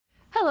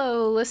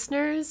Hello,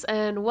 listeners,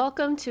 and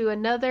welcome to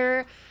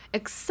another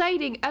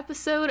exciting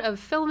episode of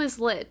Film is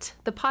Lit,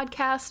 the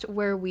podcast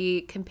where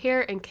we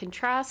compare and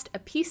contrast a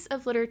piece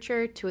of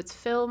literature to its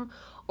film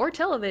or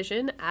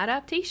television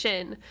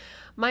adaptation.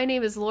 My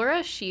name is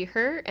Laura, she,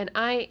 her, and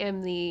I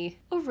am the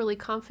overly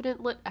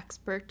confident lit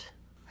expert.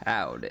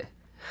 Howdy.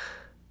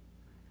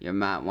 You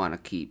might want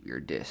to keep your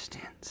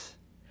distance.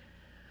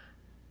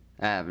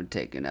 I haven't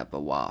taken up a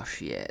wash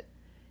yet.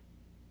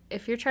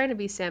 If you're trying to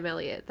be Sam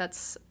Elliott,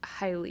 that's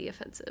highly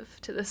offensive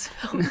to this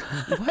film.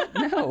 What?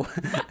 No.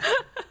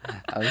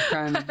 I was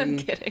trying to be. I'm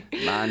kidding.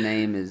 My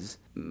name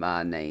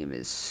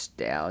is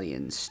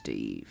Stallion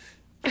Steve.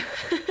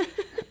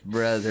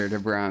 Brother to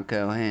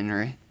Bronco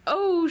Henry.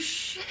 Oh,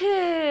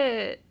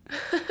 shit.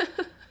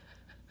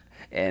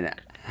 And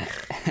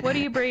What are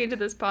you bringing to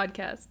this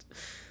podcast?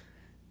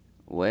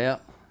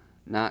 well,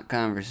 not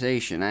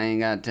conversation. I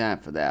ain't got time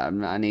for that.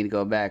 I need to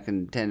go back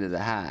and tend to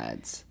the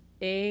hides.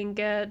 Ain't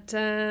got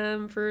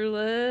time for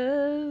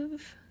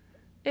love.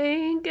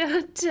 Ain't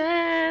got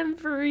time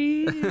for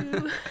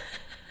you.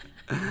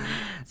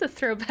 It's a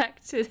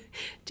throwback to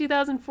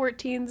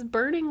 2014's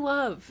Burning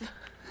Love.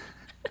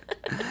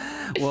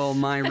 Well,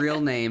 my real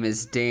name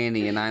is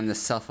Danny, and I'm the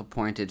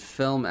self-appointed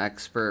film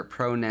expert,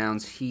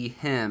 pronouns he,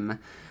 him.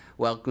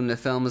 Welcome to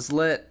Film is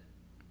Lit.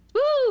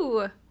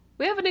 Woo!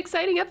 We have an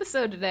exciting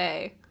episode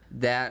today.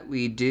 That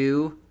we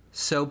do.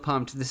 So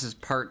pumped. This is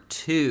part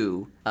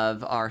 2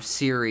 of our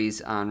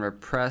series on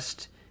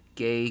repressed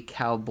gay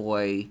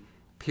cowboy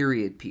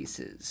period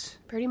pieces.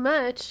 Pretty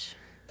much.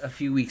 A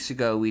few weeks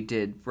ago we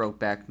did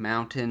Brokeback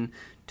Mountain,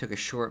 took a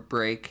short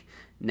break.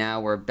 Now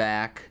we're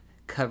back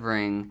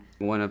covering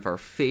one of our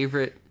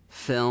favorite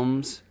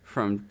films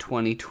from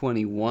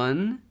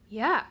 2021.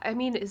 Yeah, I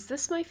mean, is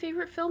this my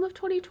favorite film of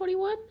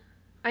 2021?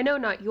 I know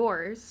not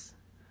yours.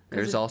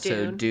 There's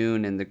also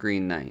Dune and The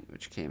Green Knight,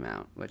 which came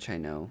out, which I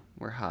know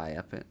we're high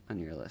up on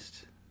your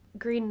list.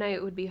 Green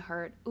Knight would be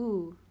hard.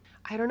 Ooh,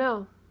 I don't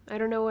know. I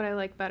don't know what I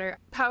like better.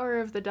 Power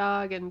of the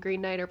Dog and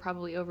Green Knight are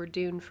probably over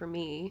Dune for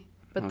me.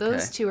 But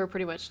those two are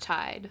pretty much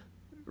tied.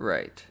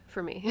 Right.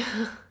 For me.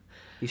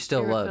 You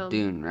still love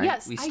Dune, right?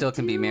 Yes, we still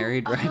can be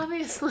married, right?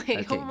 Obviously.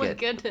 Okay, oh my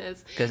good.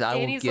 goodness. Because I will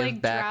Danny's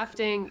give back.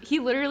 drafting. He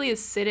literally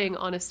is sitting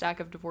on a stack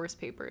of divorce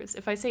papers.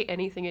 If I say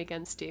anything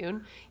against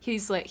Dune, he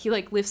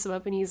lifts them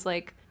up and he's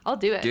like, "I'll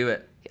do it. Do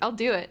it. I'll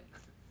do it."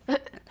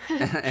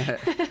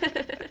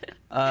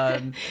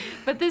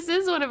 But this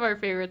is one of our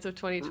favorites of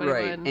 2021.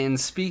 Right, and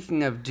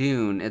speaking of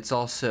Dune, it's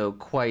also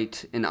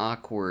quite an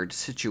awkward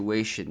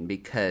situation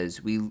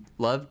because we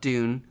love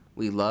Dune,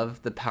 we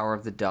love The Power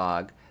of the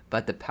Dog,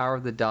 but The Power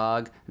of the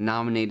Dog,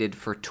 nominated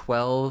for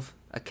 12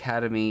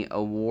 Academy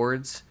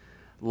Awards,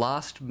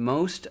 lost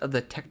most of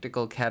the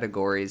technical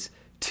categories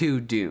to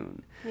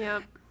Dune.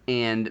 Yep.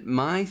 And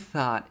my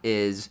thought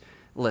is,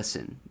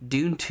 listen,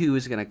 Dune 2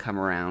 is going to come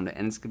around,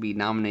 and it's going to be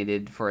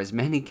nominated for as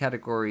many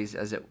categories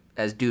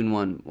as Dune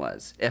 1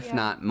 was, if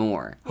not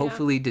more. Yeah.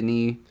 Hopefully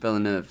Denis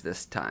Villeneuve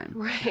this time.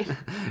 Right.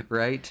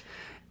 Right?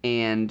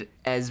 And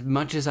as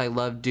much as I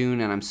love Dune,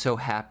 and I'm so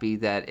happy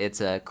that it's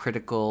a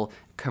critical,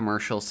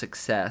 commercial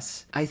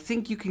success, I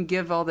think you can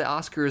give all the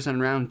Oscars on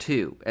round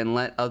 2 and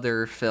let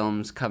other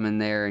films come in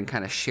there and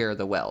kind of share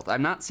the wealth.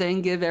 I'm not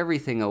saying give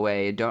everything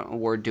away, don't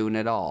award Dune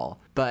at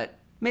all, but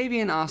maybe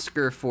an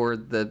Oscar for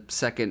the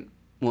second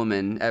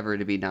woman ever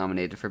to be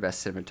nominated for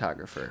Best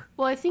Cinematographer.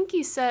 Well, I think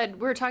you said,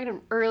 we were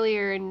talking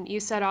earlier, and you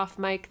said off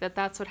mic that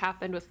that's what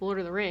happened with Lord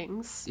of the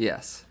Rings.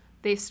 Yes.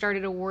 They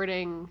started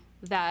awarding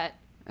that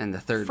And the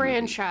third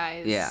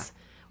franchise movie. Yeah.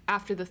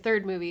 after the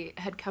third movie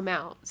had come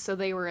out. So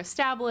they were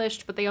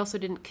established, but they also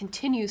didn't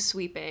continue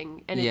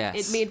sweeping. And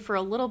it made for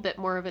a little bit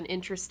more of an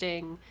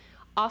interesting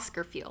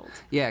Oscar field.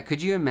 Yeah,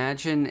 could you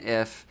imagine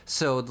if...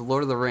 So, The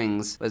Lord of the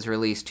Rings was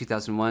released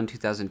 2001,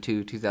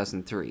 2002,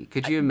 2003.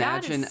 Could you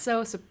imagine... That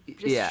is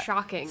just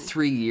shocking.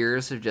 3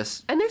 years of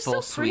just And they're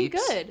full still pretty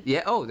sweeps. good.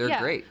 Yeah, they're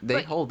great.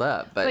 They hold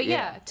up. But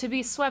yeah, to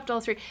be swept all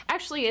three.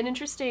 Actually, an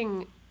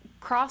interesting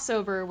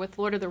crossover with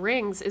Lord of the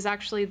Rings is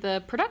actually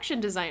the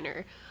production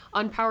designer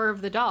on Power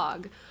of the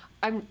Dog.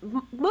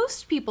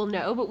 Most people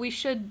know, but we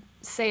should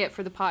say it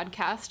for the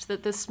podcast,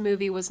 that this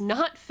movie was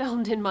not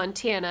filmed in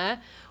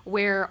Montana,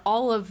 where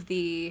all of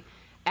the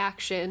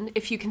action,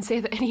 if you can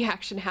say that any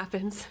action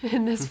happens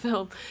in this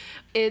film,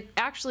 it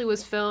actually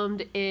was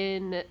filmed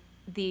in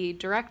the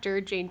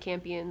director, Jane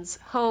Campion's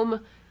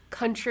home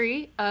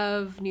country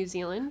of New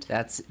Zealand.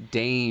 That's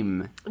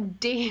Dame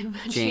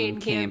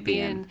Jane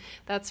Campion.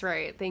 That's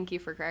right. Thank you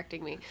for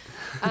correcting me.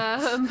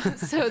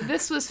 So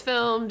this was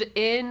filmed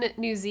in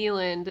New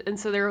Zealand, and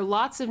so there are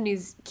lots of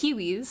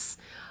Kiwis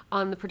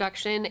on the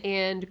production,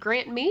 and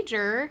Grant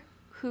Major,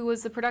 who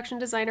was the production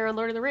designer on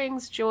Lord of the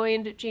Rings,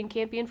 joined Jane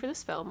Campion for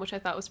this film, which I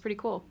thought was pretty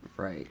cool.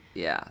 Right,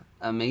 yeah.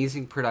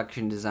 Amazing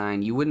production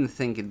design. You wouldn't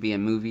think it'd be a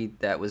movie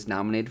that was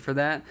nominated for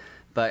that,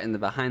 but in the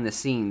behind the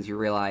scenes, you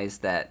realize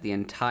that the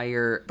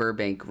entire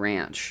Burbank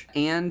Ranch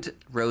and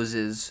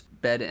Rose's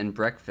bed and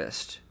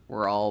breakfast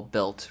were all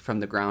built from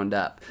the ground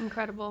up.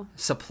 Incredible.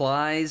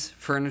 Supplies,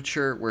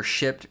 furniture were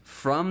shipped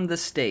from the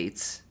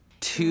States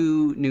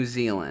to New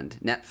Zealand.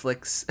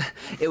 Netflix,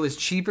 it was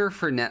cheaper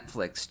for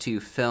Netflix to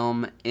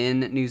film in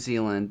New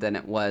Zealand than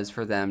it was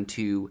for them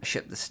to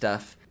ship the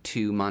stuff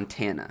to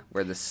Montana,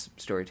 where this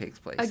story takes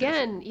place.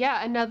 Again,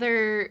 yeah,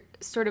 another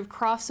sort of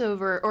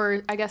crossover,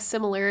 or I guess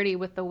similarity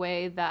with the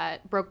way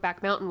that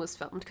Brokeback Mountain was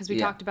filmed, because we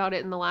talked about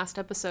it in the last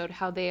episode,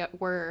 how they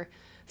were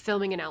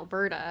filming in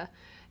Alberta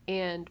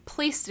and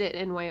placed it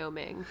in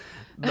Wyoming.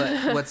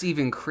 But what's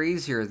even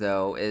crazier,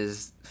 though,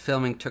 is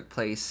filming took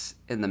place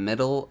in the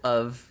middle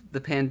of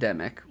the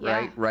pandemic,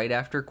 right? Right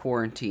after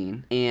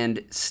quarantine.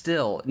 And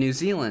still, New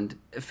Zealand,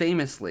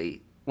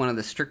 famously, one of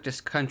the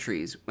strictest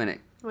countries when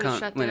it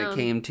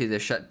came to the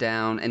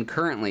shutdown, and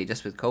currently,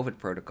 just with COVID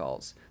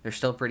protocols, they're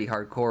still pretty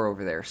hardcore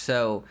over there.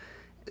 So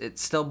it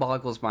still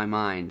boggles my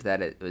mind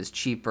that it was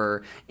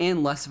cheaper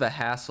and less of a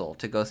hassle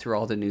to go through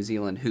all the New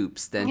Zealand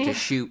hoops than to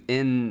shoot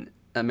in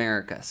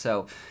America.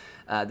 So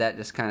that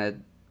just kind of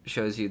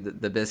shows you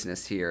the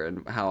business here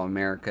and how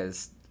America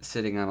is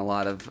sitting on a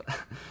lot of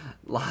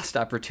lost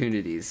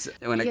opportunities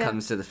when it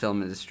comes to the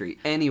film industry.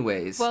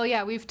 Anyways. Well,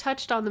 yeah, we've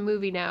touched on the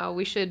movie now.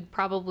 We should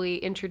probably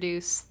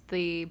introduce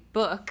the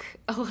book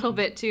a little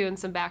bit too and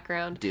some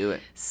background. Do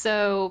it.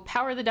 So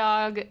Power the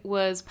Dog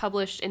was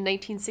published in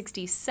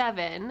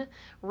 1967,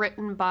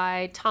 written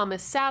by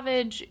Thomas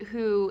Savage,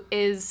 who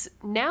is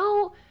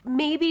now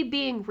maybe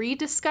being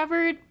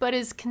rediscovered, but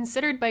is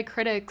considered by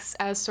critics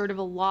as sort of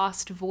a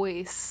lost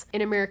voice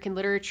in American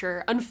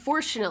literature,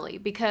 unfortunately,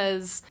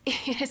 because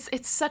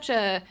it's such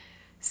a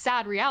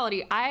sad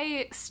reality.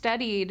 I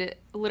studied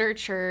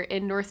literature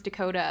in North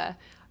Dakota,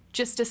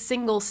 just a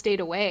single state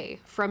away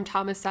from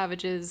Thomas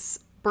Savage's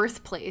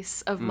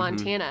birthplace of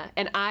Montana,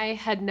 and I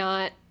had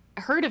not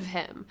heard of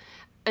him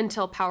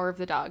until Power of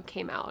the Dog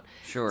came out.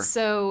 Sure.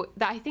 So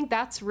I think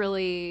that's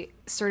really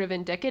sort of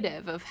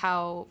indicative of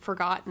how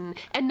forgotten.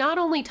 And not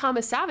only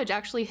Thomas Savage,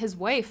 actually his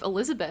wife,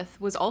 Elizabeth,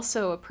 was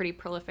also a pretty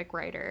prolific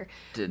writer.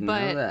 Didn't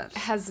know that.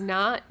 But has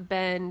not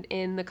been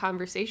in the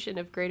conversation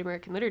of great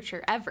American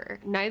literature ever.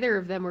 Neither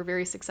of them were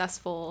very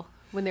successul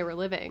when they were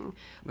living.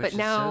 Which is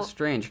so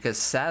strange, because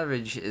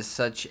Savage is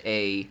such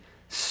a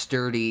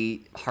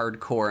sturdy,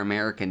 hardcore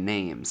American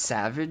name.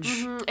 Savage?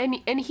 Mm-hmm.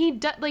 And he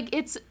does, like,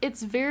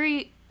 it's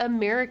very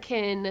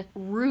American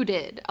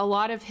rooted. A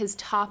lot of his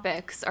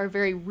topics are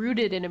very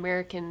rooted in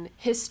American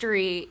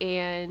history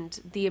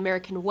and the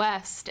American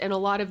West, and a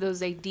lot of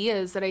those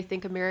ideas that I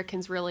think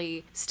Americans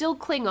really still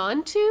cling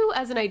on to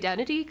as an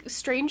identity,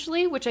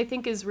 strangely, which I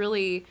think is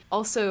really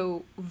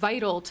also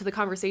vital to the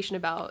conversation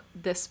about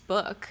this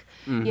book.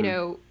 Mm-hmm. You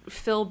know,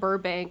 Phil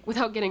Burbank,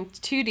 without getting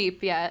too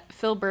deep yet,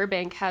 Phil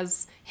Burbank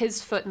has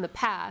his foot in the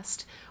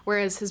past,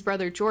 whereas his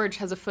brother George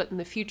has a foot in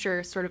the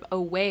future, sort of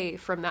away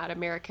from that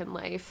American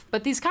life.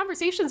 But these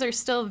conversations are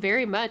still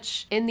very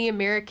much in the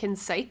American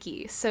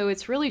psyche, so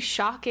it's really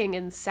shocking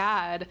and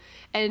sad,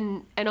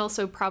 and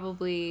also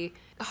probably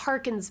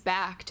harkens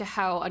back to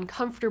how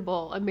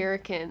uncomfortable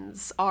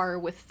Americans are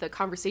with the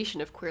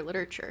conversation of queer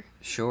literature.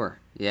 Sure,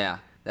 yeah.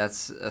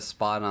 That's a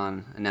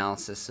spot-on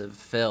analysis of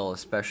Phil,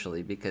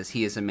 especially because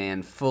he is a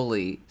man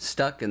fully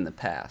stuck in the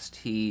past.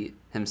 He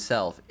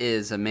himself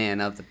is a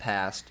man of the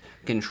past,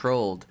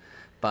 controlled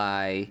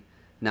by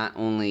not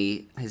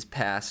only his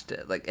past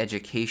like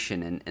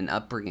education and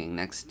upbringing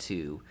next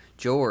to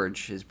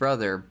George, his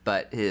brother,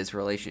 but his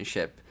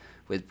relationship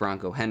with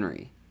Bronco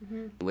Henry,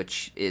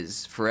 which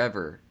is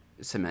forever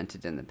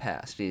cemented in the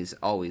past. He's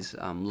always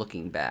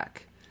looking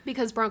back.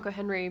 Because Bronco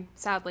Henry,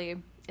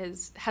 sadly,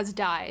 has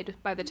died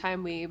by the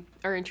time we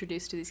are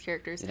introduced to these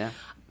characters. Yeah.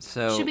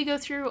 So should we go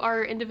through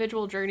our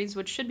individual journeys,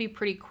 which should be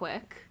pretty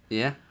quick?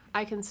 Yeah.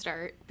 I can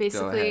start.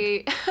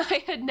 Basically,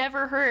 I had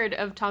never heard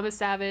of Thomas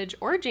Savage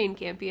or Jane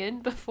Campion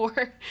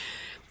before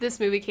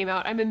this movie came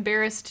out. I'm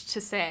embarrassed to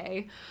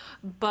say,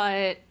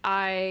 but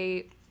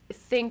I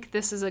think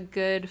this is a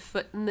good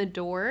foot in the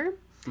door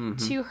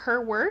to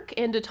her work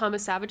and to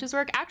Thomas Savage's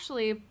work.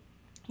 Actually,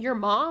 your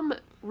mom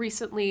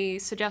recently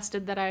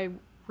suggested that I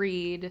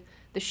read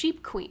The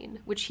Sheep Queen,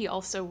 which he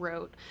also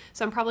wrote.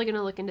 So I'm probably going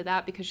to look into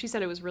that because she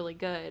said it was really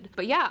good.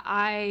 But yeah,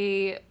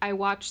 I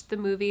watched the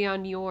movie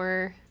on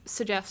your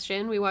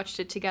suggestion. We watched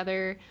it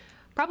together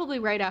probably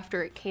right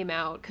after it came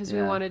out because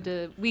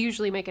we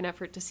usually make an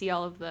effort to see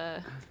all of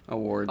the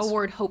award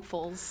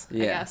hopefuls, I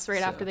guess,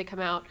 after they come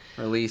out.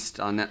 Released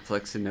on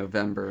Netflix in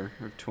November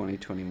of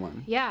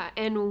 2021. Yeah,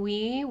 and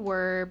we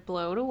were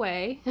blown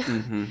away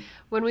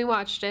when we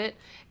watched it.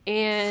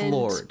 And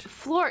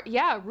floored.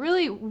 Yeah,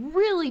 really,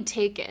 really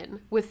taken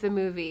with the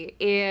movie.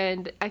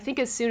 And I think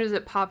as soon as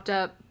it popped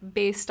up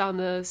based on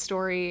the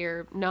story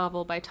or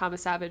novel by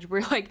Thomas Savage,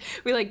 we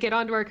get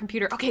onto our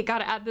computer. Okay,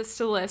 gotta add this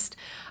to the list.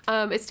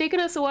 It's taken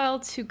us a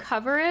while to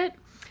cover it,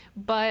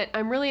 but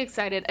I'm really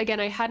excited. Again,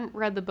 I hadn't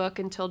read the book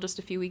until just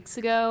a few weeks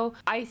ago.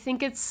 I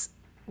think it's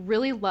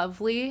really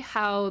lovely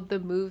how the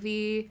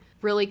movie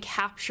really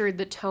captured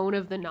the tone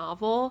of the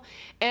novel.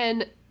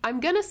 And I'm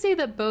going to say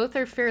that both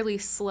are fairly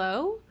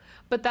slow,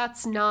 but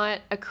that's not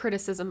a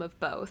criticism of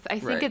both. I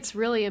think it's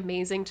really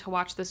amazing to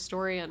watch the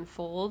story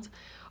unfold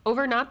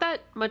over not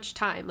that much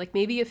time, like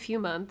maybe a few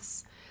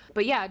months.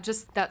 But yeah,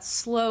 just that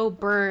slow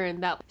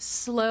burn, that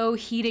slow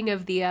heating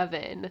of the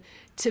oven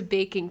to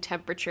baking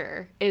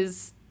temperature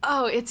is,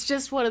 it's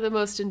just one of the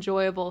most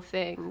enjoyable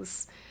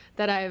things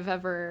that I've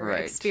ever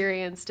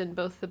experienced in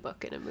both the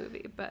book and a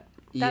movie. But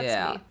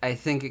that's me. I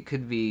think it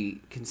could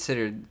be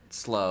considered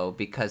slow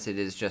because it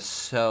is just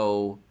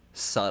so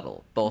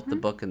subtle, both the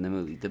book and the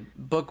movie. The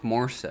book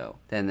more so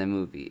than the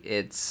movie.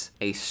 It's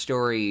a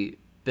story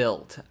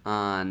built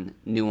on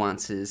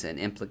nuances and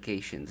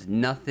implications.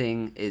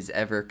 Nothing is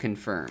ever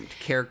confirmed.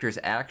 Characters'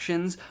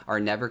 actions are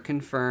never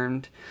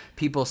confirmed.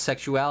 People's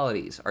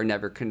sexualities are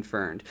never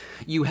confirmed.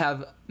 You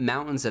have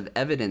mountains of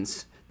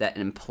evidence that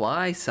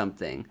imply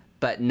something,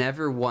 but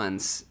never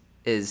once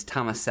is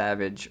Thomas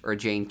Savage or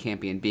Jane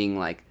Campion being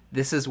like,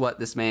 this is what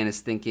this man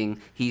is thinking,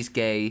 he's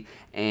gay,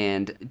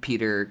 and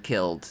Peter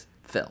killed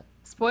Phil.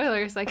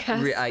 Spoilers, I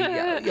guess.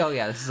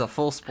 This is a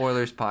full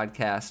spoilers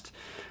podcast.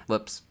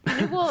 Whoops.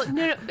 Well,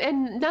 no,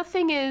 and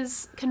nothing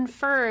is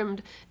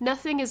confirmed.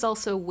 Nothing is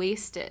also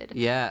wasted.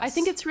 Yes. I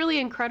think it's really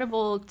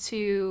incredible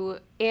to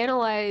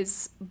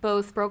analyze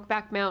both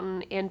Brokeback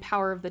Mountain and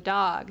Power of the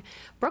Dog.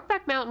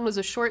 Brokeback Mountain was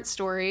a short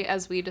story,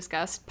 as we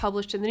discussed,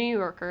 published in the New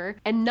Yorker,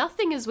 and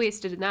nothing is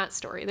wasted in that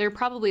story. There are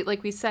probably,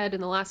 like we said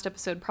in the last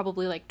episode,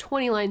 probably like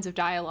 20 lines of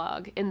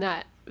dialogue in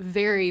that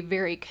very,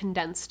 very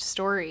condensed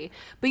story,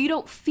 but you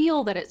don't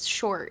feel that it's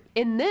short.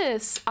 In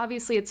this,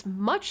 obviously, it's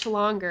much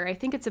longer. I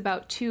think it's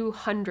about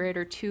 200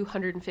 or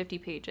 250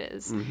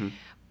 pages,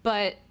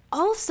 but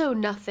also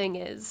nothing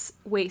is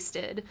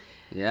wasted.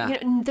 Yeah.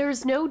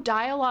 There's no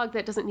dialogue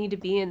that doesn't need to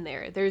be in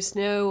there. There's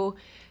no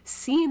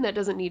scene that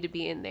doesn't need to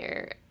be in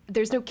there.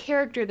 There's no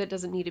character that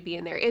doesn't need to be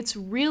in there. It's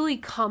really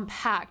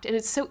compact, and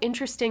it's so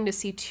interesting to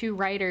see two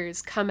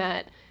writers come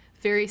at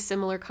very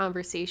similar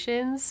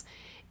conversations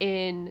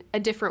in a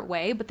different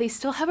way, but they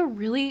still have a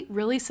really,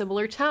 really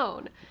similar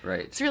tone.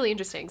 Right. It's really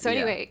interesting. So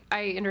anyway,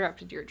 I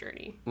interrupted your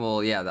journey.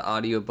 Well, yeah, the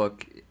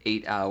audiobook,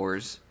 8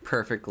 hours,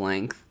 perfect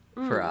length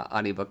for an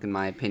audiobook in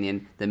my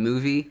opinion. The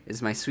movie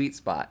is my sweet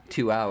spot,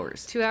 2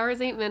 hours. 2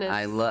 hours, 8 minutes.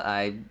 I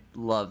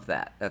love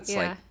that. That's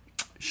like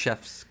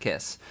chef's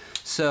kiss.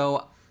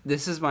 So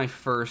this is my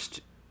first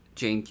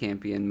Jane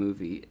Campion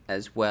movie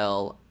as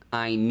well.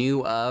 I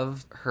knew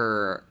of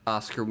her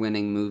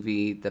Oscar-winning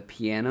movie, The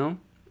Piano.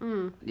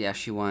 Yeah,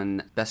 she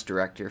won Best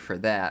Director for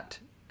that,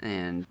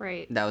 and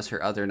that was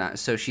her other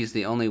so she's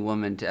the only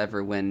woman to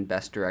ever win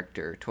Best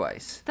Director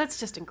twice. That's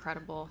just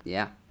incredible.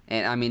 Yeah,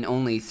 and I mean,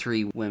 only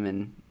 3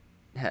 women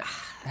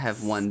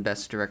have won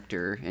Best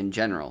Director in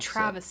general.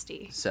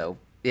 Travesty. So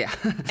yeah.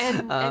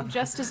 and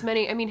just as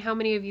many, I mean, how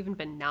many have even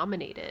been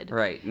nominated?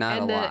 Right,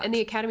 not a lot. And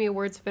the Academy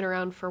Awards have been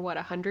around for,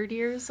 100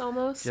 years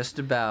almost? Just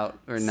about,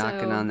 or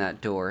knocking on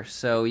that door.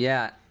 So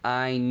yeah,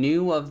 I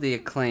knew of the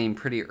acclaim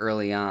pretty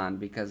early on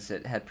because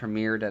it had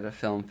premiered at a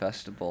film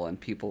festival and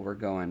people were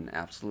going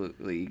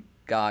absolutely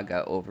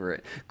gaga over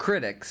it.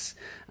 Critics,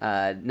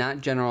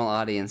 not general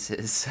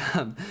audiences.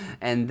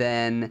 And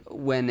then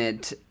when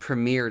it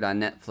premiered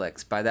on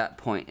Netflix, by that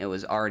point it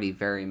was already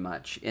very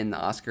much in the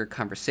Oscar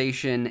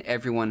conversation.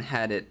 Everyone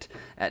had it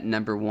at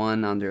number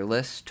 1 on their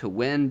list to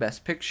win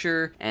Best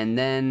Picture. And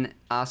then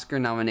Oscar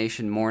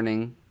nomination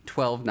morning,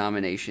 12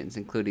 nominations,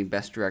 including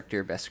Best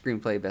Director, Best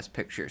Screenplay, Best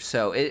Picture.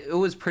 So it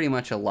was pretty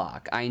much a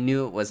lock. I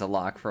knew it was a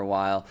lock for a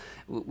while.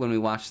 When we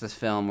watched this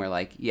film, we're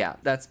like, yeah,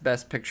 that's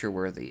Best Picture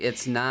worthy.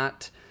 It's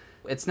not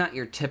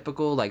your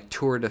typical like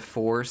tour de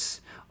force,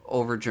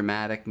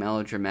 over-dramatic,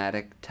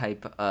 melodramatic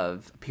type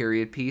of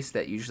period piece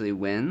that usually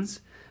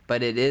wins.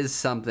 But it is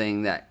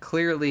something that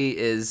clearly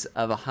is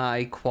of a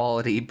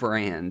high-quality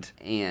brand,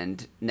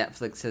 and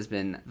Netflix has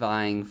been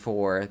vying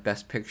for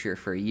Best Picture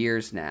for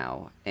years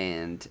now,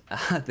 and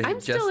I'm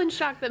still in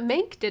shock that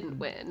Mank didn't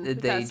win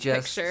Best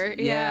Picture.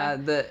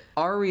 Yeah,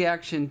 our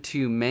reaction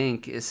to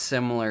Mank is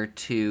similar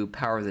to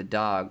Power of the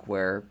Dog,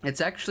 where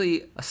it's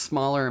actually a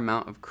smaller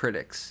amount of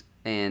critics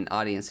and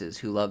audiences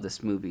who love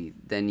this movie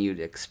than you'd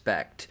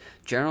expect.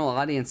 General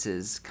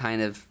audiences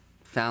kind of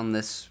found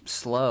this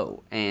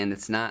slow, and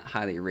it's not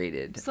highly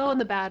rated. Slow in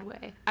the bad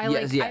way. I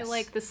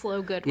like the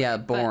slow good way. Yeah,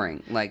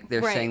 boring. Like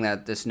they're saying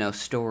that there's no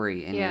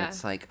story, and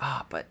it's like,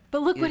 but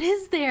look what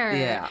is there.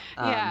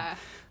 Yeah.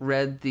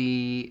 Read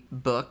the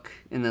book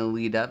in the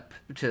lead up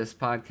to this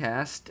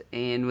podcast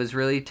and was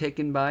really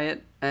taken by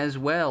it as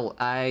well.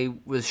 I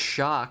was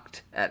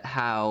shocked at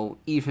how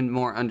even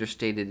more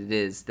understated it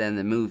is than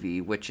the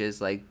movie, which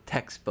is like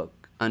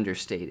textbook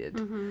understated.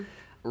 Mm-hmm.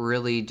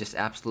 Really just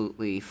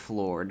absolutely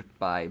floored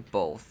by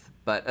both,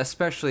 but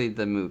especially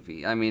the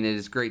movie. I mean, it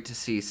is great to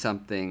see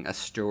a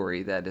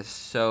story that is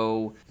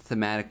so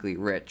thematically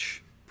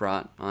rich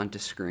brought onto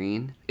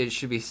screen. It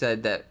should be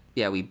said that,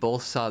 we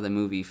both saw the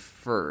movie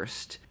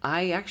first.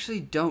 I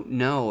actually don't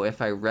know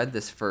if I read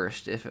this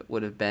first, if it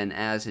would have been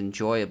as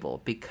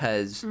enjoyable,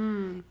 because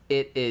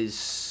it is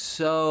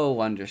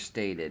so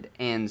understated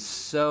and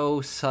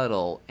so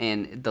subtle,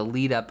 and the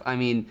lead up, I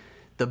mean,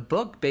 the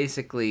book,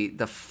 basically,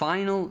 the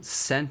final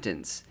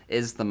sentence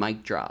is the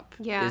mic drop,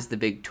 is the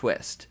big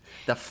twist.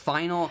 The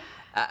final,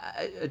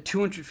 a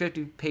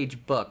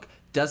 250-page book,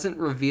 doesn't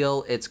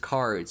reveal its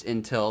cards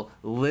until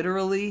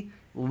literally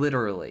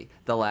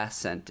the last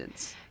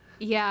sentence.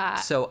 Yeah.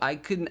 So I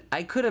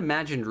could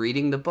imagine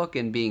reading the book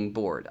and being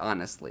bored,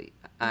 honestly.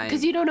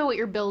 Because you don't know what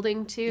you're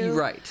building to.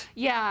 Right.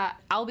 Yeah,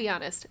 I'll be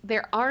honest.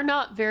 There are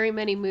not very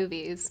many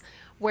movies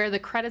where the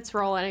credits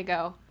roll and I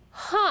go,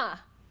 huh.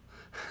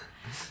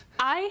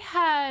 I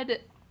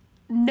had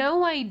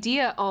no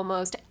idea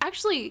almost.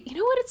 Actually, you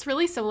know what it's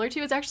really similar to?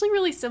 It's actually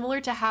really similar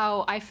to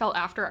how I felt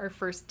after our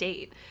first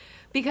date.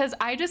 Because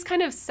I just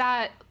kind of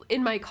sat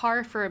in my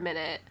car for a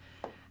minute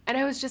and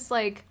I was just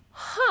like,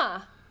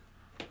 huh.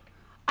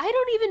 I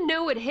don't even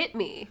know what hit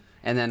me.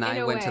 And then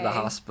I went to the way.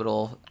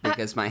 hospital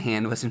because my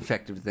hand was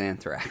infected with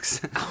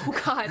anthrax.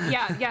 Oh, God.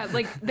 Yeah.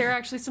 Like, there are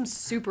actually some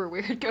super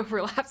weird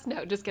overlaps.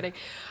 No, just kidding.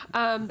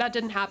 That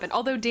didn't happen.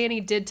 Although Danny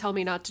did tell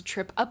me not to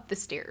trip up the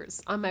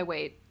stairs on my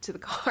way to the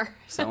car.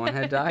 Someone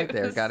had died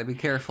there. Got to be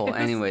careful.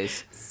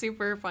 Anyways.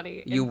 Super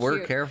funny. You were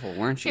cute. Careful,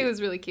 weren't you? It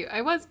was really cute.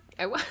 I was.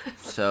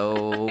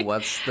 So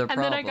what's the problem?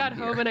 And then I got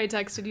here? home and I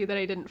texted you that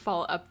I didn't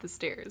fall up the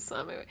stairs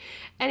on my way.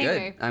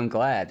 Anyway. Good. I'm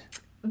glad.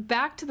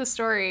 Back to the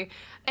story,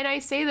 and I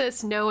say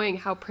this knowing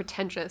how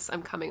pretentious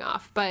I'm coming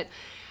off, but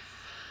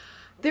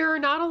there are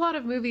not a lot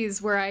of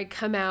movies where I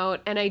come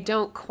out and I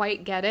don't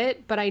quite get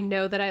it, but I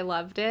know that I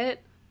loved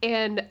it,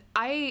 and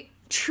I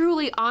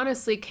truly,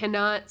 honestly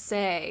cannot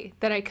say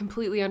that I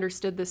completely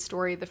understood this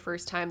story the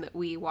first time that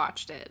we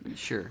watched it.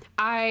 Sure.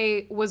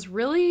 I was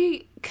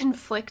really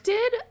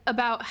conflicted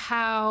about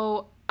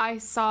how I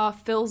saw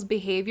Phil's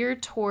behavior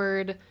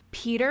toward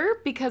Peter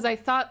because I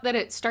thought that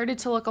it started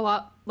to look a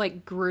lot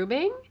like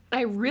grooming.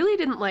 I really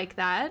didn't like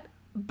that.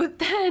 But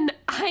then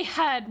I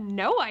had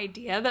no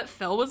idea that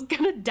Phil was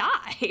gonna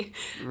die.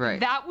 Right.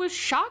 That was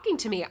shocking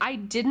to me. I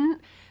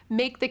didn't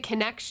make the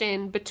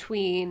connection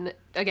between,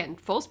 again,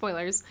 full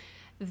spoilers,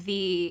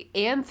 the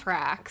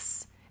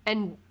anthrax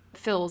and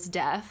Phil's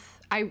death.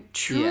 I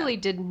truly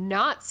did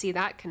not see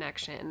that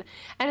connection.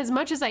 And as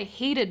much as I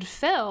hated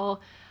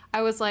Phil,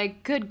 I was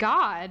like, good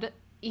God,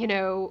 you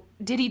know,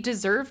 did he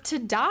deserve to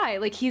die?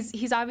 Like,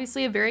 he's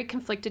obviously a very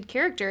conflicted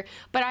character,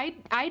 but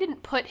I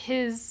didn't put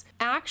his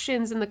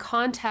actions in the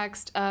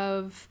context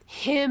of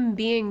him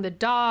being the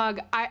dog.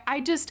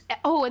 I just,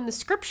 and the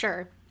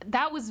scripture,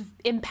 that was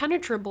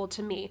impenetrable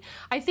to me.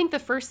 I think the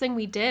first thing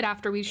we did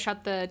after we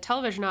shut the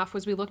television off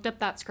was we looked up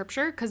that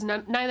scripture, because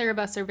neither of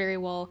us are very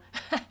well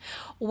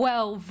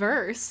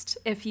versed,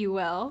 if you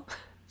will.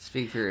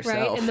 Speak for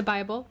yourself. Right, in the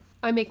Bible.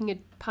 I'm making a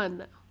pun,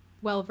 though.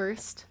 Well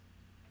versed.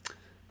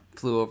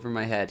 Flew over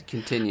my head.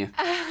 Continue.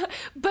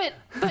 But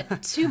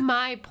to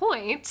my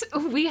point,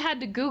 we had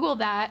to Google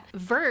that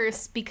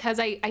verse because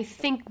I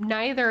think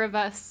neither of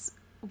us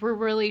were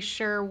really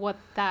sure what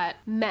that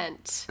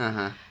meant.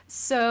 Uh-huh.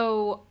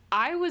 So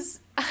I was,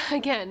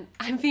 again,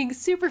 I'm being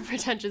super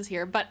pretentious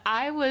here, but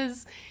I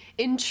was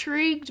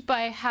intrigued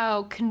by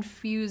how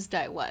confused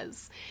I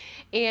was.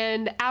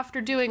 And after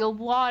doing a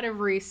lot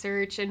of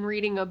research and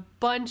reading a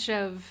bunch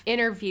of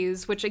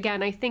interviews, which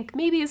again, I think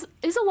maybe is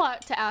a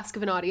lot to ask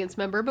of an audience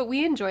member, but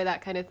we enjoy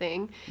that kind of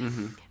thing.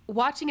 Mm-hmm.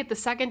 Watching it the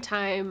second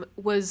time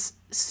was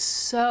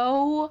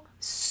so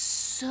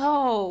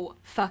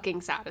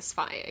fucking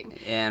satisfying.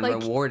 And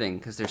rewarding,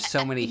 because there's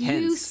so many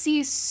hints. You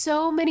see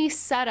so many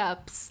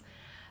setups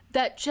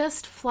that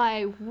just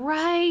fly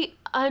right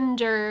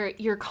under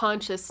your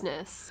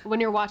consciousness when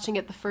you're watching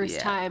it the first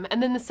time.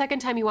 And then the second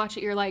time you watch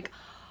it, you're like,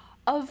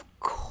 of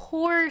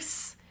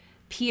course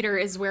Peter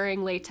is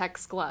wearing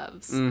latex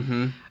gloves.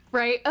 Mm-hmm.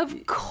 Right?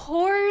 Of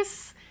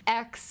course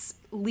X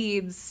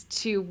leads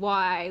to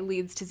Y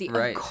leads to Z.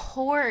 Right. Of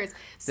course.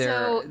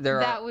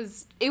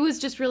 It was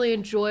just really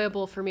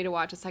enjoyable for me to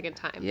watch a second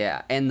time.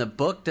 Yeah, and the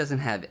book doesn't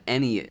have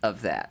any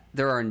of that.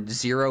 There are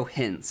 0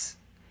 hints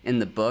in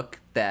the book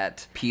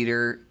that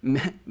Peter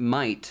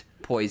might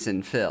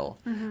poison Phil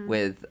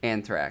with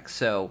anthrax.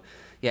 So,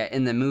 yeah,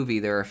 in the movie,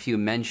 there are a few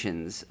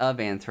mentions of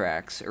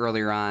anthrax.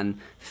 Earlier on,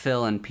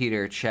 Phil and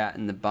Peter chat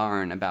in the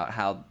barn about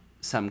how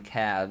some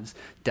calves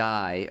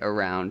die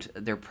around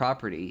their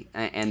property,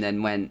 and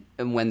then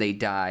when they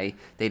die,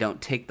 they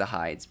don't take the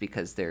hides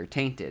because they're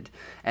tainted.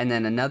 And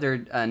then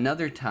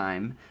another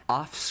time,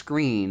 off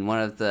screen, one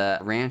of the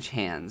ranch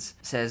hands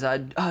says,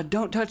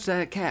 "Don't touch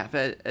that calf,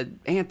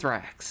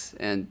 anthrax."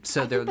 And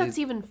so I think that's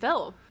even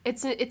Phil.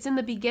 It's in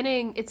the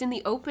beginning. It's in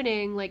the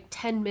opening, like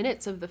 10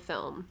 minutes of the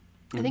film.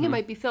 I think it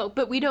might be Phil,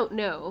 but we don't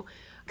know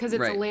because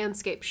it's a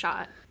landscape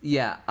shot.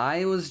 Yeah,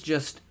 I was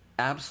just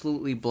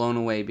absolutely blown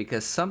away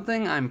because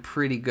something I'm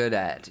pretty good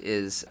at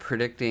is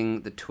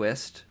predicting the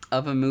twist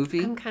of a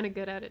movie. I'm kind of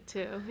good at it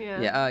too.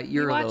 Yeah. Yeah,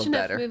 you're a little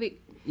better.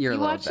 You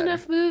watch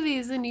enough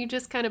movies and you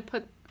just kind of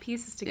put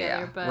pieces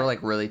together. Yeah, but we're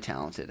like really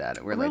talented at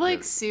it. We're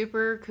like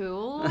super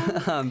cool.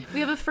 We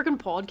have a freaking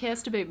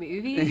podcast about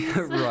movies.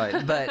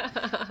 Right,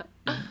 but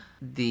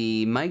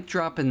the mic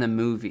drop in the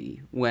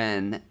movie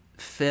when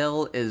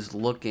Phil is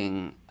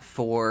looking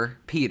for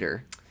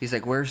Peter. He's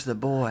like, "Where's the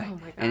boy?" Oh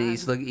my God. And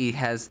he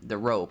has the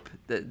rope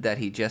that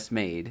he just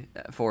made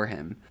for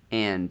him.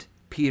 And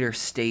Peter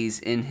stays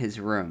in his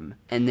room.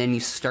 And then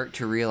you start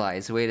to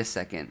realize, wait a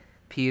second,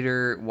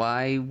 Peter,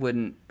 why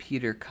wouldn't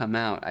Peter come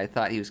out? I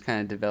thought he was kind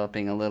of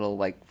developing a little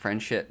like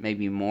friendship,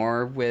 maybe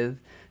more with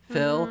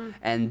Phil.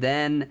 And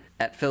then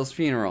at Phil's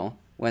funeral,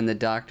 when the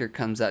doctor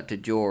comes up to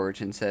George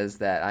and says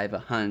that I have a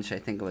hunch, I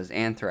think it was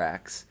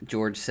anthrax,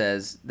 George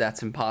says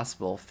that's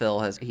impossible.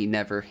 He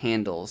never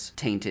handles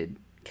tainted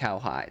cow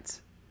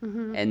hides.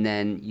 And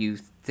then you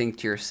think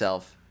to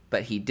yourself,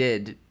 but he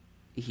did.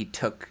 He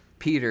took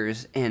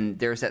Peter's, and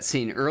there's that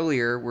scene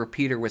earlier where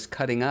Peter was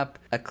cutting up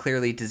a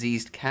clearly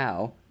diseased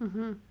cow.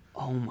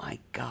 Oh my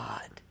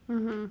God.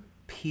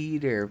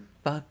 Peter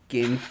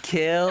fucking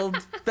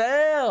killed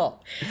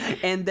Phil.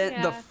 And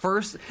then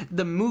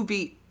the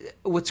movie,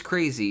 what's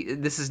crazy,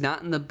 this is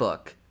not in the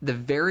book. The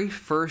very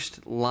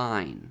first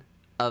line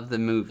of the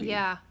movie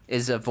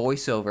is a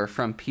voiceover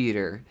from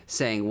Peter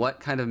saying, "What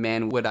kind of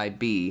man would I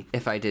be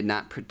if I did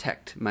not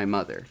protect my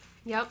mother?"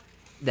 Yep.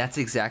 That's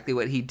exactly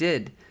what he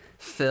did.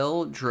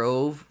 Phil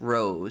drove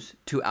Rose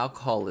to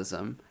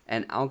alcoholism,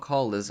 and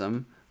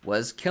alcoholism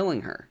was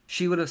killing her.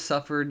 She would have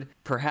suffered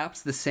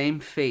perhaps the same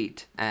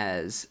fate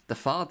as the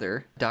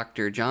father,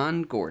 Dr.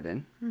 John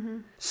Gordon.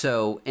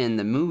 So in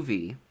the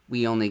movie,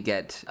 we only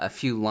get a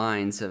few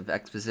lines of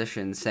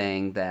exposition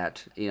saying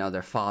that,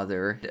 their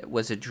father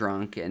was a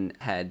drunk and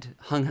had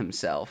hung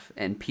himself,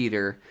 and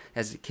Peter,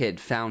 as a kid,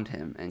 found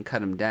him and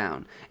cut him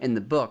down. In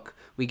the book,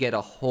 we get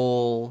a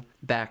whole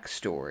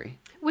backstory.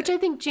 Which I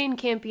think Jane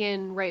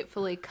Campion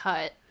rightfully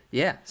cut.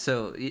 Yeah,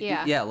 so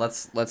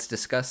let's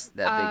discuss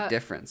that big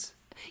difference.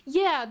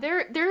 Yeah,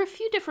 there are a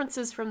few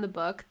differences from the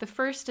book. The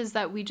first is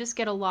that we just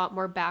get a lot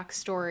more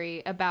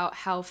backstory about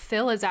how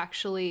Phil has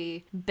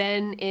actually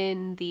been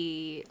in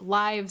the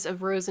lives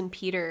of Rose and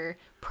Peter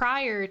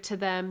prior to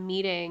them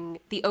meeting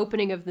the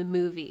opening of the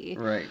movie.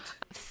 Right.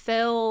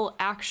 Phil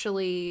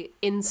actually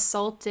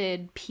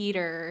insulted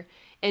Peter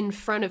in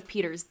front of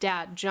Peter's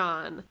dad,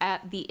 John,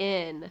 at the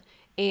inn,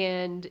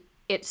 and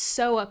it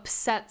so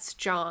upsets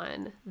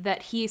John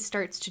that he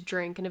starts to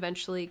drink and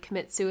eventually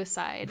commit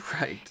suicide.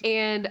 Right.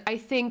 And I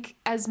think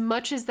as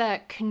much as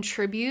that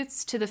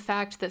contributes to the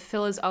fact that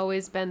Phil has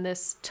always been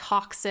this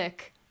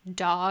toxic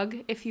dog,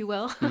 if you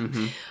will,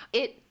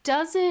 it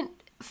doesn't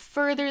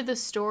further the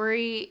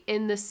story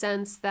in the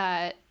sense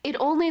that it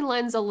only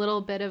lends a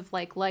little bit of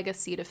like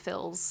legacy to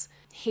Phil's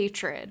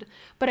hatred.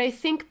 But I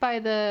think by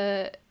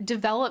the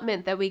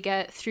development that we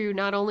get through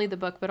not only the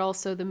book but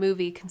also the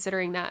movie,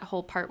 considering that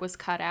whole part was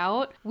cut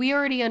out, we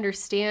already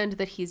understand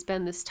that he's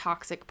been this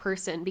toxic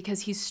person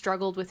because he's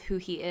struggled with who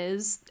he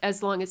is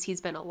as long as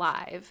he's been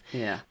alive.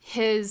 Yeah.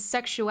 His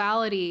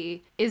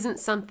sexuality isn't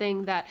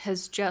something that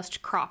has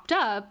just cropped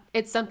up.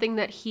 It's something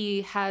that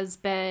he has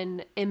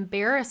been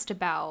embarrassed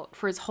about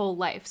for his whole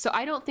life. So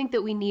I don't think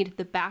that we need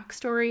the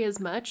backstory as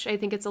much. I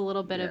think it's a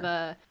little bit of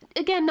a,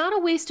 again, not a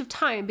waste of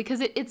time,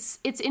 because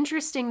it's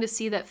interesting to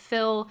see that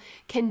Phil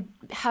can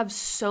have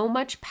so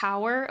much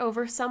power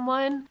over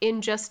someone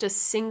in just a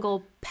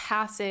single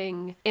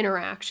passing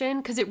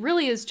interaction, because it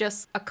really is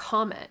just a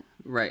comment.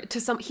 Right.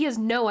 He has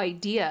no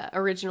idea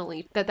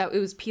originally that it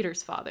was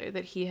Peter's father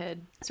that he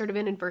had sort of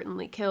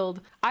inadvertently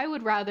killed. I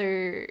would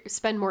rather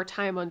spend more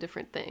time on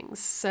different things.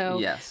 So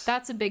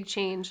that's a big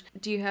change.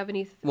 Do you have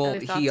any other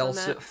thoughts on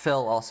that?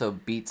 Phil also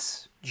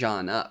beats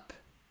John up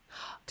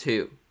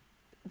too.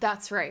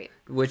 That's right.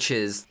 Which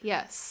is,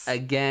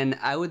 again,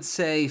 I would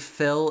say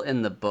Phil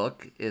in the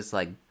book is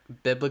like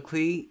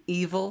biblically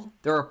evil.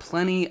 There are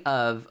plenty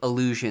of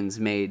allusions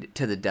made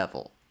to the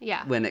devil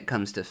when it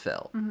comes to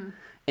Phil.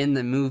 In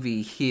the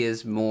movie, he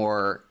is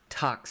more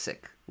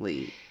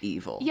toxically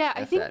evil,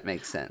 if that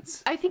makes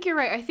sense. I think you're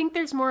right. I think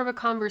there's more of a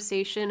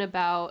conversation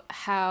about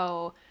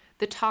how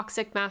the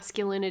toxic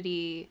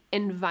masculinity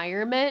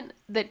environment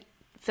that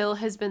Phil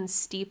has been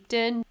steeped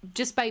in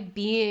just by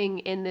being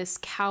in this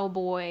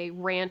cowboy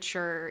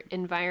rancher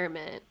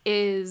environment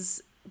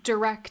is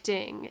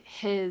directing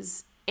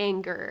his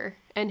anger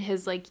and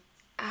his like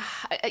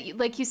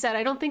you said,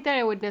 I don't think that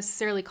I would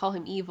necessarily call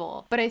him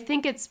evil, but I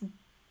think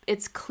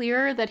it's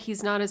clear that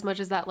he's not as much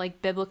as that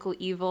like biblical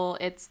evil.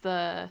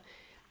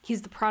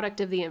 He's the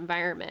product of the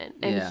environment,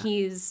 and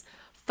he's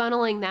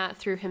funneling that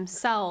through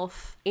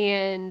himself.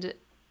 And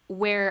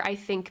where I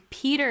think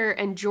Peter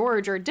and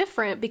George are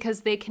different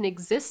because they can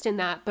exist in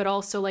that, but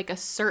also like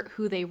assert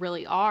who they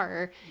really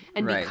are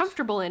and be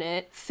comfortable in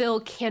it.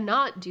 Phil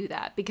cannot do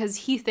that because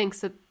he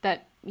thinks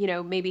that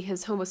maybe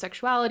his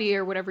homosexuality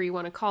or whatever you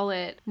want to call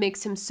it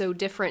makes him so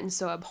different and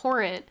so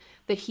abhorrent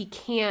that he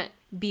can't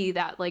be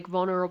that like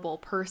vulnerable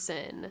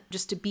person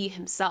just to be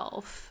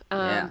himself.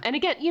 And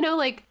again,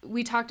 like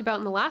we talked about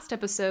in the last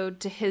episode,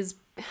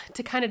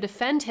 to kind of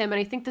defend him, and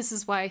I think this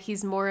is why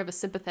he's more of a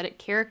sympathetic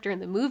character in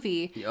the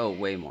movie. Oh,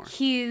 way more.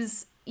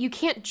 You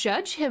can't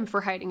judge him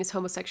for hiding his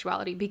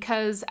homosexuality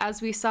because,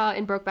 as we saw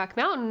in Brokeback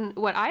Mountain,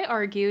 what I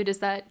argued is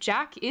that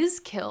Jack is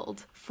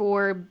killed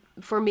for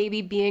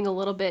maybe being a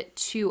little bit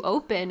too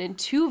open and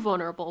too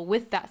vulnerable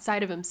with that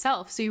side of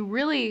himself. So you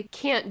really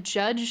can't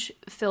judge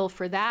Phil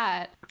for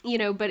that.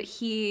 but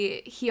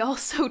he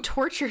also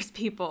tortures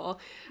people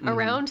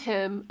around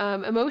him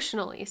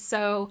emotionally.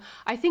 So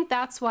I think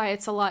that's why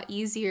it's a lot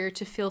easier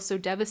to feel so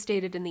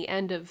devastated in the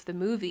end of the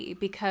movie,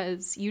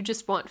 because you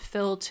just want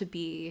Phil to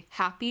be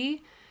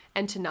happy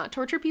and to not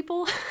torture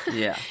people.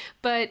 Yeah.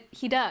 But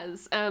he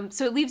does.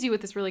 So it leaves you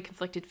with this really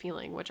conflicted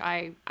feeling, which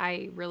I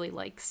really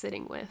like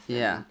sitting with.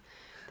 Yeah. And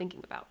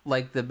thinking about.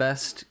 Like the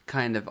best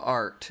kind of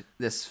art,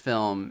 this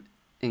film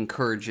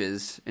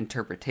encourages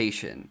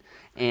interpretation.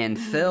 And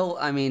Phil,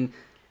 I mean,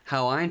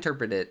 how I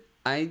interpret it,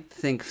 I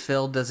think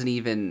Phil doesn't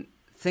even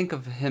think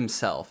of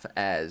himself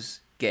as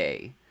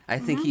gay. I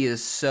think he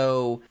is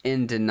so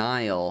in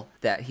denial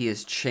that he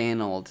has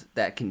channeled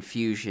that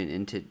confusion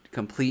into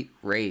complete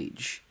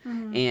rage.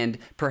 And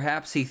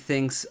perhaps he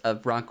thinks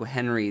of Bronco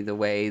Henry the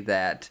way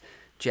that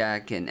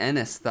Jack and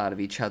Ennis thought of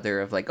each other,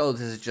 of like, oh,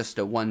 this is just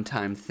a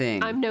one-time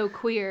thing. I'm no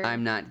queer.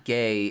 I'm not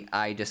gay.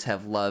 I just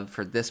have love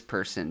for this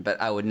person, but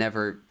I would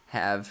never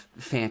have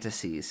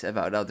fantasies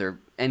about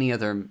any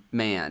other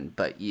man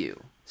but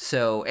you.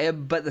 So,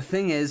 but the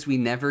thing is, we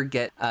never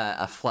get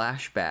a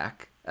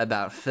flashback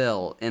about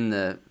Phil in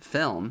the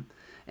film,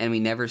 and we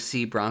never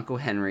see Bronco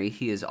Henry.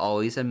 He is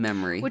always a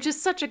memory. Which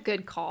is such a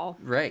good call.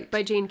 Right.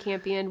 By Jane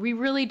Campion. We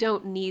really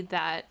don't need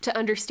that to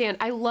understand.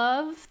 I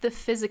love the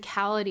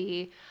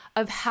physicality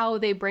of how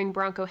they bring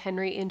Bronco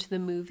Henry into the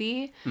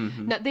movie.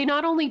 Now, they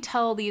not only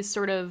tell these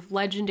sort of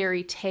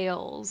legendary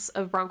tales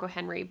of Bronco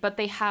Henry, but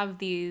they have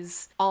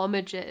these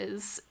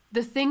homages,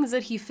 the things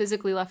that he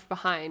physically left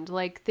behind,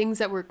 like things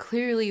that were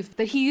clearly,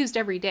 that he used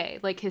every day,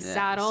 like his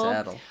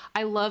saddle.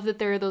 I love that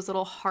there are those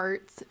little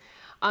hearts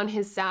on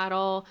his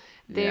saddle.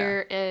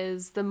 There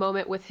is the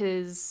moment with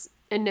his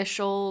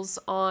initials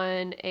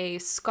on a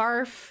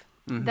scarf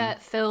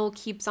that Phil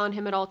keeps on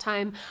him at all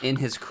time. In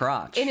his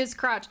crotch.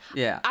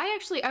 Yeah. I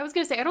was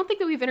going to say, I don't think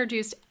that we've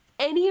introduced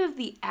any of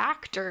the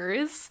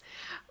actors.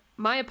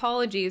 My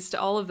apologies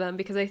to all of them,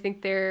 because I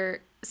think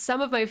they're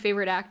some of my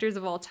favorite actors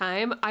of all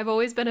time. I've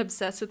always been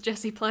obsessed with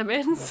Jesse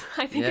Plemons.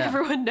 I think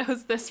everyone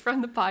knows this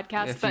from the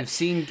podcast. If you've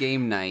seen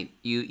Game Night,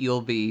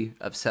 you'll be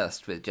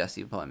obsessed with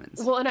Jesse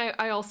Plemons. Well, and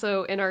I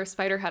also, in our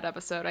Spiderhead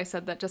episode, I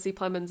said that Jesse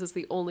Plemons is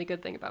the only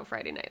good thing about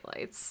Friday Night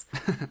Lights.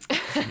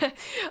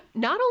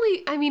 Not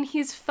only, I mean,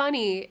 he's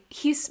funny,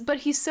 but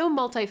he's so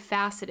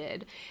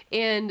multifaceted.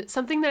 And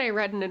something that I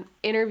read in an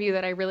interview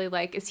that I really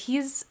like is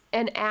he's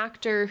an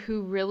actor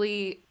who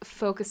really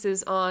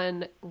focuses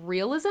on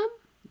realism.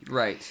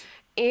 Right.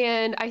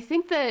 And I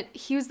think that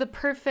he was the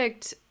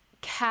perfect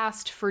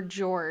cast for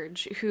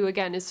George, who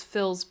again is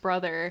Phil's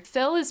brother.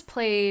 Phil is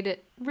played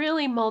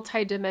really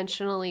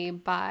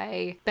multidimensionally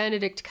by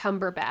Benedict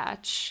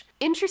Cumberbatch.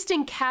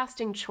 Interesting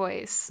casting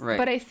choice, right,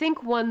 but I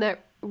think one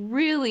that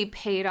really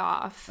paid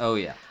off. Oh,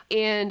 yeah.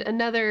 And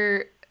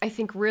another, I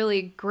think,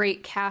 really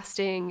great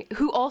casting,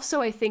 who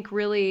also I think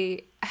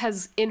really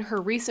has, in her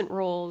recent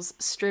roles,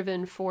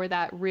 striven for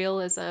that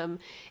realism,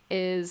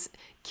 is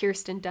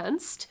Kirsten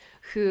Dunst,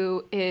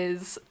 who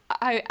is,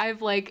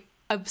 I've like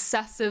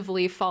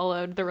obsessively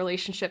followed the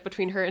relationship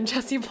between her and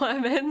Jesse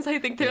Plemons. I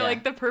think they're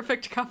like the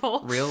perfect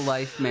couple. Real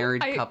life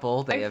married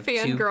couple. They have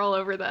fangirl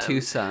over them. 2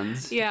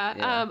 sons. Yeah.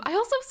 I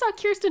also saw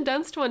Kirsten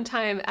Dunst one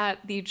time at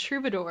the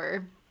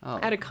Troubadour.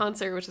 At a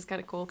concert, which is kind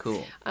of cool.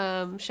 Cool.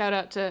 Shout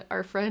out to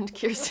our friend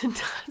Kirsten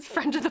Dunst,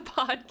 friend of the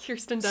pod,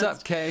 Kirsten Dunst. What's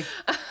up, Kay?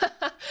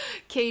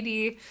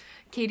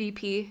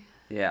 KDP.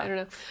 Yeah. I don't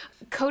know.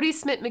 Cody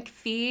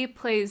Smith-McPhee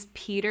plays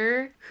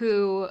Peter,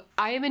 who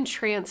I am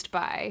entranced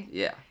by.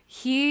 Yeah.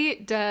 He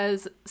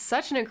does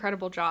such an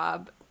incredible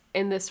job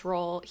in this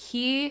role.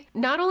 He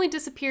not only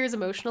disappears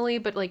emotionally,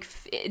 but like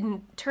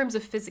in terms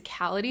of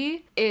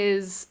physicality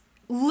is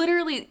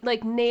literally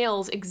like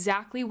nails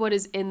exactly what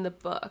is in the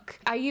book.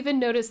 I even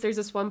noticed there's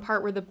this one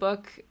part where the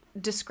book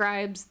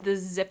describes the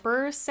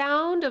zipper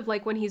sound of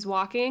like when he's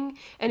walking,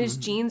 and his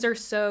jeans are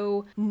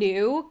so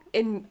new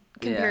in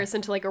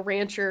comparison to like a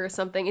rancher or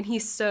something, and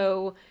he's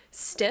so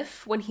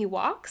stiff when he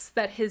walks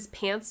that his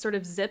pants sort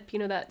of zip, you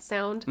know that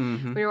sound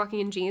when you're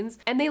walking in jeans,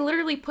 and they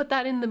literally put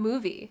that in the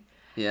movie.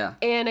 Yeah.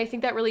 And I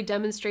think that really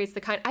demonstrates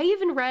the kind. I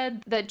even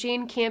read that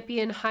Jane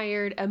Campion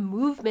hired a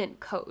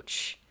movement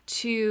coach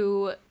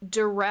to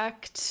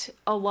direct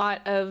a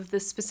lot of the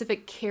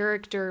specific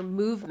character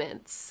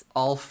movements.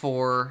 All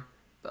 4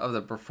 of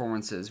the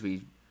performances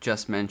we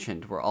just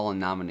mentioned were all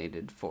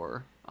nominated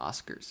for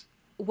Oscars.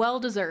 Well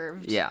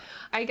deserved. Yeah.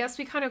 I guess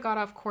we kind of got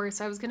off course.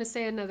 I was going to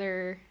say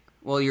another...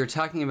 Well, you're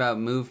talking about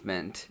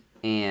movement,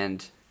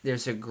 and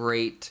there's a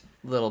great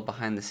little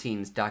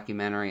behind-the-scenes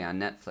documentary on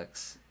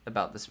Netflix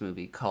about this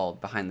movie called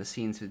Behind the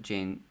Scenes with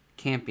Jane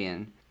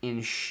Campion,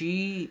 and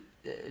she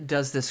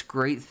does this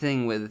great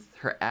thing with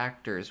her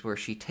actors where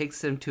she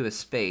takes them to a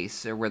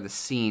space or where the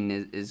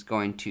scene is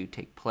going to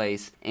take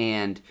place,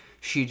 and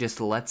she just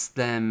lets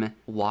them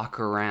walk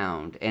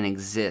around and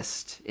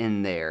exist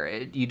in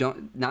there.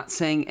 Not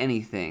saying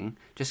anything,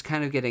 just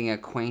kind of getting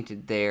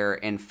acquainted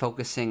there and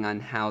focusing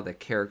on how the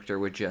character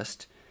would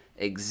just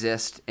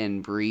exist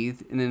and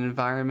breathe in an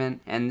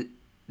environment. And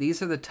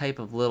These are the type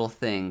of little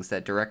things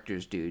that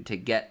directors do to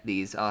get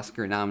these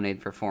Oscar-nominated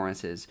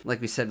performances.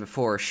 Like we said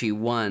before, she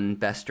won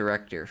Best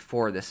Director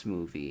for this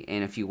movie,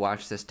 and if you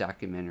watch this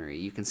documentary,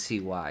 you can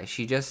see why.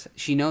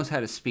 She knows how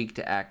to speak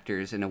to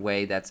actors in a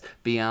way that's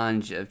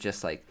beyond of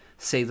just like,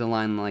 say the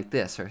line like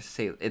this, or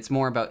say, it's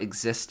more about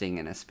existing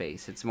in a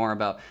space. It's more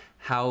about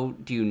how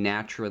do you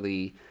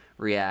naturally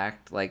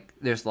react. Like,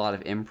 there's a lot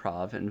of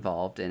improv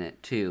involved in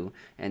it too.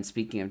 And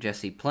speaking of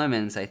Jesse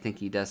Plemons, I think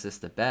he does this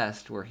the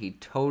best, where he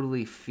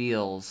totally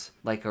feels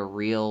like a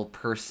real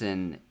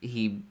person.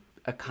 He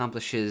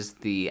accomplishes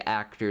the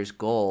actor's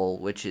goal,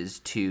 which is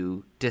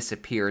to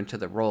disappear into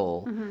the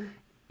role.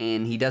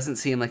 And he doesn't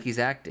seem like he's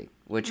acting,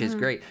 which is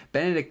great.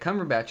 Benedict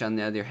Cumberbatch, on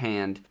the other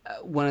hand,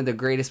 one of the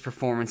greatest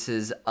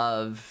performances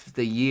of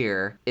the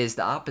year, is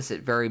the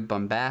opposite, very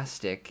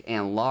bombastic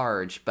and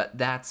large, but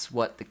that's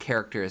what the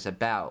character is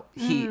about.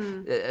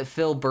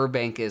 Phil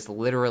Burbank is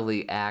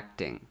literally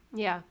acting.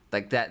 Yeah.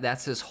 Like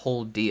that's his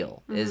whole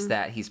deal, is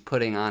that he's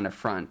putting on a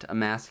front, a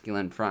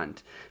masculine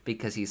front,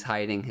 because he's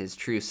hiding his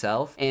true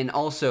self. And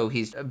also,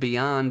 he's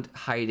beyond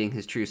hiding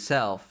his true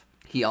self,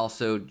 he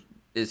also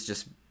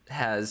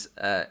has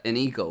an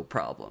ego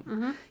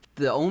problem.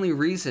 The only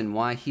reason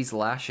why he's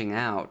lashing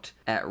out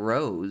at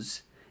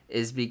Rose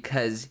is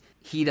because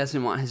he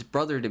doesn't want his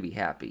brother to be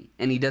happy.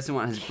 And he doesn't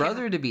want his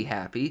brother to be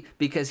happy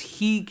because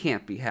he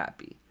can't be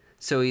happy.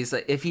 So he's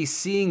like, if he's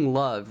seeing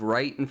love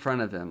right in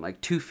front of him,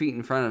 like 2 feet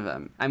in front of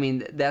him, I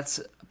mean, that's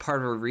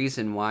part of a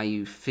reason why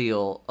you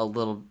feel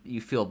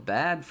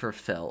bad for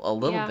Phil a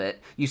little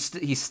bit.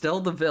 He's still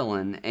the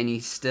villain, and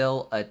he's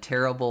still a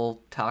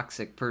terrible,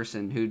 toxic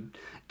person who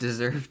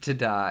deserved to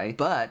die.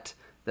 But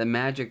the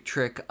magic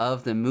trick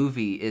of the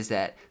movie is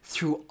that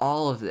through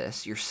all of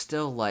this, you're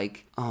still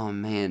like, oh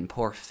man,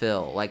 poor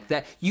Phil. Like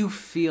that, you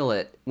feel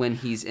it when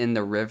he's in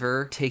the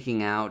river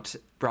taking out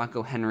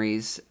Bronco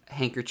Henry's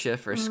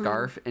handkerchief or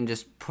scarf and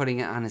just putting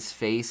it on his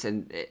face,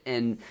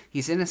 and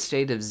he's in a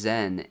state of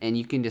zen, and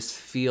you can just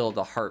feel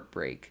the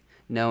heartbreak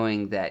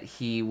knowing that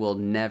he will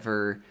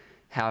never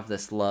have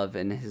this love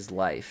in his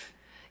life.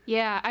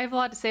 Yeah, I have a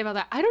lot to say about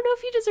that. I don't know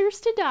if he deserves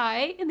to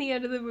die in the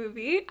end of the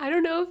movie. I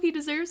don't know if he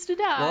deserves to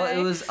die. Well,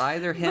 it was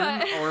either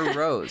him or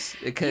Rose.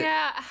 I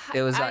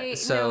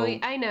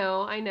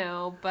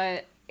know,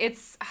 but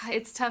it's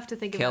tough to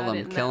think about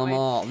it. Kill them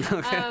all.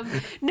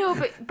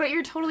 No, but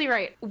you're totally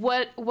right.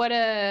 What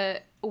a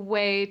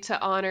way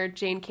to honor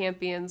Jane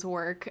Campion's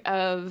work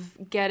of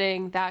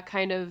getting that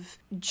kind of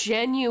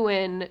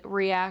genuine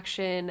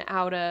reaction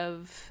out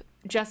of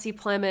Jesse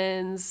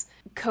Plemons,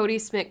 Cody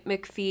Smith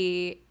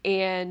McPhee,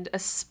 and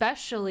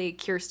especially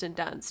Kirsten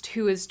Dunst,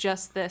 who is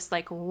just this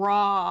like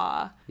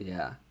raw,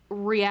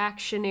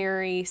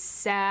 reactionary,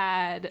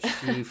 sad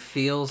She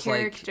feels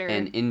character. Like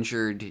an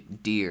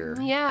injured deer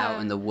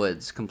out in the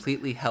woods,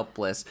 completely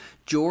helpless.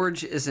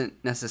 George isn't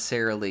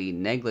necessarily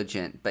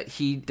negligent, but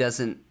he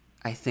doesn't,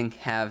 I think,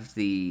 have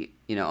the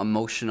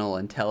emotional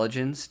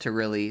intelligence to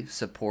really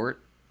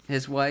support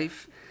his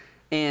wife.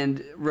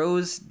 And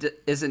Rose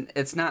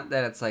it's not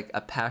that it's like a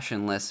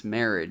passionless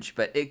marriage,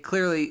 but there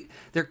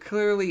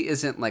clearly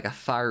isn't like a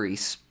fiery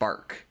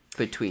spark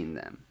between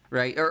them,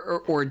 right?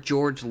 Or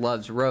George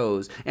loves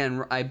Rose,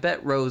 and I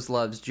bet Rose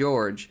loves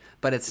George,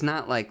 but it's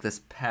not like this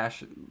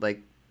passion,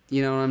 like,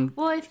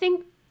 Well, I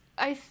think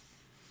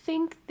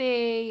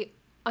they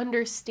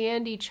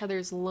understand each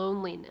other's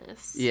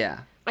loneliness.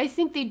 Yeah. I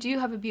think they do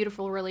have a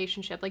beautiful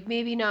relationship. Like,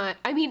 maybe not.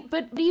 I mean,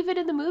 but even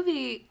in the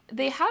movie,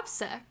 they have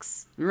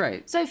sex.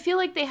 Right. So I feel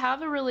like they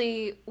have a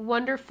really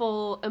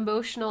wonderful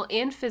emotional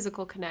and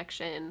physical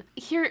connection.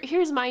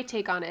 Here's my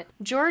take on it.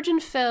 George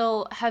and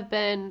Phil have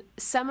been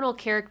seminal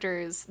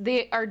characters.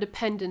 They are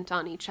dependent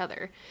on each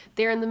other.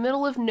 They're in the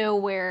middle of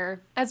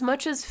nowhere. As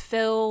much as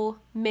Phil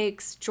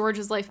makes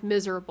George's life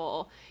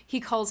miserable, he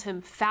calls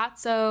him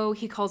fatso,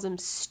 he calls him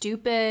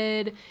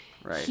stupid.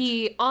 Right.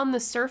 He, on the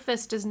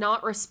surface, does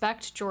not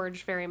respect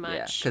George very much.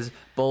 Yeah, because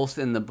both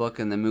in the book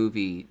and the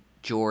movie,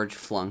 George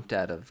flunked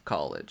out of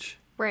college.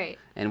 Right.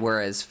 And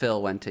whereas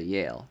Phil went to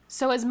Yale.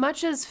 So as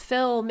much as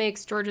Phil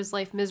makes George's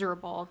life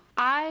miserable,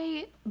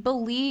 I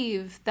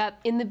believe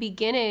that in the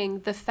beginning,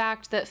 the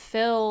fact that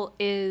Phil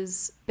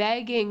is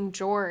begging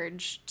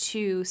George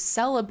to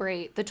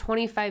celebrate the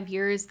 25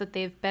 years that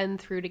they've been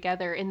through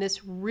together in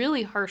this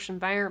really harsh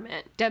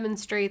environment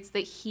demonstrates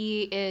that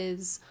he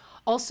is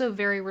also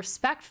very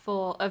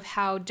respectful of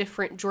how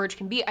different George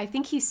can be. I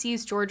think he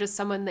sees George as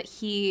someone that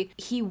he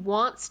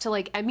wants to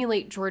like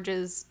emulate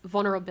George's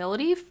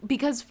vulnerability,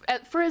 because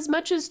for as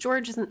much as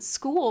George isn't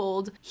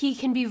schooled, he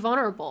can be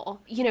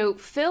vulnerable.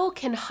 Phil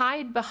can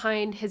hide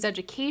behind his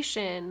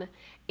education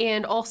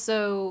and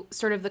also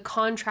sort of the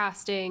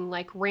contrasting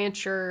like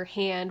rancher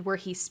hand where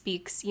he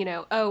speaks,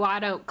 oh, I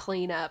don't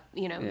clean up,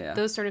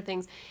 those sort of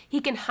things. He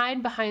can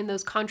hide behind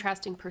those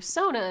contrasting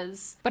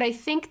personas, but I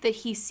think that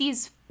he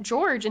sees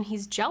George and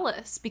he's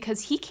jealous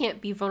because he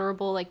can't be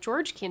vulnerable like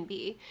George can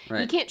be.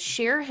 Right. He can't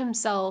share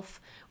himself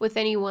with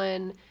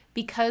anyone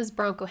because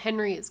Bronco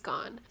Henry is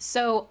gone.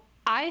 So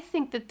I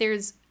think that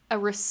there's a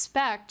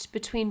respect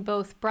between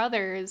both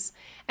brothers.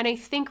 And I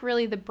think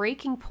really the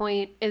breaking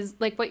point is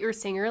like what you were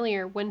saying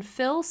earlier. When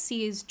Phil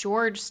sees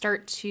George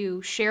start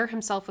to share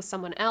himself with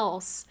someone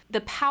else,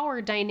 the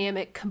power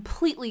dynamic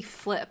completely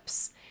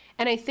flips.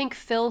 And I think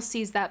Phil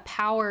sees that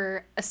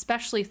power,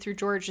 especially through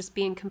George just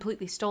being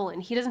completely stolen.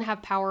 He doesn't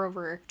have power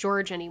over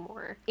George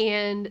anymore.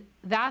 And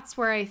that's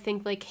where I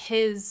think like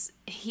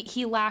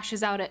he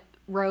lashes out at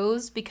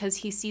Rose because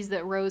he sees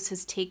that Rose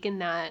has taken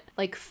that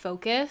like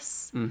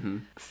focus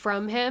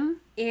from him.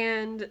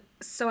 And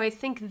so I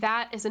think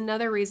that is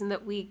another reason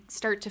that we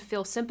start to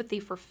feel sympathy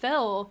for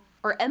Phil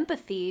or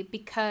empathy,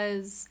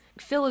 because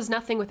Phil is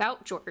nothing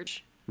without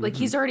George. Like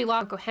he's already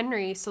lost Uncle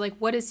Henry. So like,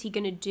 what is he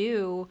going to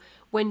do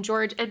when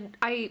George, and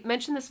I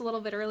mentioned this a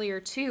little bit earlier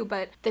too,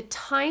 but the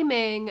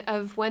timing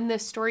of when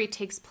this story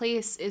takes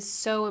place is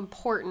so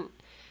important,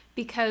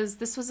 because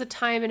this was a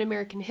time in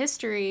American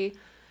history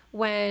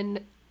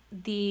when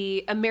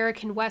the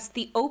American West,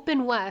 the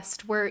open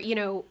West, where, you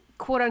know,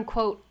 quote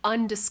unquote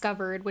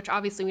undiscovered, which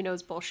obviously we know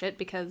is bullshit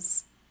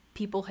because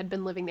people had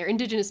been living there.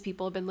 Indigenous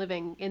people have been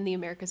living in the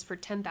Americas for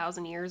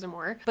 10,000 years or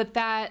more. But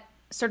that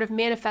sort of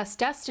manifest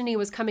destiny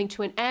was coming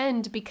to an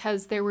end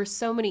because there were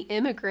so many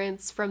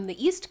immigrants from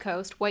the East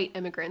Coast, white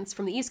immigrants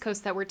from the East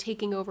Coast, that were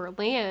taking over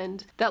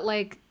land, that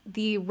like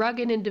the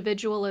rugged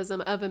individualism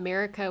of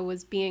America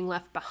was being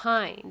left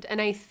behind. And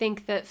I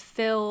think that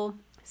Phil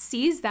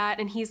sees that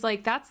and he's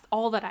like, that's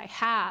all that I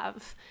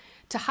have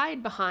to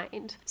hide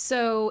behind.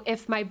 So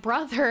if my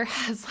brother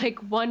has like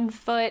 1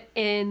 foot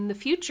in the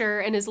future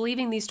and is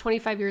leaving these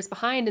 25 years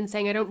behind and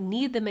saying I don't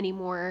need them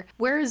anymore,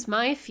 where is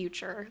my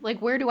future?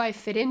 Like, where do I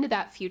fit into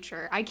that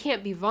future? I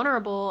can't be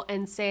vulnerable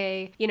and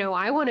say, you know,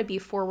 I want to be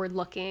forward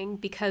looking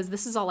because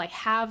this is all I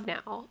have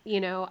now.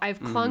 You know,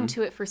 I've clung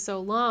to it for so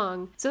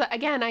long. So that,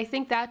 again, I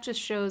think that just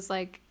shows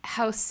like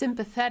how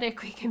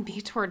sympathetic we can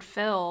be toward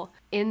Phil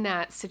in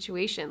that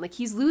situation. Like,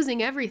 he's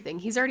losing everything.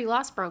 He's already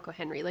lost Bronco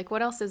Henry. Like,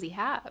 what else does he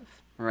have?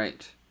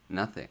 Right.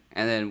 Nothing.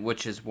 And then,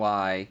 which is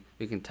why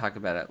we can talk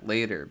about it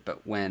later,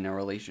 but when a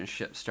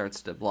relationship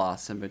starts to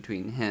blossom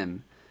between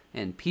him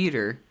and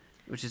Peter,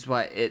 which is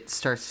why it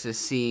starts to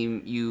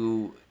seem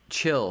you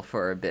chill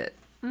for a bit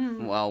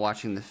while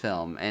watching the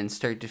film and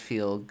start to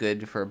feel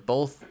good for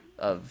both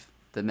of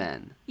the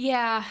men.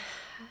 Yeah.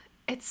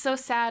 It's so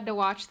sad to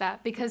watch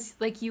that because,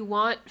 like, you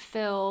want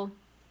Phil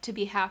to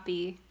be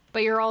happy,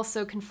 but you're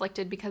also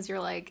conflicted because you're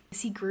like,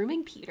 is he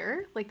grooming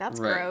Peter? Like, that's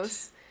right.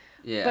 Gross.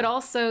 Yeah. But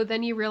also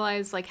then you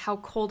realize like how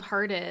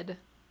cold-hearted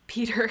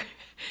Peter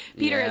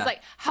is,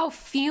 like how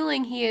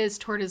feeling he is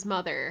toward his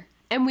mother.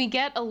 And we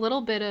get a little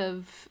bit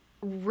of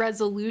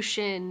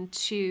resolution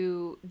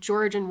to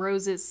George and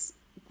Rose's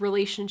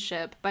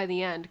relationship by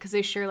the end because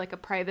they share like a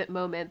private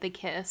moment. They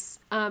kiss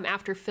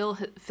after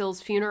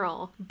Phil's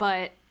funeral.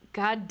 But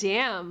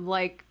goddamn,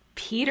 like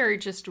Peter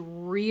just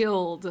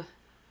reeled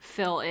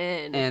Phil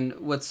in. And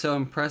what's so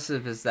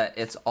impressive is that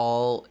it's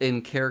all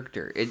in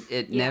character.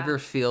 It never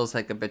feels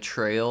like a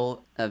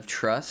betrayal of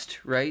trust,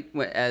 right?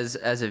 As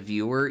a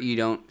viewer, you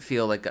don't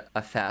feel like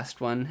a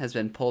fast one has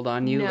been pulled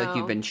on you, like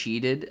you've been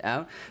cheated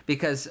out.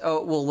 Because,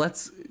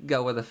 let's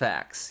go with the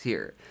facts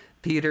here.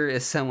 Peter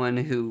is someone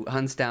who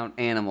hunts down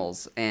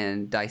animals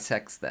and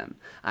dissects them.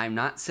 I'm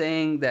not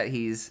saying that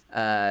he's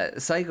a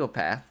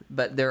psychopath,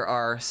 but there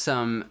are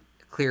some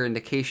clear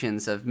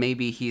indications of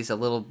maybe he's a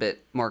little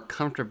bit more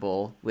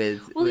comfortable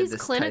with he's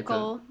this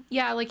clinical. type of...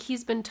 Yeah, like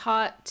he's been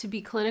taught to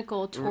be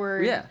clinical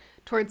toward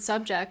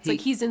subjects.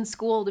 Like he's in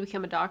school to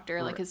become a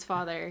doctor, like his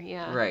father.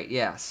 Yeah. Right.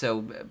 Yeah.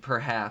 So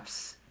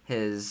perhaps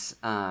his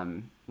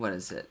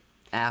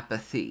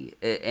apathy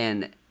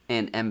and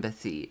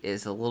empathy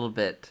is a little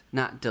bit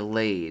not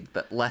delayed,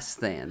 but less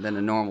than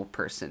a normal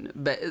person.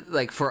 But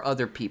like for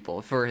other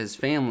people, for his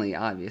family,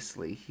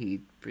 obviously he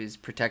is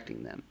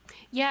protecting them.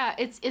 Yeah,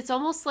 it's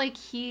almost like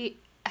he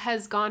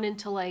has gone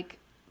into like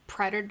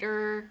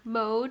predator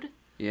mode.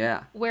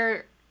 Yeah.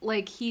 Where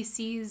like he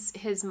sees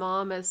his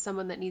mom as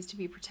someone that needs to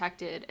be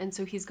protected, and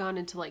so he's gone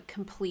into like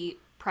complete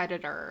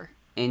predator.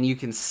 And you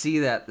can see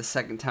that the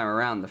second time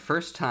around. The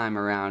first time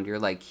around, you're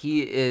like,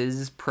 he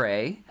is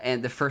prey.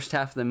 And the first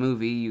half of the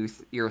movie,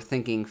 you're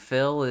thinking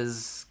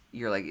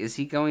you're like, is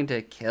he going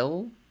to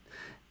kill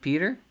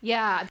Peter?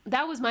 Yeah,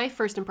 that was my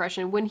first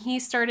impression. When he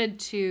started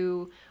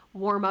to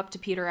warm up to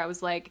Peter, I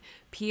was like,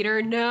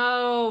 Peter,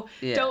 no,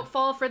 don't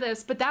fall for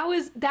this. But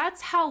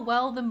that's how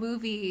well the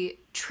movie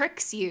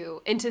tricks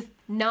you into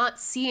not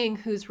seeing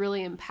who's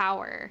really in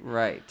power.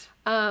 Right.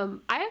 I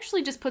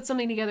actually just put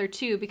something together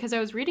too, because I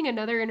was reading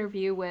another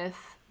interview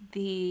with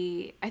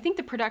I think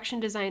the production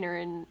designer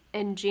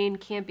and Jane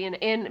Campion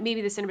and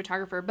maybe the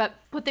cinematographer, but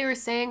what they were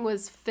saying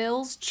was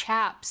Phil's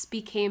chaps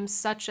became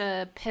such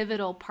a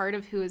pivotal part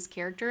of who his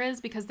character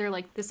is, because they're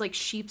like this like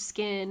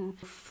sheepskin,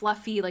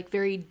 fluffy, like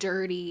very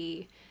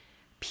dirty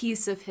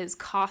piece of his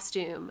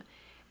costume.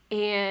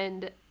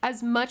 And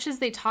as much as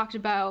they talked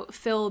about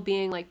Phil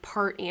being like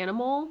part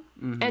animal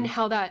and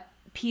how that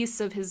piece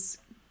of his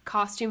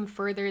costume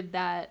furthered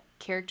that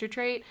character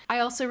trait, I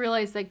also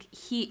realized like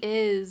he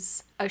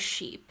is a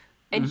sheep,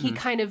 and he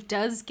kind of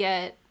does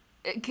get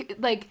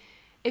like,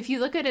 if you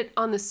look at it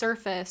on the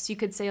surface, you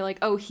could say like,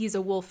 oh, he's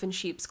a wolf in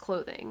sheep's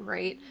clothing,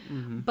 right?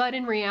 But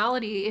in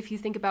reality, if you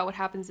think about what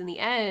happens in the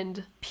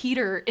end,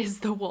 Peter is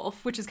the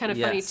wolf, which is kind of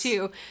funny Yes.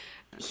 too.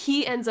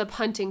 He ends up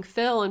hunting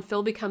Phil, and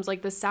Phil becomes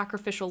like the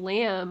sacrificial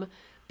lamb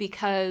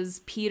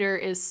because Peter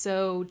is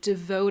so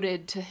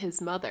devoted to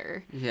his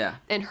mother Yeah.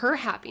 and her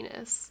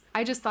happiness.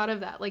 I just thought of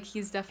that. Like,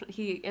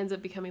 he ends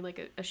up becoming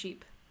like a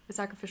sheep, a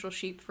sacrificial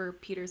sheep for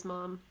Peter's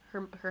mom,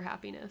 her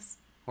happiness.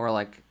 Or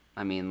like,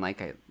 I mean,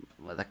 like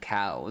the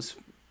cows,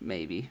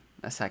 maybe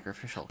a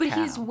sacrificial But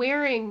cow. he's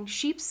wearing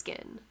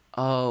sheepskin.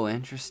 Oh,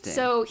 interesting.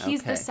 So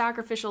he's the Okay.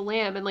 sacrificial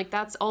lamb, and like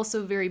that's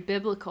also very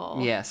biblical.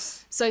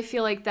 Yes. So I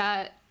feel like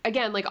that,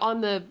 again, like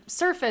on the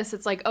surface,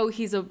 it's like, oh,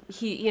 he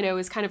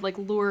is kind of like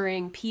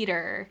luring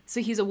Peter.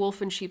 So he's a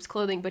wolf in sheep's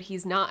clothing, but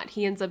he's not.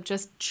 He ends up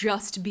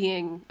just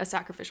being a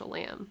sacrificial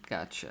lamb.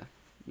 Gotcha.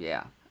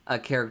 Yeah. A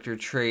character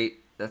trait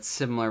that's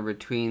similar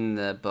between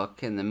the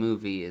book and the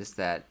movie is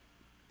that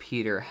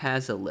Peter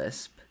has a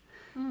lisp.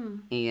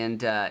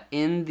 And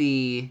in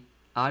the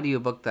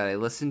audiobook that I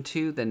listened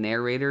to, the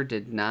narrator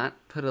did not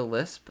put a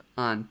lisp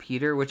on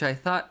Peter, which I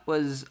thought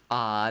was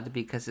odd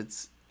because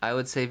it's, I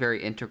would say,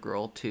 very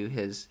integral to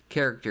his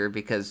character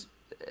because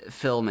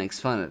Phil makes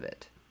fun of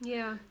it.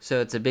 Yeah. So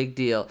it's a big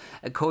deal.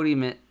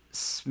 Cody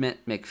Smith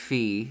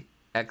McPhee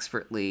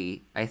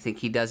expertly, I think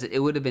he does it. It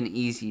would have been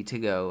easy to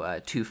go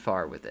too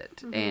far with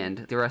it. And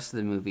the rest of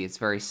the movie, it's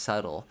very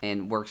subtle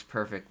and works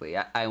perfectly.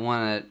 I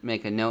want to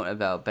make a note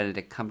about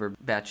Benedict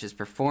Cumberbatch's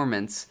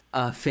performance.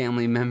 A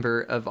family member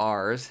of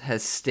ours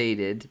has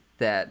stated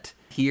that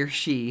he or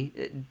she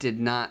did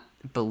not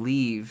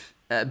believe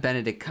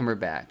Benedict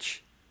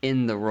Cumberbatch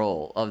in the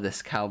role of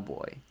this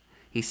cowboy.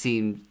 He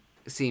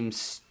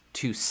seems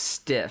too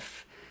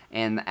stiff,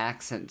 and the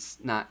accent's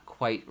not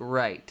quite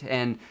right.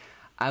 And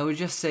I would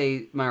just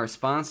say my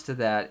response to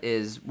that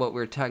is what we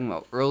were talking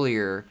about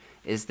earlier,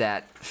 is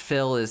that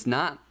Phil is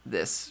not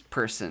this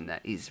person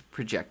that he's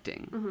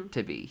projecting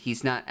to be.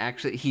 He's not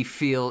actually,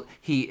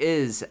 he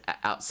is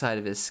outside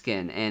of his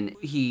skin, and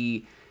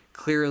he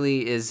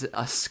clearly is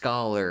a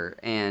scholar,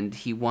 and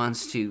he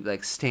wants to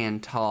like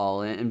stand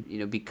tall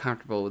and be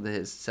comfortable with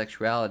his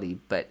sexuality,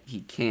 but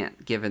he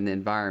can't given the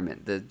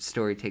environment. The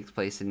story takes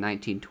place in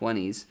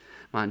 1920s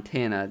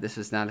Montana. This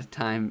was not a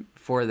time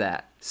for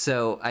that.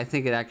 So I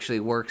think it actually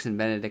works in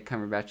Benedict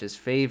Cumberbatch's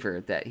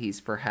favor that he's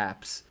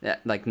perhaps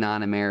like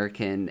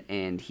non-American,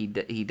 and he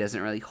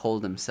doesn't really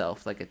hold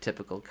himself like a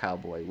typical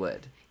cowboy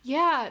would.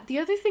 Yeah. The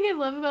other thing I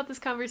love about this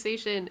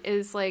conversation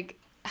is like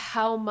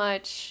how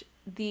much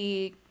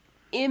the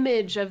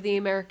image of the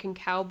American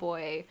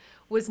cowboy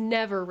was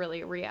never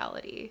really a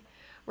reality,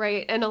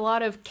 right? And a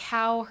lot of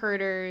cow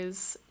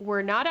herders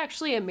were not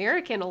actually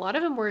American. A lot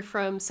of them were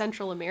from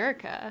Central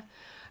America,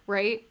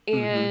 right?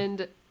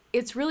 And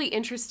it's really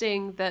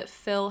interesting that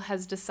Phil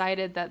has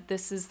decided that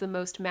this is the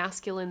most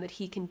masculine that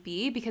he can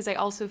be, because I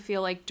also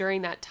feel like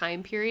during that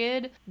time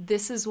period,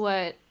 this is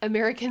what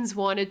Americans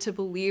wanted to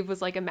believe was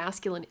like a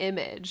masculine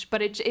image,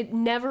 but it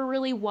never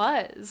really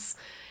was.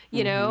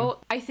 You know,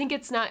 I think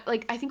it's not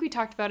like, I think we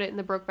talked about it in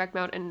the Brokeback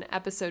Mountain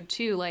episode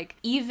too. Like,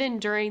 even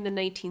during the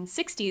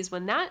 1960s,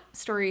 when that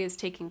story is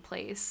taking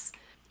place,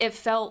 it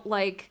felt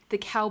like the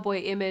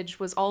cowboy image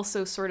was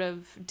also sort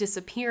of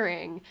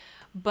disappearing.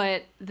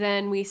 But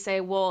then we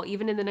say, well,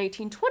 even in the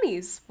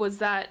 1920s, was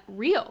that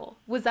real?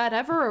 Was that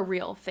ever a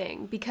real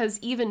thing? Because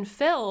even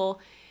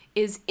Phil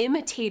is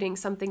imitating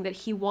something that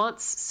he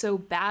wants so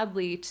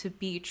badly to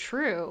be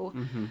true,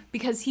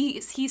 because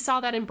he saw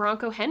that in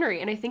Bronco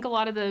Henry. And I think a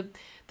lot of the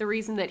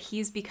reason that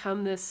he's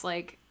become this,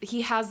 like,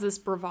 he has this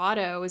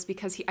bravado is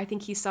because I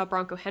think he saw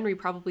Bronco Henry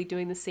probably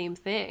doing the same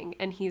thing.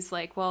 And he's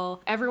like,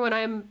 well, everyone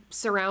I'm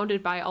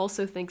surrounded by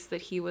also thinks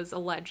that he was a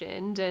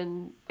legend.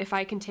 And if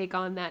I can take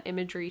on that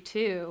imagery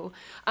too.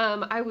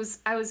 I was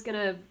going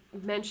to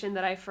mention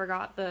that I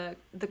forgot the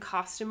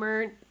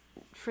costumer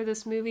for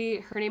this movie.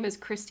 Her name is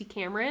Christy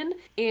Cameron,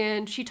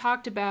 and she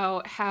talked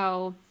about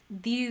how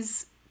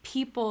these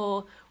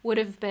people would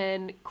have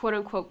been quote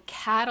unquote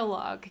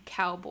catalog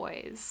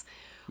cowboys,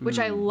 which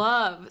I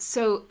love.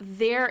 So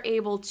they're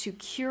able to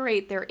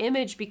curate their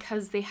image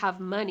because they have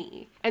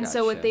money. And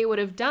so what Gotcha. they would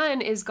have done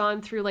is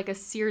gone through like a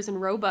Sears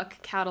and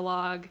Roebuck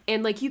catalog,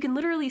 and like you can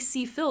literally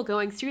see Phil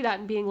going through that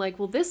and being like,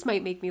 well, this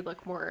might make me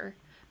look more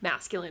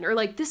masculine, or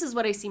like, this is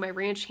what I see my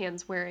ranch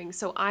hands wearing,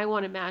 so I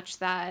want to match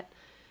that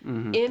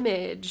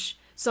image,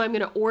 so I'm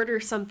going to order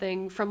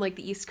something from like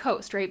the East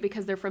Coast, right?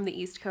 Because they're from the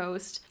East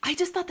Coast. I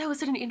just thought that was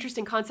such an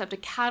interesting concept, a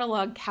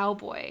catalog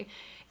cowboy.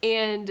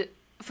 And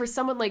for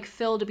someone like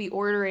Phil to be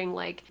ordering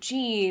like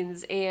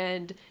jeans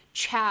and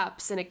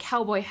chaps and a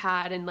cowboy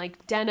hat and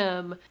like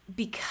denim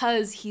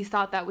because he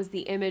thought that was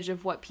the image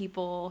of what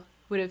people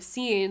would have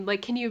seen.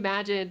 Like, can you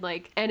imagine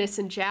like Ennis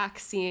and Jack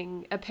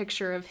seeing a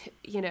picture of,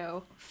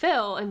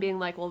 Phil and being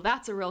like, well,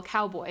 that's a real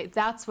cowboy.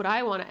 That's what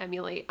I want to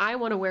emulate. I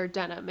want to wear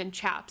denim and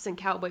chaps and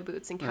cowboy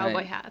boots and cowboy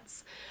Right.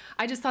 hats.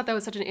 I just thought that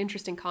was such an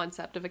interesting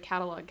concept of a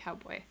catalog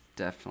cowboy.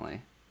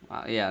 Definitely.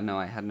 Wow. Yeah, no,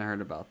 I hadn't heard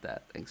about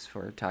that. Thanks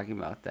for talking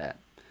about that.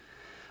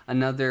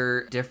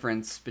 Another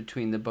difference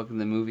between the book and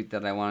the movie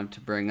that I wanted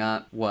to bring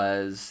up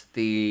was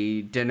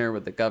the dinner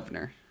with the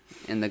governor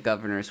and the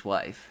governor's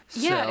wife.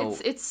 Yeah,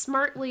 it's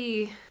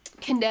smartly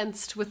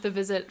condensed with the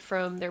visit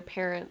from their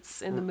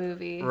parents in the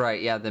movie.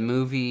 Right, yeah, the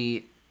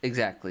movie,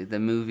 exactly. The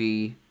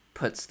movie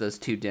puts those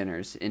two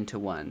dinners into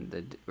one.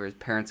 Where his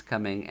parents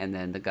coming and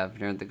then the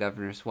governor and the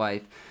governor's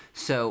wife.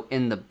 So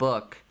in the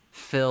book,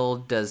 Phil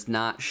does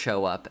not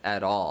show up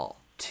at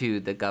all to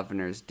the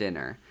governor's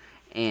dinner.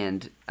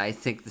 And I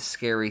think the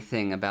scary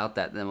thing about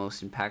that, the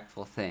most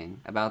impactful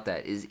thing about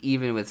that, is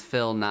even with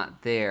Phil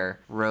not there,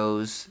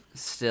 Rose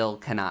still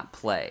cannot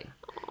play.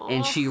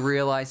 And she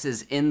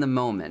realizes in the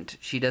moment,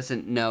 she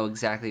doesn't know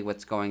exactly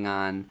what's going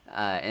on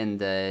in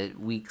the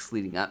weeks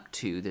leading up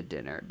to the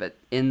dinner, but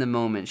in the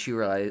moment she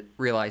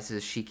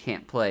realizes she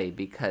can't play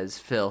because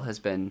Phil has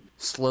been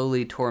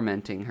slowly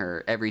tormenting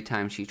her every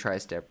time she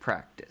tries to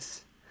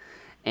practice.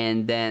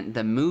 And then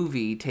the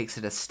movie takes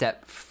it a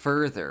step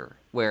further,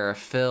 where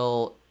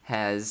Phil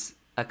has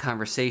a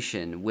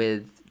conversation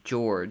with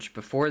George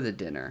before the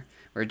dinner,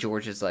 where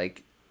George is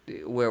like,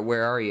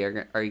 where are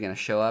you? Are you going to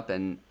show up?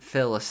 And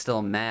Phil is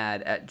still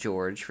mad at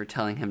George for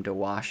telling him to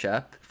wash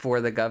up for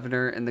the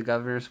governor and the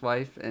governor's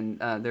wife and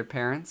their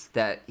parents,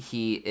 that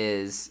he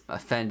is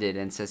offended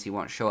and says he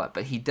won't show up.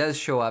 But he does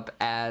show up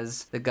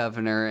as the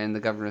governor and the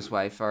governor's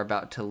wife are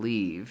about to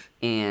leave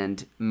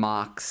and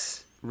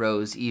mocks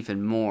Rose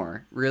even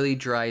more, really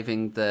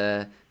driving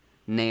the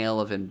nail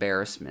of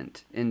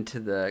embarrassment into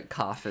the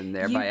coffin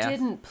there. You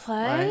didn't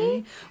play?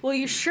 Right? Well,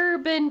 you sure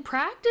been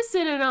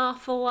practicing an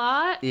awful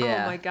lot.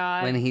 Yeah. Oh my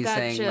God. When he's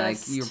saying, like,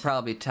 you're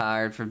probably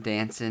tired from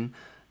dancing.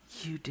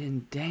 You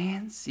didn't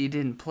dance? You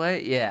didn't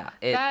play? Yeah.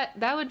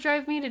 That would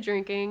drive me to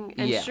drinking.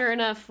 And sure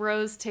enough,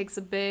 Rose takes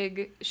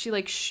she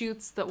like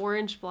shoots the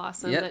orange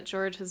blossom that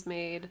George has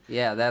made.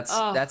 Yeah,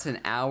 that's an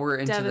hour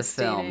into the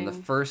film. The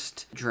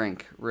first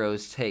drink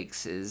Rose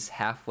takes is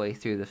halfway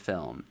through the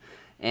film.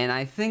 And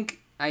I think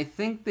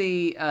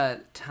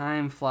the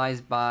time flies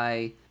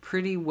by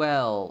pretty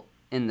well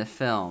in the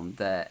film.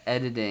 The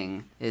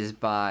editing is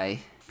by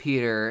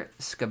Peter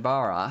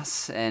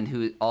Scabarros, and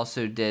who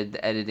also did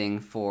the editing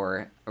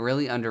for a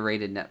really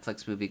underrated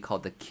Netflix movie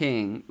called The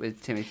King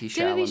with Timothy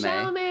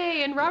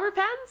Chalamet and Robert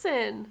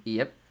Pattinson.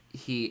 Yep.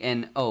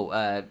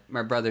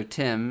 My brother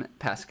Tim,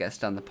 past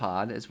guest on the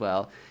pod as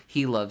well,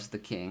 he loves The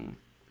King.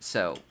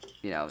 So,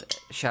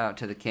 shout out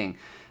to The King.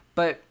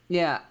 But,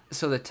 yeah,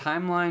 so the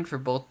timeline for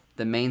both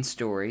the main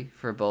story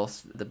for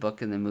both the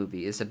book and the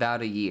movie is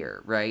about a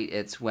year, right?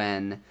 It's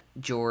when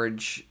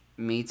George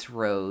meets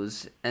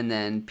Rose, and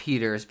then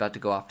Peter is about to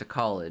go off to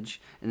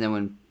college, and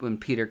then when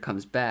Peter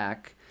comes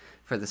back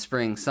for the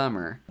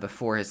summer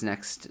before his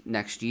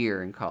next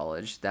year in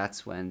college,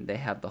 that's when they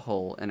have the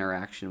whole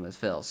interaction with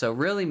Phil. So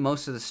really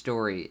most of the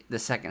story, the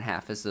second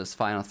half, is those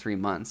final 3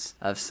 months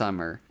of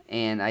summer,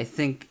 and I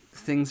think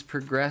things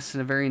progress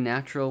in a very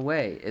natural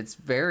way. It's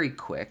very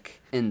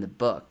quick in the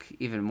book,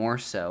 even more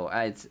so.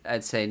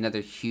 I'd say another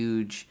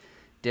huge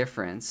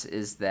difference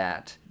is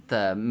that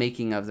the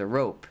making of the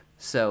rope.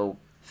 So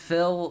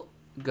Phil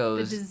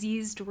goes... The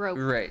diseased rope.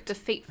 Right. The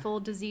fateful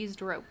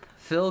diseased rope.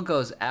 Phil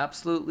goes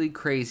absolutely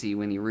crazy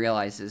when he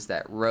realizes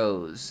that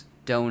Rose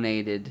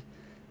donated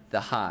the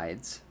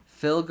hides.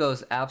 Phil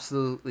goes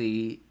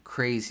absolutely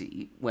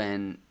crazy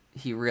when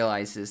he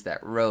realizes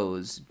that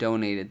Rose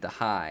donated the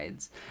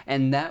hides.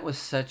 And that was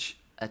such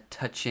a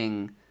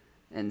touching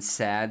and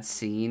sad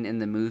scene in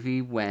the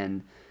movie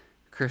when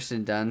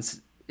Kirsten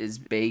Dunst is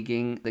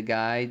begging the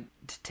guy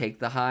to take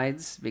the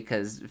hides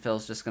because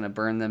Phil's just going to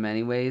burn them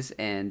anyways.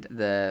 And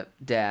the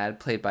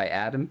dad, played by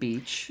Adam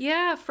Beach.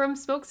 Yeah, from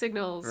Smoke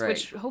Signals, right,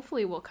 which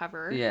hopefully we'll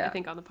cover, I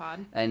think, on the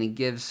pod. And he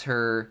gives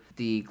her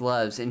the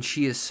gloves. And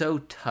she is so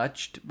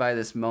touched by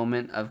this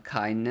moment of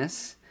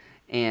kindness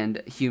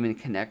and human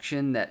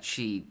connection that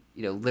she,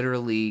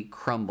 literally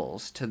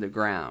crumbles to the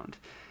ground.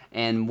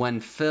 And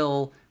when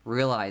Phil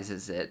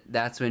realizes it,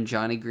 that's when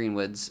Johnny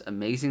Greenwood's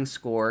amazing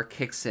score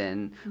kicks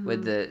in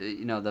with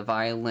the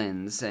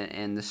violins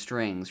and the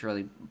strings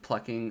really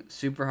plucking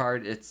super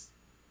hard. It's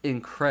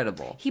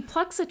incredible. He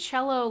plucks a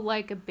cello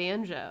like a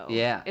banjo.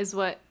 Yeah. Is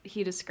what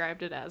he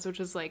described it as,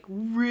 which is like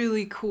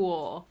really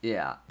cool.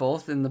 Yeah.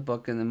 Both in the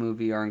book and the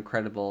movie are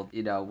incredible.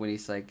 When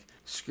he's like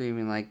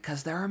screaming like,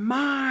 'cause they're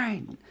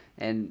mine.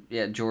 And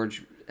yeah,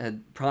 George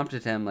had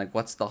prompted him like,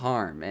 what's the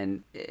harm?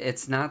 And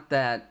it's not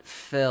that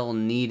Phil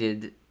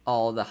needed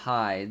all the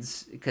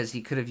hides because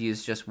he could have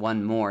used just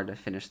one more to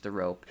finish the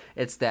rope.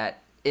 It's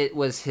that it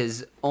was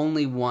his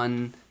only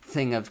one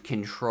thing of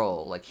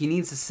control. Like, he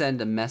needs to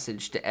send a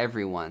message to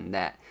everyone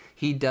that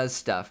he does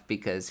stuff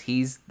because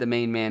he's the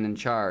main man in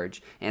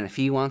charge, and if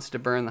he wants to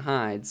burn the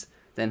hides,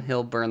 then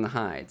he'll burn the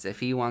hides. If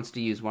he wants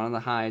to use one of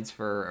the hides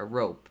for a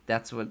rope,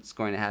 that's what's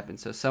going to happen.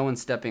 So someone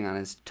stepping on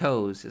his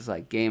toes is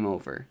like game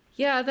over.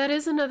 Yeah, that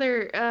is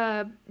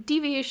another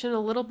deviation a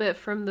little bit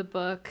from the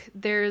book.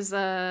 There's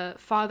a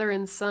father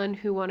and son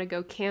who want to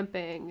go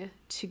camping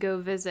to go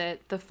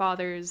visit the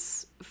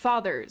father's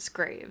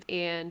grave.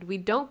 And we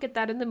don't get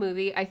that in the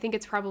movie. I think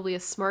it's probably a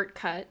smart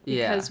cut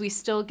because we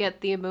still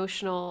get the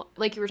emotional,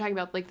 like you were talking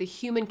about, like the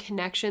human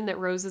connection that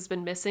Rose has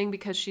been missing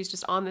because she's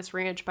just on this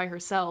ranch by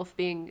herself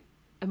being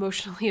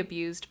emotionally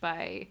abused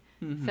by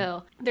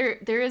Phil.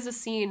 There is a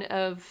scene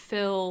of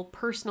Phil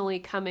personally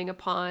coming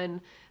upon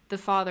the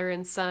father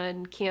and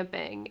son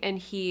camping, and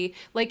he,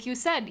 like you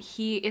said,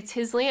 it's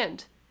his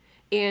land,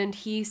 and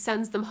he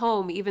sends them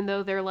home even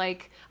though they're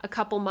like a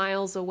couple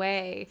miles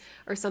away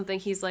or something.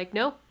 He's like,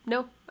 no,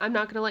 I'm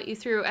not gonna let you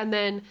through. And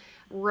then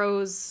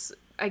Rose,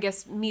 I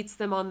guess, meets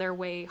them on their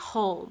way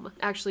home,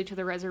 actually to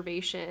the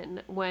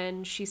reservation,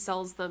 when she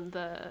sells them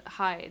the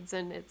hides,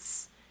 and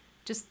it's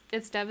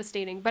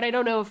devastating. But I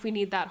don't know if we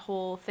need that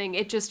whole thing.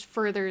 It just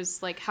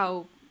furthers like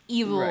how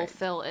evil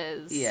Phil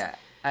is. Yeah.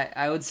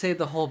 I would say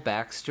the whole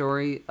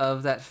backstory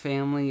of that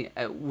family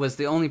was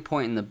the only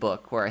point in the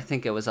book where I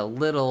think it was a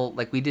little,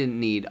 like, we didn't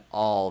need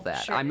all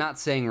that. Sure. I'm not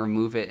saying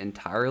remove it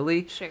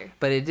entirely. Sure.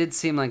 But it did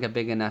seem like a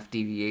big enough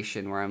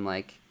deviation where I'm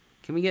like,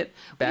 can we get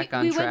back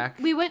on track?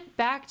 We went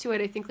back to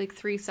it, I think, like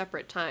 3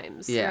 separate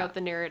times throughout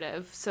the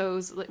narrative. So it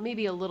was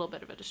maybe a little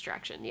bit of a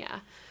distraction, yeah.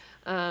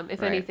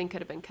 If anything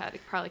could have been cut,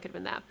 it probably could have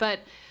been that.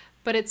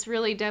 But it's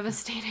really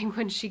devastating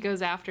when she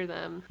goes after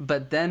them.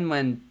 But then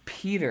when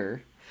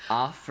Peter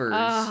offers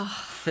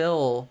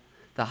Phil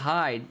the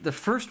hide, the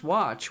first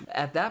watch,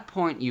 at that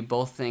point you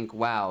both think,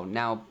 wow,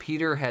 now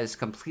Peter has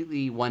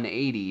completely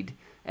 180'd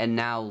and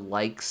now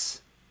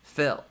likes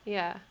Phil.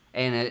 Yeah.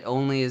 And it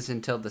only is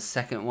until the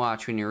second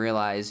watch when you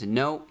realize,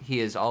 no, he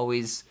has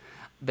always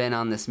been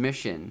on this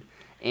mission.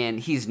 And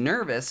he's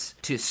nervous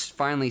to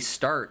finally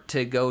start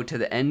to go to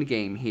the end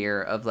game here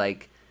of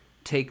like,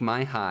 take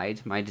my hide,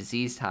 my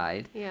diseased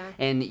hide. Yeah.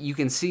 And you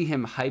can see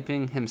him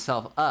hyping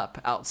himself up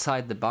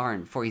outside the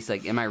barn before he's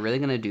like, am I really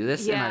going to do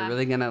this? Yeah. Am I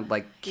really going to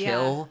like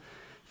kill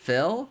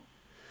Phil?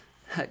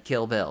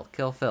 Kill Bill.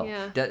 Kill Phil.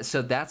 Yeah.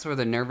 So that's where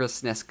the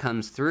nervousness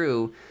comes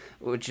through,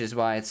 which is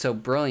why it's so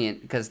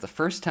brilliant, because the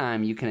first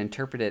time you can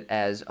interpret it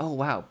as, oh,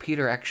 wow,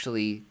 Peter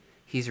actually,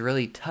 he's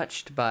really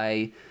touched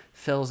by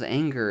Phil's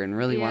anger and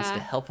really wants to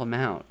help him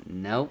out.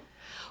 Nope.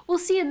 Well,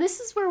 see, and this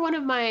is where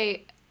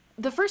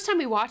the first time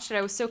we watched it,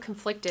 I was so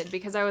conflicted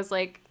because I was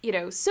like,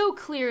 so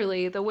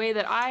clearly the way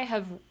that I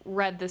have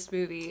read this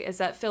movie is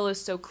that Phil is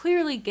so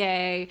clearly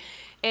gay,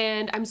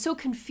 and I'm so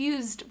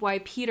confused why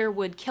Peter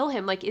would kill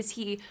him. Like, is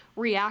he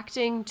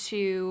reacting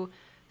to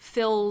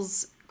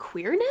Phil's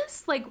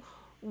queerness? Like,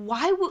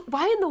 why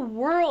in the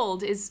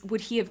world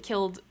would he have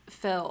killed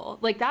Phil?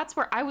 Like, that's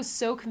where I was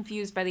so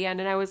confused by the end,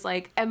 and I was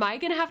like, am I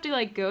gonna have to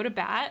like go to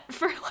bat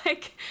for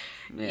like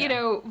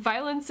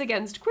violence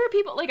against queer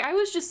people? Like, I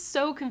was just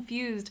so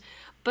confused.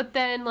 But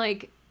then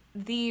like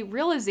the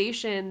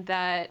realization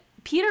that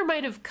Peter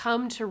might have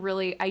come to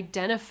really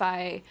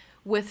identify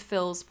with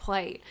Phil's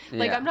plight.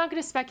 Like, I'm not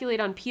going to speculate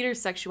on Peter's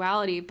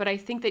sexuality, but I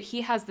think that he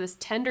has this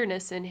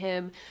tenderness in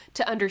him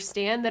to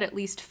understand that at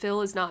least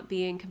Phil is not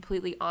being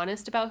completely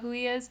honest about who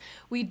he is.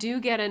 We do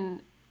get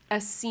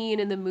a scene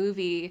in the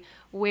movie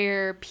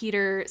where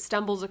Peter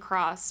stumbles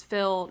across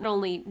Phil not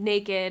only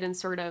naked and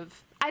sort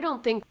of, I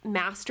don't think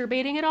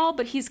masturbating at all,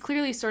 but he's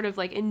clearly sort of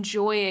like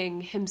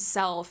enjoying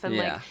himself and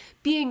like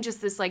being just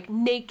this like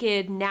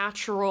naked,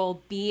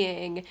 natural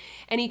being.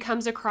 And he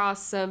comes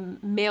across some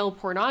male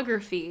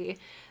pornography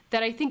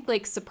that I think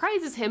like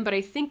surprises him, but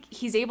I think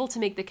he's able to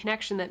make the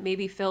connection that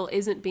maybe Phil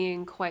isn't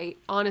being quite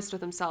honest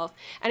with himself.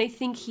 And I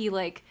think he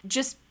like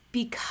just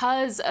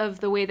because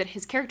of the way that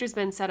his character's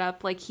been set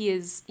up, like he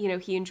is,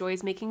 he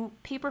enjoys making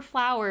paper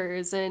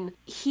flowers and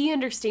he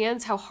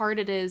understands how hard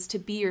it is to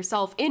be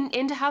yourself and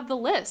to have the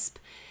lisp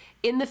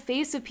in the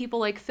face of people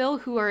like Phil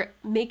who are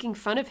making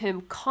fun of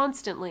him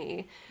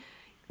constantly.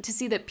 To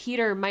see that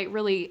Peter might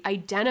really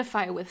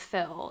identify with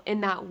Phil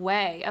in that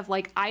way of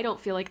like, I don't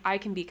feel like I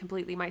can be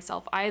completely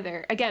myself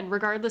either. Again,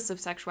 regardless of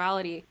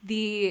sexuality,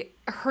 the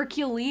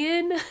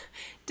Herculean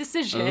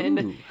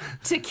decision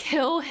to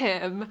kill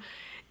him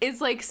is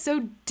like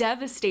so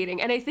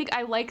devastating. And I think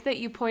I like that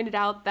you pointed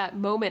out that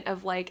moment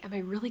of like, am I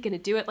really gonna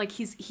do it? Like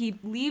he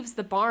leaves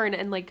the barn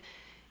and like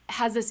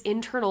has this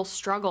internal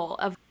struggle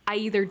of I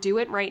either do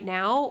it right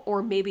now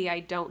or maybe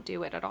I don't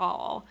do it at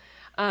all.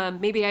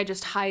 Maybe I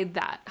just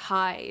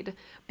hide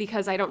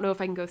because I don't know if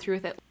I can go through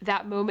with it.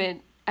 That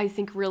moment I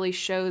think really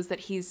shows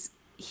that he's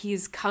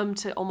come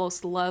to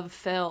almost love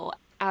Phil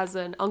as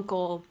an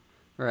uncle,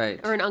 right?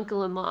 Or an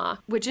uncle-in-law,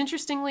 which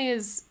interestingly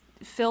is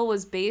Phil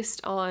was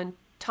based on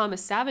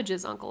Thomas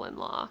Savage's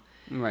uncle-in-law.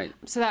 Right.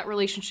 So that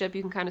relationship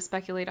you can kind of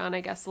speculate on,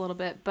 I guess, a little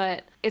bit,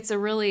 but it's a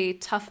really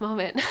tough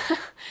moment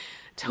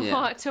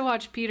to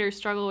watch Peter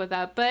struggle with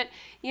that. But,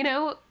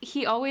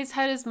 he always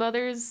had his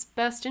mother's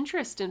best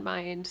interest in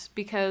mind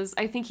because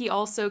I think he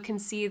also can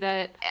see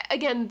that,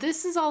 again,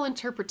 this is all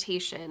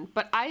interpretation,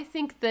 but I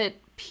think that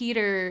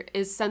Peter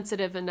is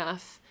sensitive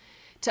enough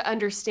to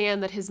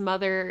understand that his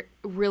mother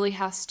really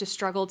has to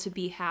struggle to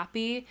be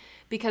happy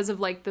because of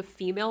like the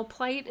female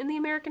plight in the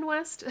American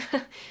West.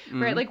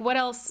 Right? Like what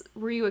else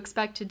were you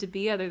expected to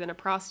be other than a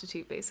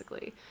prostitute,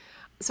 basically?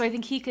 So I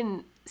think he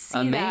can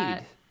see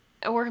that.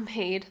 Or a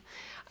maid,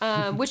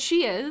 which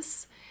she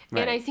is.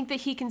 Right. And I think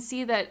that he can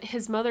see that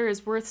his mother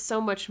is worth so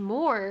much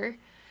more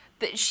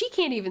that she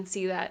can't even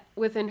see that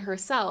within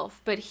herself.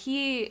 But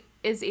he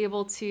is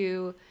able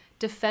to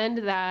defend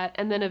that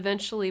and then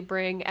eventually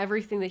bring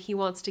everything that he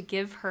wants to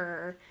give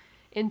her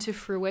into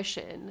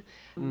fruition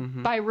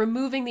by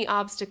removing the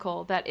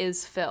obstacle that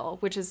is Phil,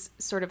 which is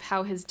sort of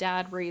how his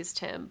dad raised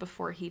him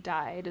before he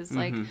died, is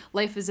like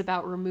life is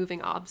about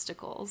removing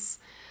obstacles.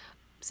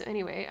 So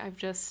anyway, I've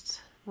just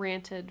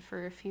ranted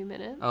for a few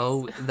minutes.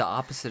 Oh, the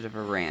opposite of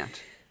a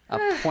rant. A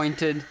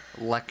pointed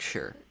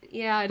lecture.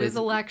 Yeah, it is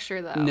a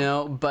lecture, though.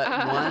 No, but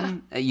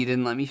one, you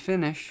didn't let me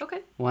finish. Okay.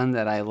 One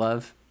that I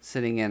love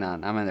sitting in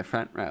on. I'm in the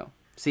front row.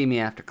 See me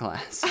after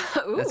class.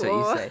 That's what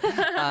you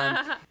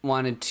say.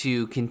 Wanted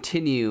to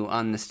continue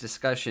on this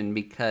discussion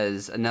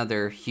because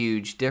another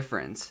huge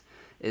difference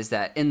is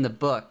that in the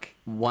book,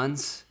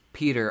 once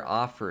Peter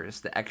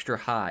offers the extra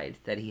hide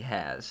that he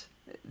has,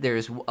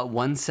 there's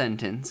one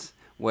sentence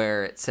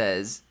where it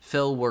says,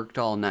 Phil worked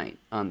all night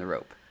on the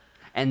rope.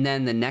 And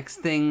then the next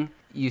thing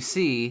you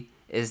see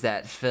is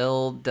that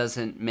Phil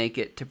doesn't make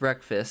it to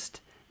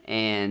breakfast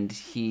and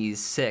he's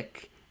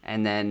sick,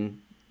 and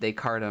then they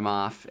cart him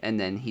off and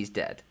then he's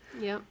dead.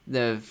 Yep.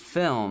 The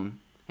film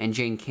and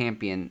Jane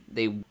Campion,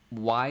 they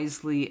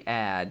wisely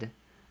add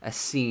a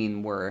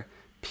scene where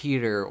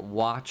Peter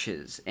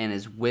watches and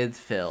is with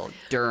Phil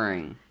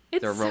during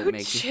the rope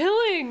making. It's so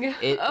chilling.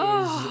 It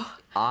is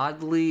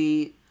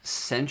oddly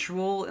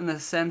sensual in the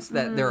sense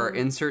that there are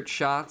insert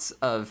shots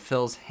of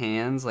Phil's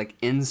hands like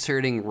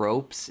inserting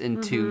ropes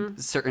into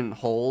certain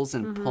holes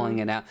and pulling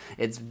it out.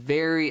 It's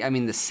very, I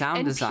mean, the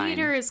sound design. And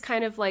Peter is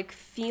kind of like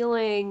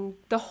feeling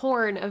the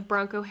horn of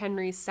Bronco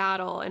Henry's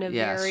saddle in a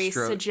very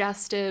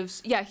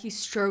suggestive, he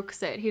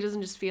strokes it. He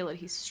doesn't just feel it,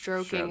 he's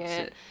stroking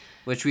it.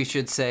 Which we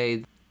should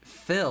say,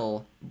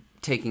 Phil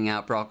taking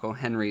out Bronco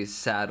Henry's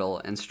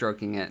saddle and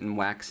stroking it and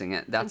waxing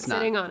it. That's not,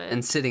 sitting on it.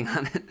 And sitting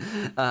on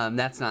it.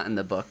 That's not in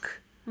the book.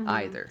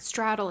 Either.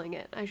 Straddling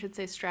it. I should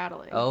say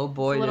straddling. Oh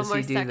boy, does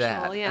he do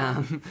sexual,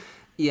 that.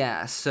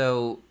 Yeah.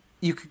 So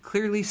you could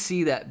clearly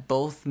see that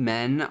both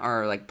men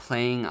are like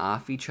playing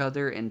off each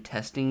other and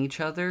testing each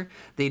other.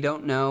 They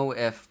don't know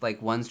if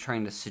like one's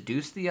trying to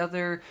seduce the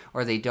other,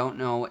 or they don't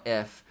know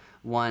if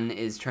one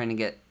is trying to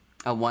get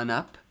a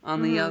one-up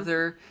on the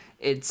other.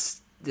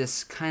 It's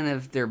this kind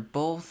of, they're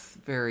both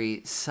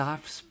very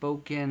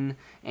soft-spoken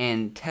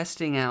and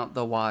testing out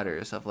the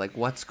waters of like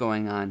what's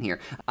going on here.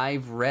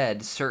 I've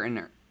read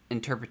certain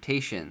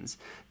interpretations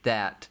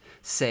that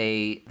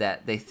say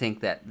that they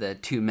think that the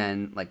two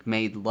men like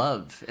made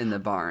love in the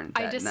barn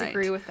that I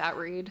disagree night. with that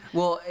read.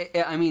 Well,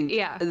 I mean,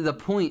 the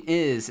point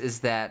is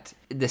that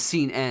the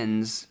scene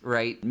ends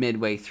right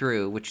midway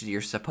through, which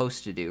you're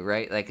supposed to do,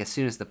 right? Like as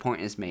soon as the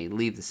point is made,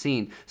 leave the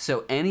scene.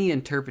 So any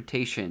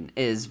interpretation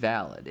is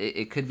valid.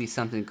 It could be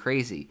something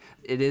crazy.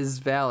 It is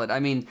valid. I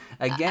mean,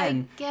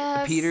 again,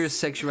 Peter's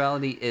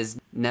sexuality is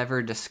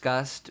never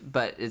discussed,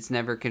 but it's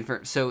never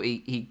confirmed. So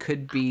he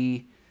could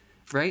be.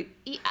 Right?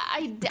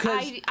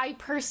 I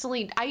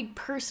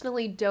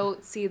personally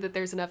don't see that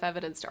there's enough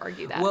evidence to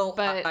argue that. Well,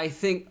 but I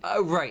think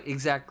right,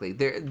 exactly.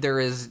 There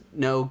is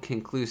no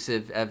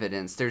conclusive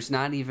evidence. There's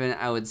not even,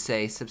 I would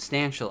say,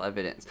 substantial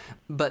evidence,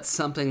 but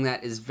something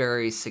that is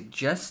very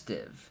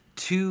suggestive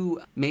to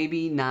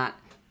maybe not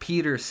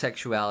Peter's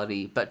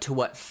sexuality, but to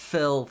what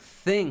Phil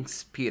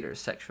thinks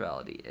Peter's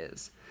sexuality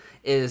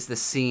is the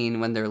scene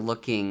when they're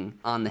looking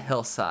on the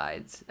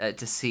hillsides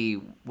to see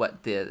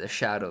what the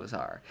shadows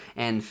are.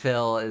 And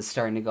Phil is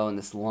starting to go in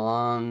this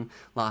long,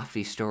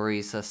 lofty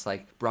stories, just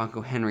like,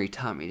 Bronco Henry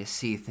taught me to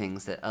see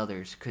things that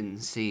others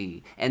couldn't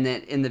see. And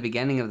then in the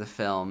beginning of the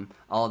film,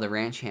 all the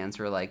ranch hands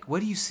were like,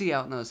 what do you see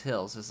out in those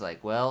hills? It's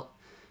like, well,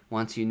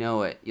 once you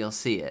know it, you'll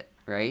see it,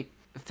 right?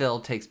 Phil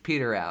takes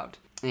Peter out.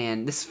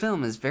 And this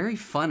film is very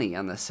funny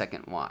on the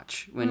second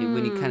watch when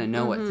you kind of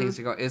know what things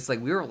are going. It's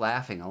like we were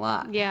laughing a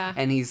lot. Yeah.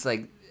 And he's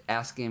like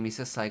asking him. He's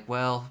just like,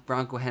 "Well,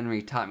 Bronco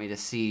Henry taught me to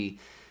see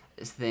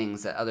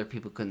things that other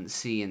people couldn't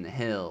see in the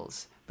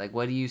hills. Like,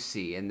 what do you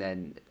see?" And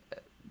then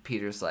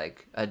Peter's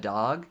like, "A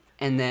dog."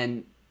 And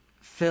then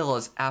Phil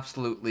is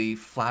absolutely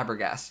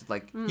flabbergasted.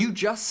 Like, "You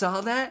just saw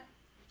that?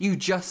 You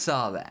just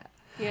saw that?"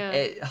 Yeah.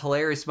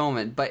 Hilarious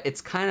moment, but it's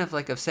kind of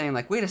like of saying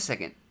like, "Wait a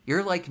second.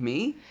 You're like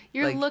me?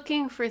 You're like,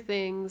 looking for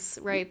things,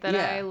 right, that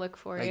I look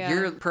for, like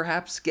you're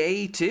perhaps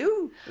gay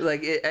too?"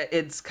 Like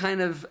it's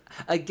kind of,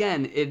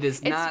 again, it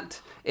is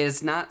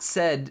not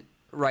said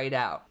right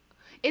out.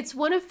 It's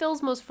one of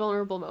Phil's most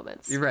vulnerable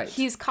moments. You're right.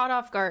 He's caught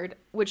off guard,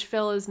 which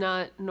Phil is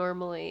not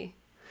normally.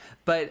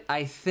 But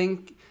I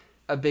think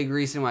a big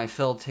reason why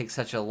Phil takes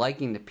such a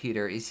liking to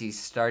Peter is he's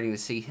starting to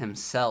see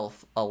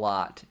himself a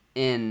lot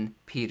in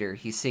Peter.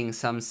 He's seeing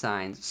some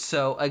signs.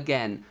 So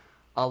again,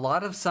 a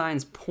lot of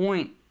signs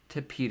point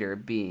to Peter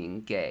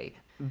being gay.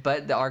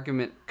 but the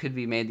argument could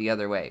be made the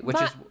other way,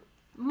 which is...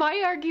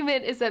 My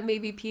argument is that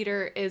maybe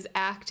Peter is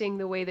acting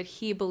the way that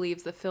he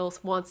believes that Phil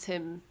wants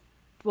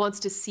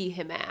to see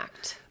him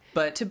act.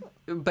 But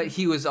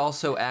he was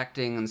also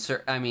acting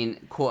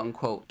in, quote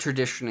unquote,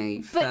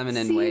 traditionally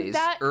feminine ways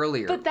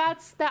earlier. But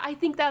I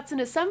think that's an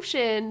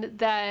assumption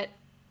that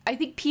I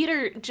think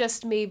Peter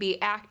just may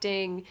be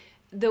acting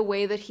the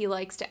way that he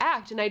likes to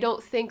act. And I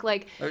don't think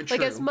like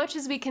as much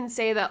as we can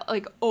say that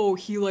like, oh,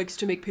 he likes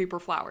to make paper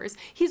flowers,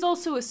 he's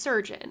also a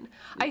surgeon.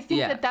 I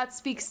think that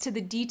speaks to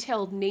the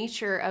detailed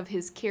nature of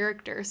his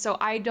character. So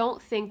I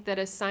don't think that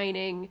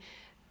assigning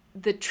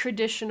the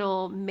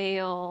traditional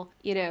male,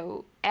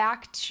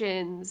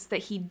 actions that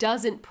he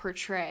doesn't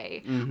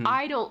portray,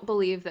 I don't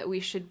believe that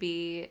we should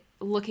be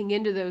looking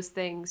into those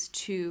things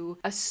to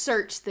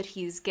assert that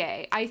he's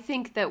gay. I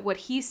think that what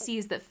he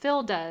sees that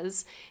Phil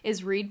does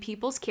is read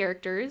people's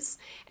characters,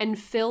 and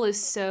Phil is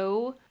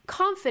so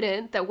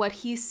confident that what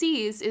he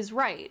sees is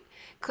right.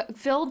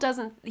 Phil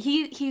doesn't,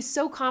 he's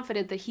so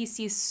confident that he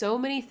sees so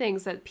many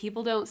things that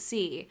people don't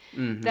see,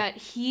 that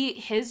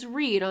his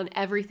read on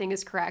everything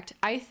is correct.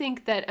 I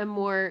think that a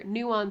more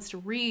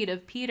nuanced read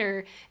of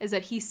Peter is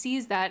that he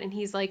sees that and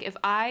he's like, if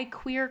I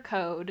queer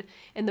code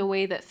in the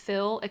way that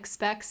Phil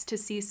expects to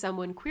see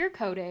someone queer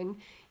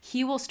coding,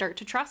 he will start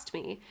to trust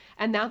me.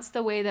 And that's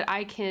the way that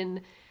I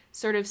can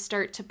sort of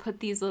start to put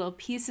these little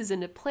pieces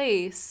into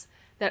place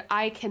that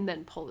I can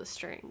then pull the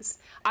strings.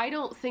 I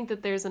don't think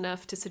that there's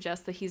enough to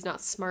suggest that he's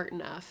not smart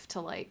enough to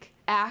like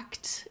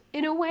act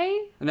in a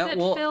way that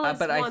Phil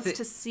wants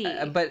to see.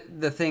 But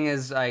the thing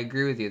is, I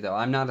agree with you though.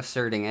 I'm not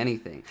asserting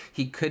anything.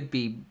 He could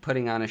be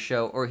putting on a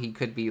show, or he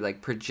could be like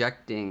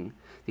projecting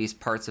these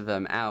parts of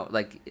him out.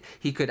 Like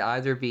he could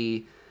either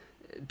be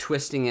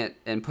twisting it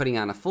and putting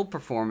on a full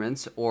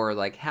performance, or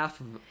like half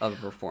of a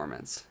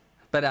performance.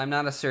 But I'm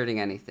not asserting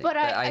anything. But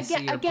I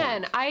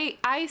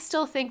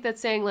still think that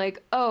saying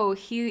like, oh,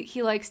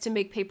 he likes to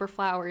make paper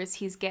flowers,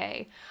 he's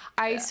gay.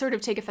 I sort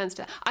of take offense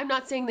to that. I'm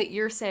not saying that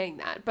you're saying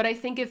that, but I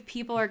think if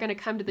people are going to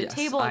come to the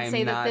table and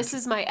say that this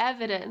is my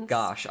evidence.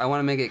 Gosh, I want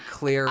to make it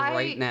clear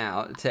right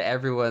now to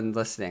everyone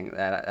listening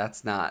that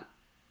that's not.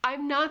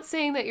 I'm not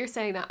saying that you're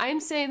saying that. I'm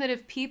saying that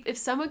if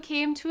someone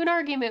came to an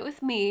argument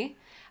with me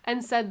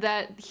and said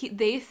that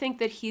they think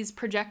that he's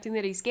projecting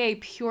that he's gay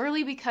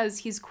purely because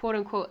he's quote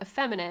unquote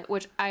effeminate,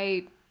 which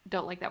I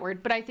don't like that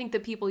word, but I think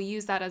that people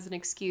use that as an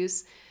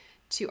excuse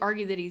to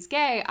argue that he's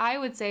gay, I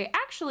would say,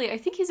 actually, I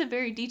think he's a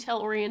very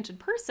detail-oriented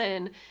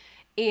person,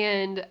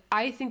 and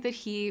I think that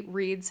he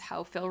reads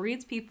how Phil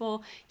reads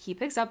people. He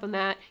picks up on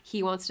that.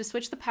 He wants to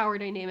switch the power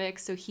dynamic,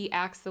 so he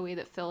acts the way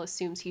that Phil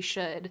assumes he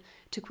should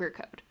to queer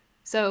code.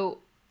 So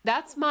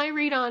that's my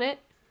read on it.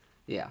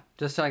 Yeah,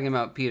 just talking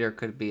about Peter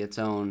could be its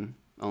own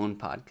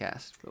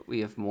podcast, but we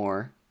have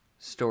more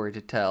story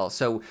to tell.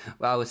 So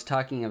I was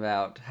talking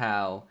about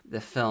how the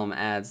film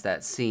adds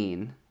that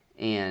scene,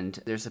 and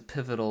there's a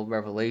pivotal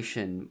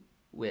revelation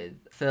with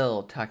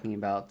Phil talking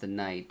about the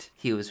night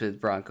he was with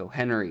Bronco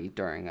Henry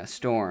during a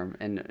storm,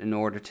 and in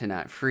order to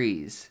not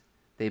freeze,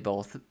 they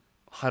both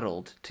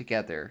huddled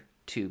together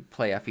to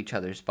play off each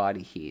other's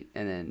body heat.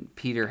 And then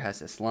Peter has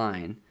this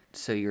line,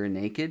 "So you're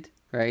naked?"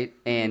 Right?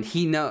 And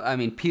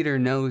Peter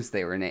knows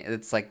they were naked.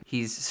 It's like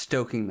he's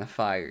stoking the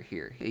fire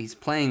here. He's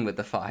playing with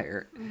the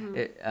fire,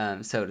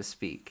 so to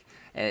speak.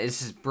 And it's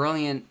just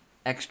brilliant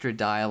extra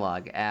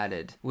dialogue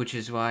added, which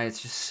is why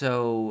it's just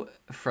so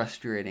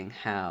frustrating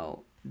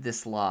how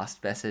this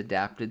lost Best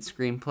Adapted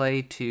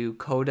Screenplay to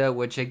Coda,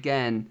 which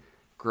again,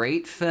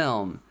 great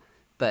film,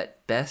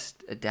 but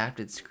Best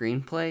Adapted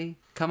Screenplay?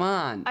 Come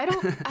on. I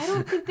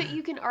don't think that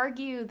you can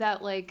argue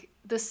that like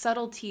the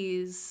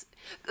subtleties.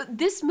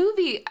 This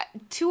movie,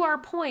 to our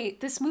point,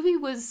 this movie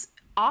was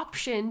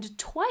optioned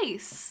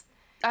twice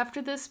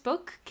after this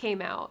book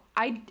came out.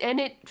 And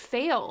it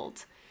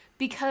failed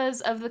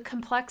because of the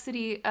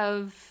complexity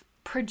of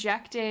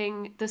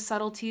projecting the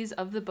subtleties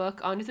of the book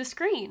onto the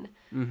screen.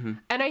 Mm-hmm.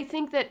 And I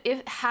think that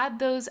had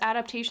those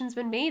adaptations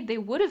been made, they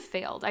would have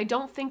failed. I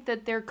don't think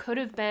that there could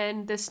have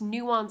been this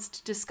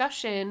nuanced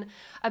discussion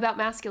about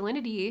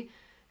masculinity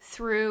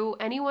through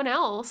anyone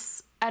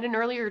else at an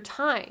earlier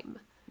time.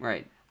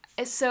 Right.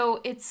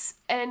 So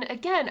and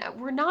again,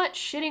 we're not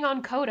shitting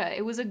on Coda.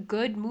 It was a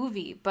good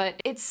movie, but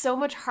it's so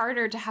much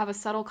harder to have a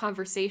subtle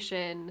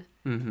conversation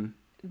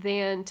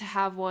than to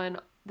have one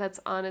that's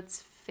on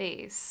its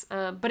face.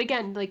 But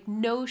again, like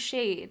no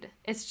shade.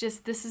 It's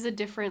just, this is a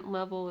different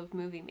level of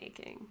movie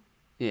making.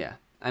 Yeah.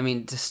 I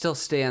mean, to still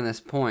stay on this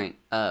point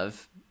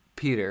of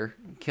Peter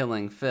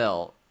killing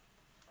Phil,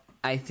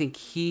 I think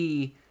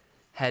he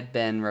had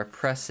been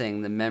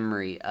repressing the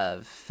memory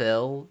of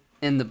Phil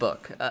in the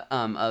book,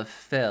 of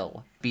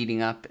Phil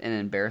beating up and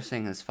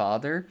embarrassing his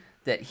father,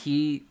 that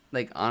he,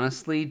 like,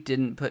 honestly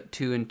didn't put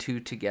two and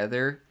two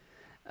together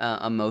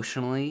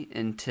emotionally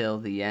until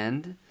the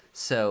end.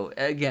 So,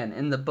 again,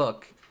 in the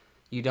book,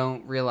 you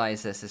don't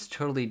realize this. It's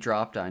totally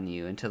dropped on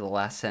you until the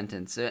last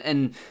sentence.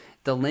 And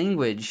the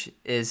language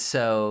is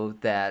so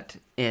that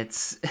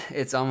it's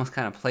almost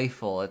kind of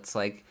playful. It's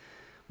like,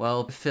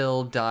 well,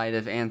 Phil died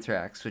of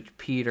anthrax, which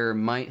Peter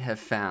might have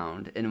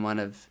found in one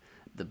of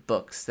the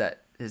books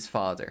that his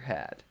father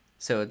had.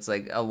 So it's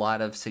like a lot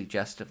of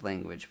suggestive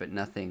language, but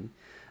nothing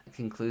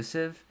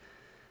conclusive.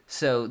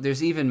 So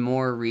there's even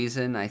more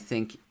reason, I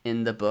think,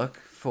 in the book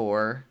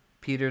for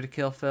Peter to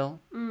kill Phil,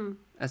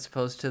 as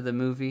opposed to the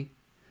movie.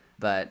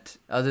 But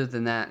other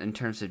than that, in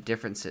terms of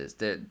differences,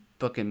 the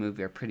book and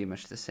movie are pretty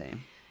much the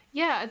same.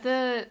 Yeah,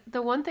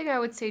 the one thing I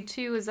would say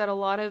too is that a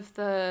lot of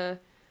the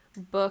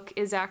book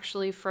is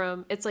actually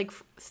it's like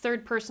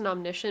third person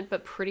omniscient,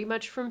 but pretty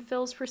much from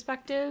Phil's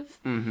perspective.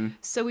 Mm-hmm.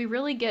 So we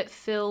really get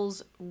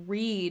Phil's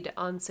read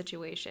on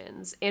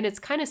situations, and it's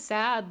kind of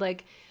sad.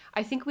 Like,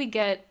 I think we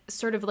get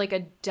sort of like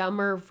a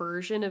dumber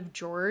version of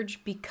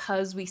George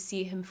because we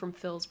see him from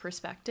Phil's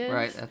perspective.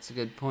 Right, that's a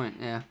good point,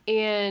 yeah.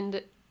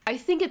 And I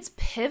think it's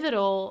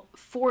pivotal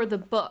for the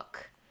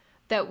book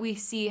that we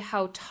see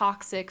how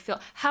toxic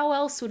Phil... How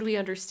else would we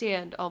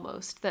understand,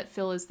 almost, that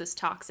Phil is this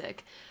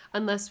toxic,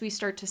 unless we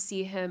start to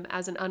see him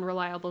as an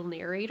unreliable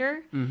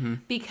narrator? Mm-hmm.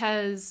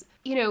 Because,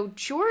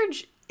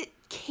 George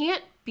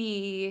can't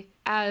be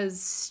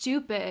as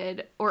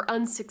stupid or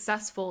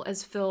unsuccessful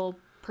as Phil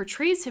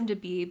portrays him to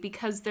be,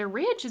 because their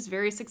ranch is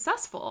very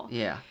successful.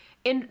 Yeah.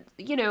 And,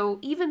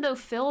 even though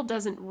Phil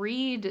doesn't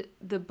read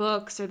the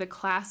books or the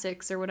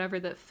classics or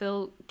whatever that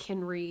Phil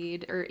can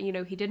read, or,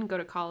 he didn't go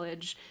to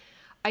college...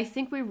 I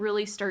think we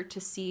really start to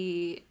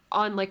see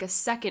on like a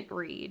second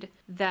read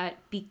that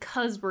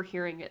because we're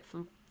hearing it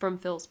from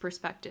Phil's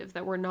perspective,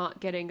 that we're not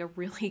getting a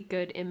really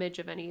good image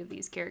of any of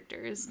these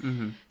characters.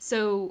 Mm-hmm.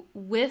 So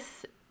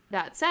with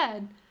that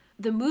said,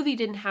 the movie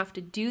didn't have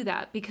to do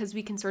that because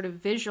we can sort of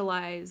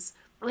visualize,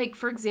 like,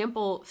 for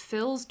example,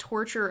 Phil's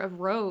torture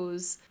of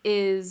Rose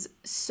is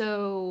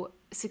so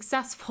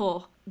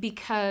successful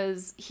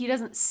because he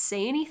doesn't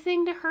say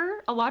anything to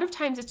her. A lot of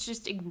times it's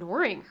just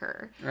ignoring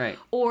her. Right.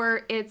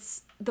 Or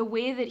it's the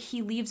way that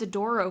he leaves a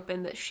door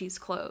open that she's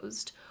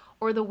closed,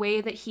 or the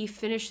way that he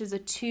finishes a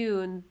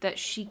tune that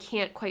she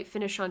can't quite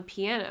finish on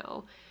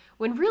piano,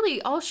 when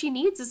really all she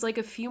needs is like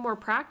a few more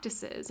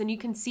practices, and you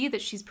can see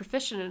that she's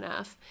proficient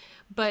enough.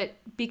 But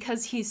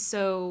because he's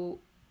so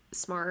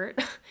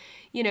smart,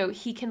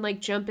 he can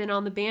like jump in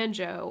on the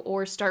banjo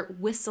or start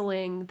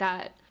whistling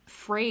that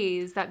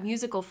phrase, that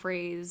musical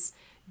phrase,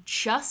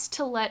 just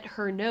to let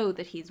her know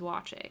that he's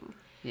watching.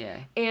 Yeah.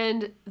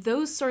 And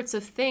those sorts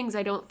of things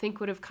I don't think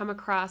would have come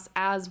across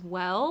as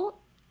well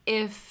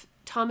if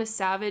Thomas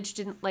Savage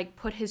didn't like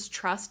put his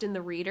trust in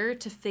the reader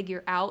to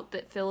figure out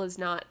that Phil is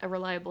not a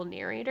reliable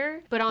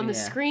narrator. But on the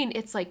screen,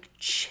 it's like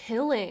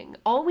chilling.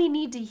 All we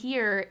need to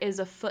hear is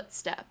a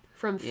footstep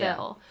from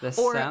Phil. The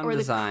sound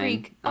design the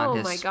creak. On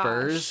his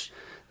spurs,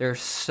 they're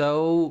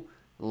so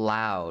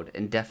loud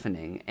and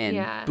deafening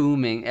and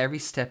booming. Every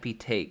step he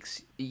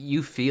takes,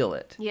 you feel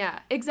it. Yeah,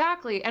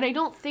 exactly. And I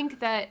don't think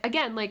that,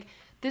 again, like,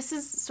 this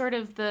is sort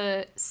of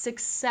the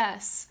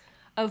success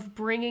of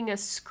bringing a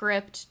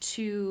script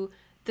to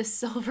the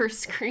silver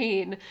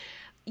screen.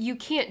 You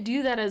can't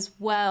do that as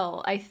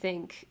well, I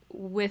think,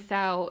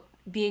 without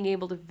being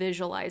able to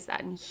visualize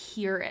that and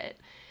hear it.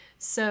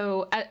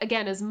 So,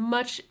 again, as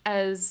much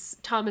as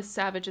Thomas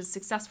Savage is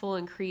successful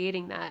in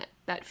creating that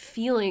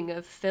feeling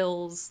of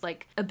Phil's,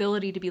 like,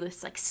 ability to be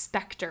this, like,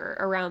 specter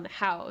around the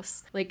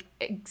house, like,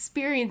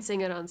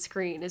 experiencing it on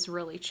screen is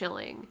really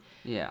chilling.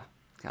 Yeah.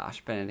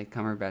 Gosh, Benedict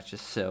Cumberbatch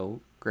is so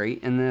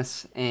great in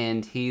this.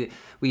 And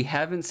we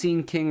haven't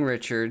seen King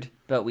Richard,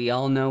 but we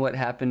all know what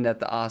happened at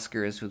the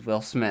Oscars with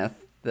Will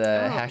Smith.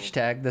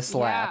 Hashtag the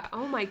slap. Yeah.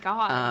 Oh, my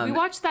God. We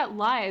watched that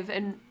live,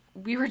 and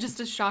we were just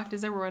as shocked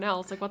as everyone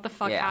else. Like, what the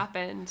fuck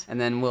happened? And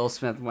then Will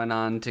Smith went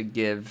on to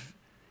give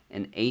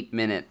an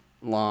 8-minute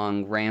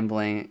long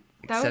rambling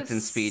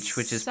acceptance speech,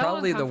 which is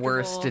probably the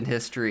worst in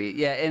history.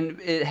 Yeah, and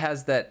it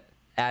has that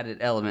added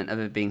element of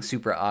it being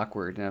super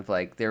awkward, and of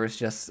like there was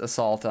just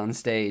assault on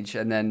stage,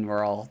 and then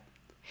we're all...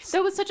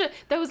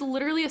 That was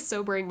literally a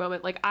sobering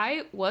moment. Like,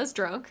 I was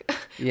drunk.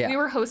 Yeah. We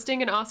were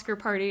hosting an Oscar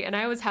party, and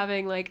I was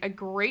having like a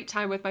great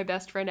time with my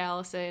best friend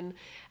Allison,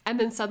 and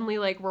then suddenly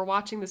like we're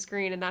watching the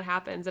screen and that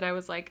happens, and I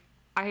was like,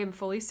 I am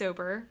fully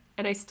sober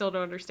and I still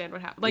don't understand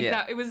what happened. Like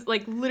that, it was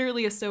like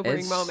literally a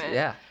sobering moment.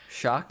 Yeah,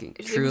 shocking.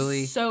 Truly.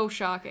 It was so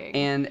shocking.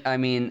 And I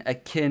mean,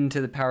 akin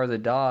to The Power of the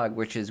Dog,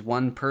 which is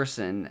one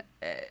person,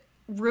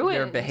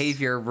 their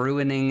behavior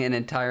ruining an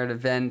entire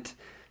event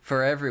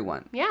for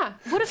everyone. Yeah.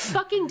 What a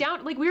fucking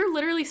down... Like, we were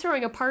literally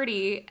throwing a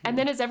party, and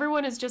then as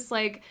everyone is just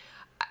like...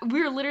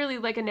 We were literally,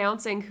 like,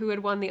 announcing who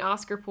had won the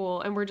Oscar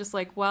pool, and we're just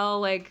like, well,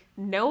 like,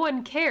 no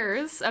one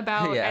cares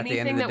about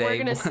anything that we're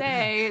going to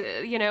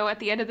say, you know, at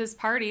the end of this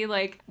party.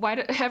 Like,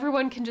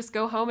 everyone can just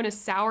go home in a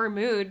sour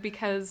mood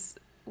because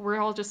we're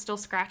all just still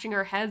scratching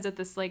our heads at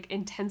this, like,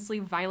 intensely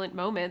violent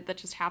moment that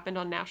just happened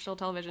on national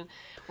television.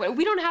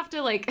 We don't have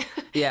to, like...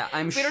 Yeah,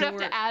 I'm sure... We don't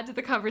have to add to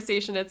the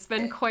conversation. It's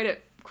been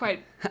quite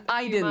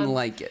I didn't months.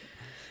 like it.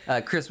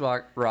 Chris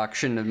Rock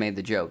shouldn't have made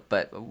the joke,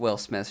 but Will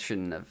Smith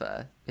shouldn't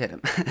have hit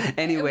him.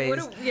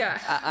 Anyways,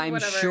 I'm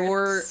whatever.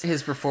 sure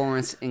his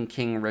performance in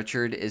King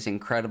Richard is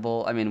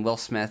incredible. I mean, Will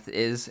Smith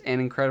is an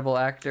incredible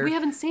actor. We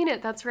haven't seen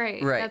it. That's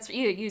right. Right. That's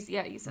you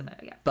said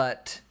that. Yeah.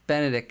 But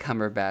Benedict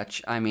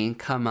Cumberbatch, I mean,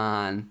 come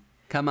on,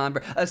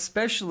 bro.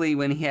 Especially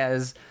when he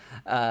has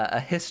a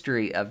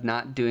history of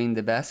not doing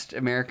the best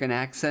American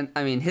accent.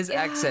 I mean, his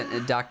accent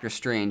in Doctor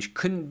Strange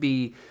couldn't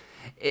be.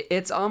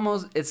 It's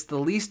the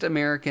least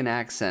American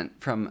accent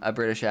from a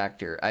British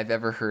actor I've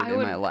ever heard in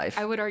my life.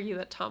 I would argue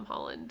that Tom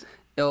Holland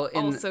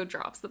also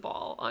drops the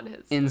ball on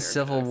his in American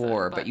Civil accent,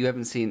 War, but you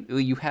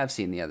have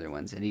seen the other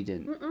ones, and he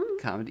didn't.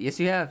 Comedy. Yes,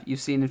 you have. You've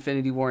seen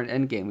Infinity War and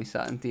Endgame. We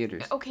saw it in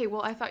theaters. Okay,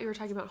 well, I thought you were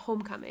talking about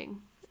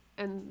Homecoming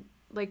and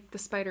like the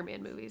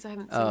Spider-Man movies. I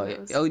haven't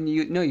seen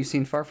those. You've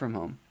seen Far From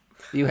Home.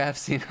 You have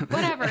seen them.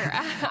 Whatever.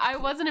 I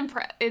wasn't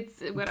impressed.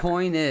 It's whatever.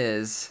 Point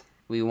is,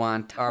 we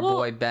want our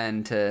boy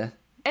Ben to.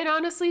 And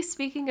honestly,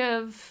 speaking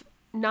of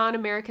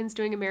non-Americans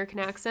doing American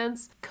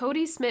accents,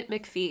 Cody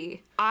Smith-McPhee,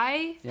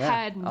 I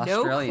had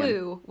no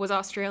clue was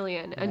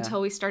Australian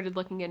until we started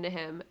looking into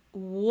him.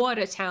 What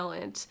a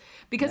talent.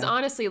 Because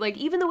honestly, like,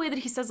 even the way that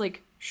he says,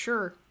 like,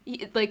 sure,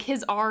 like,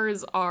 his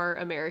R's are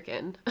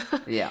American.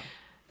 Yeah.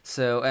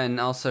 So, and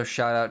also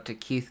shout out to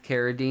Keith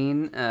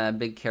Carradine, a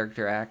big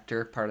character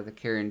actor, part of the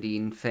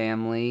Carradine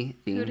family.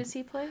 Who does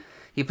he play?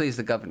 He plays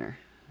the governor.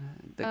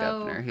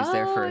 Governor. He's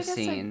there for a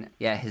scene.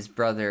 Yeah, his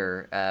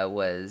brother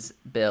was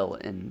Bill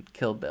in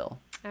Kill Bill.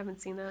 I haven't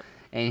seen that.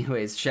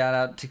 Anyways, shout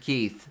out to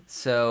Keith.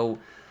 So,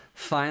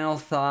 final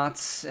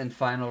thoughts and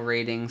final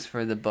ratings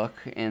for the book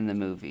and the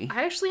movie.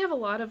 I actually have a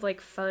lot of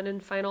like fun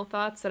and final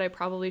thoughts that I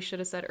probably should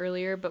have said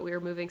earlier, but we were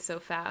moving so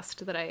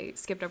fast that I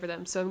skipped over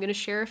them. So I'm going to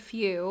share a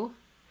few.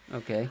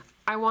 Okay.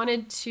 I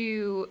wanted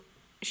to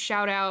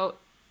shout out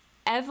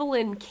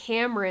Evelyn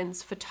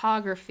Cameron's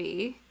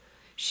photography.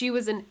 She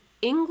was an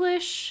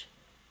English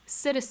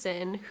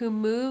citizen who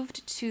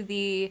moved to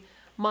the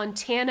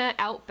Montana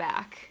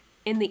outback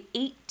in the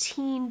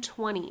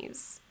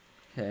 1820s.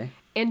 Okay.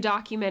 And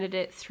documented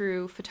it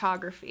through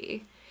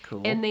photography.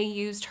 Cool. And they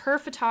used her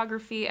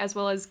photography as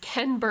well as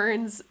Ken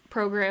Burns'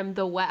 program,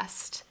 The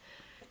West.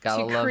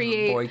 Gotta love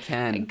boy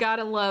Ken.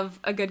 Gotta love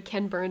a good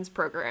Ken Burns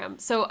program.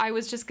 So I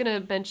was just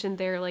gonna mention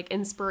their like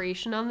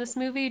inspiration on this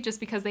movie, just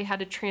because they had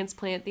to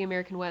transplant the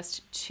American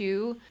West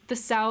to the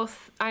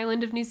South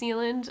Island of New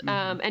Zealand,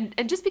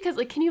 and just because,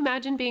 like, can you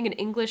imagine being an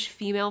English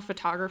female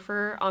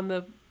photographer on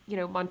the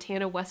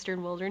Montana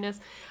Western wilderness?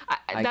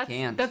 I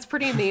can't. That's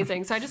pretty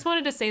amazing. So I just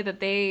wanted to say that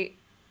they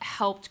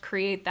helped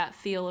create that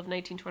feel of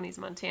 1920s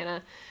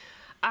Montana.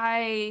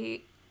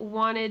 I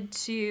wanted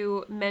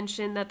to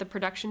mention that the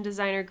production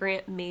designer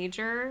Grant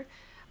Major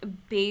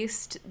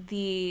based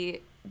the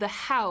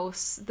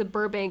house, the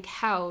Burbank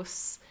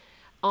house,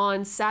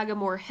 on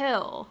Sagamore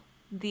Hill,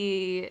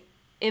 the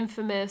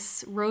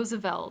infamous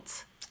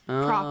Roosevelt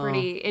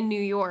property in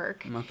New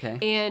York. Okay.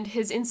 And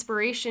his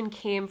inspiration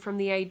came from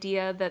the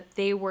idea that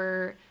they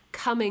were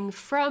coming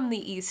from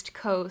the East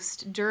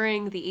Coast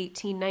during the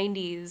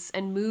 1890s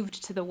and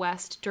moved to the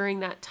West during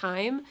that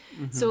time.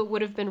 So it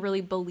would have been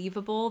really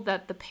believable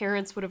that the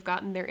parents would have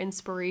gotten their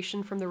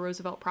inspiration from the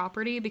Roosevelt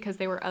property because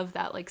they were of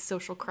that like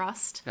social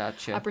crust.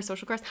 Gotcha. Upper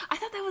social crust. I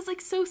thought that was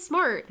like so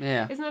smart.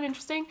 Yeah. Isn't that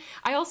interesting?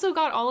 I also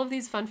got all of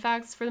these fun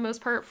facts for the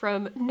most part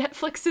from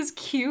Netflix's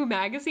Q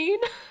magazine,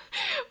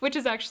 which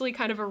is actually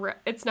kind of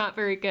it's not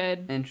very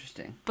good.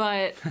 Interesting.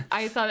 But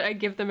I thought I'd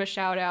give them a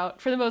shout out.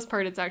 For the most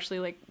part, it's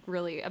actually like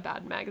really a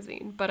bad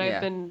magazine, but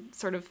I've been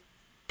sort of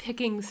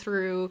picking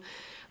through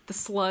the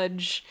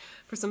sludge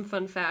for some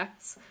fun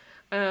facts.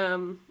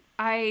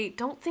 I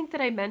don't think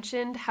that I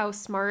mentioned how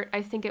smart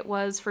I think it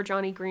was for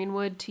Johnny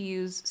Greenwood to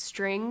use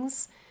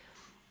strings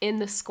in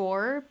the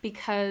score,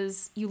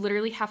 because you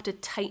literally have to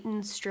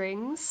tighten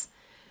strings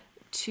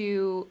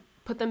to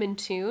put them in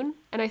tune.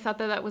 And I thought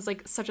that was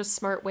like such a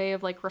smart way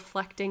of like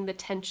reflecting the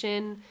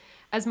tension.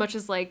 As much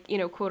as, like,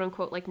 quote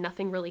unquote, like,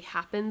 nothing really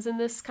happens in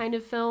this kind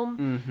of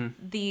film,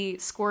 the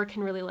score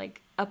can really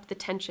like up the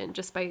tension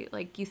just by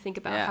like you think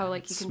about how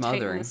like you can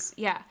tighten this.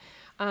 Yeah.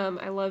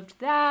 I loved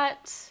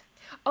that.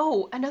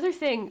 Oh, another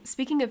thing,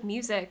 speaking of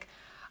music,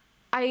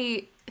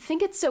 I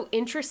think it's so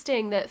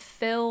interesting that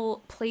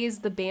Phil plays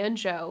the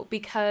banjo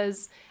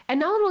because, and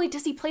not only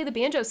does he play the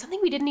banjo,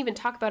 something we didn't even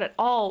talk about at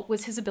all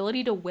was his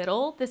ability to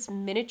whittle this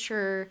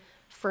miniature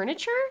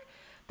furniture.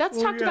 That's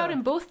talked about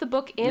in both the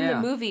book and the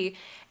movie.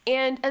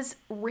 And as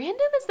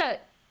random as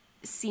that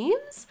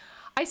seems,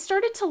 I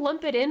started to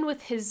lump it in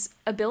with his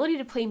ability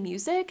to play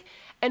music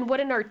and what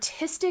an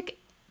artistic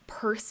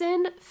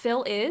person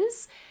Phil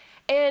is.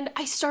 And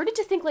I started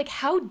to think, like,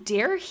 how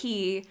dare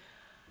he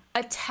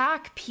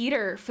attack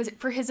Peter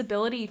for his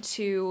ability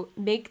to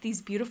make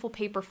these beautiful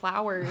paper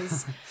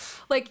flowers.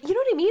 Like, you know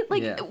what I mean?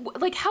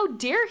 Like, like how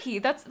dare he?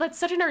 That's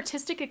such an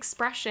artistic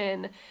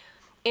expression.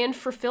 And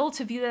for Phil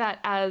to view that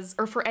as,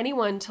 or for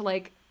anyone to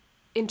like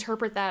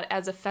interpret that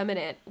as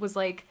effeminate was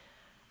like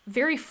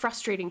very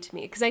frustrating to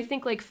me. Because I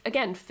think, like,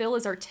 again, Phil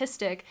is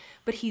artistic,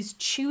 but he's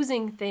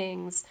choosing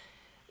things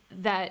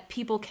that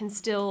people can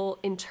still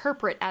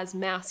interpret as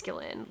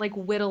masculine, like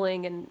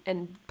whittling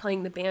and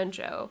playing the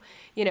banjo.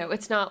 You know,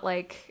 it's not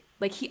like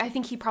I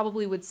think he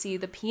probably would see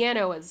the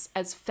piano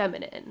as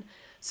feminine,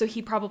 so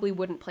he probably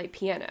wouldn't play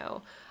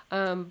piano.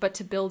 But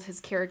to build his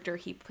character,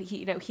 he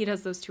you know, he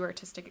does those two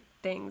artistic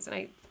things,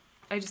 and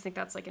I just think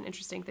that's like an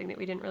interesting thing that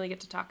we didn't really get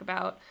to talk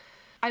about.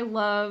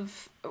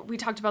 We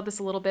talked about this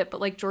a little bit,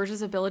 but like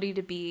George's ability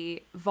to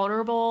be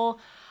vulnerable,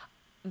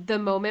 the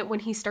moment when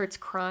he starts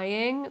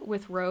crying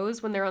with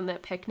Rose when they're on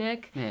that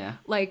picnic,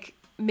 like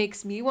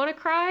makes me want to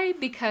cry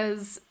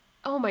because,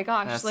 oh my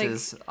gosh, that's like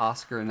his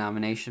Oscar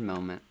nomination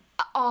moment.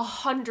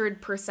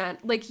 100%.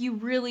 Like you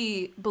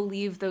really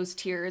believe those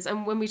tears.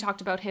 And when we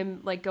talked about him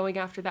like going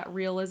after that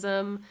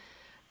realism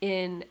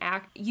in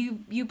act,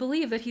 you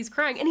believe that he's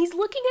crying and he's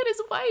looking at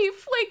his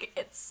wife. Like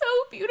it's so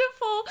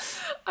beautiful.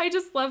 I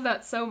just love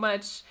that so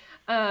much.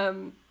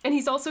 And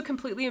he's also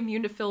completely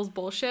immune to Phil's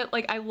bullshit.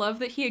 Like I love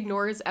that he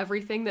ignores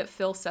everything that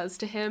Phil says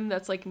to him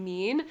that's like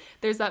mean.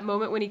 There's that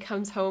moment when he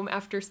comes home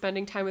after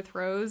spending time with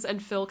Rose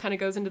and Phil kind of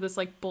goes into this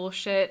like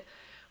bullshit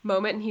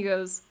moment and he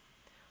goes,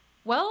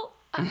 well,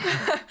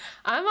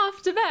 I'm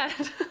off to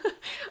bed.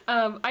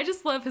 I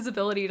just love his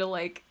ability to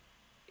like,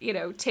 you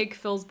know, take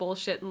Phil's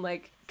bullshit and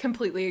like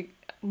completely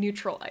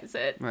neutralize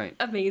it. Right.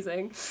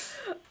 Amazing.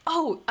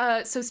 Oh,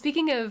 so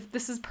speaking of,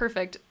 this is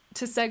perfect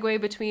to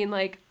segue between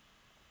like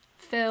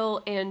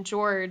Phil and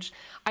George.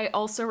 I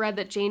also read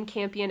that Jane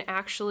Campion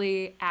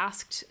actually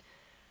asked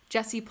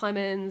Jesse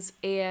Plemons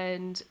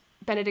and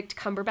Benedict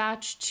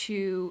Cumberbatch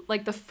to,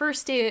 like, the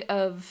first day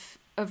of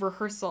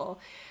rehearsal,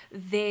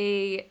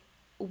 they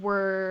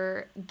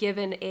were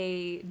given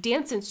a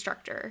dance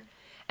instructor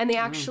and they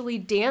actually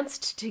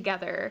danced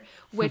together,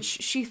 which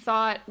she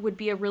thought would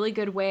be a really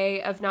good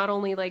way of not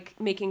only like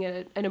making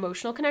an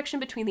emotional connection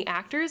between the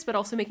actors, but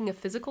also making a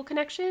physical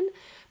connection,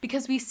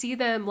 because we see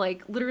them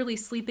like literally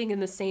sleeping in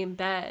the same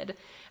bed.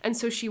 And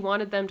so she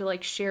wanted them to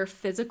like share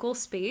physical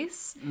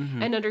space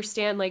and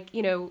understand like,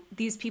 you know,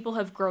 these people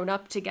have grown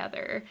up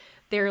together.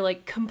 They're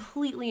like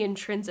completely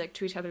intrinsic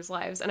to each other's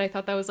lives. And I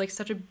thought that was like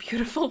such a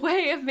beautiful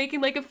way of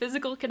making like a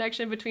physical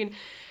connection between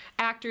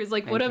actors.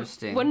 Like what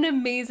an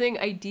amazing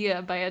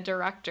idea by a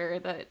director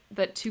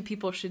that two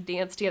people should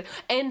dance together.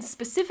 And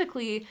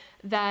specifically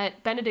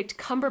that Benedict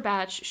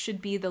Cumberbatch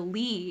should be the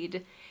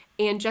lead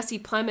and Jesse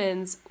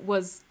Plemons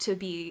was to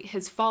be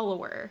his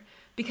follower,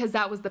 because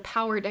that was the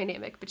power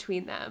dynamic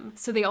between them.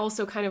 So they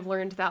also kind of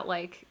learned that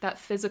like that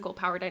physical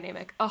power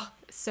dynamic. Oh,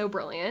 so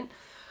brilliant.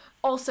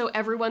 Also,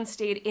 everyone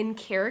stayed in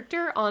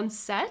character on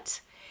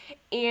set.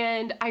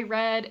 And I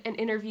read an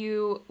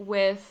interview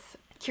with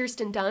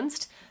Kirsten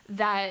Dunst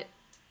that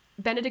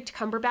Benedict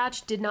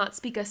Cumberbatch did not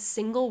speak a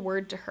single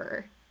word to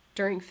her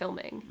during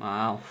filming.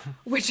 Wow.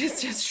 Which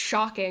is just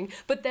shocking.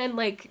 But then,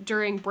 like,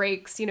 during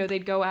breaks, you know,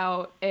 they'd go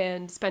out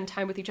and spend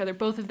time with each other.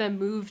 Both of them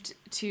moved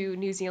to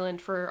New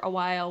Zealand for a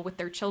while with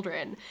their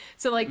children.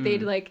 So, like,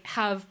 they'd, like,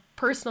 have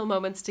personal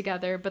moments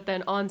together, but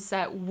then on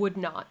set would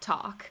not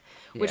talk.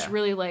 Which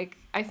really, like,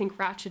 I think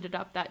ratcheted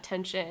up that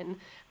tension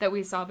that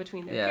we saw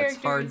between their characters. Yeah,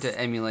 it's hard to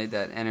emulate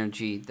that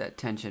energy, that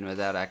tension,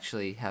 without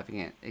actually having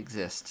it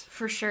exist.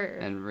 For sure.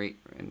 In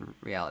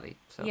reality.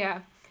 So.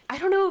 Yeah. I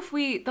don't know if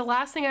the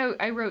last thing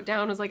I wrote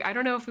down was, like, I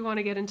don't know if we want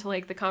to get into,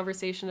 like, the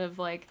conversation of,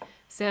 like,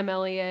 Sam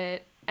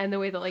Elliott and the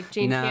way that, like,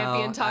 Jane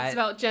Campion talks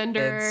about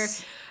gender.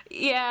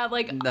 Yeah,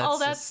 like, all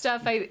that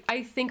stuff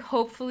I think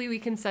hopefully we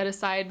can set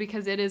aside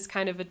because it is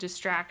kind of a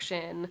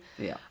distraction.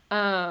 Yeah.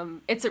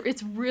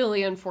 It's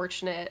really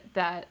unfortunate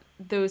that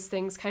those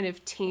things kind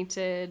of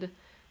tainted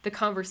the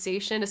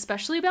conversation,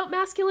 especially about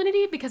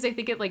masculinity, because I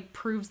think it, like,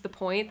 proves the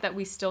point that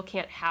we still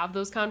can't have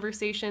those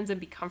conversations and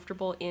be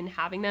comfortable in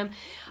having them.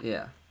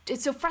 Yeah.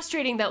 It's so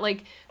frustrating that,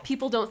 like,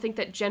 people don't think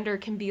that gender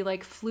can be,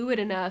 like, fluid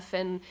enough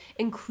and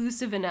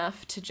inclusive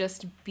enough to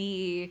just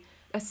be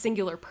a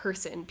singular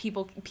person.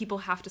 People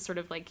have to sort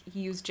of, like,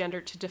 use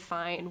gender to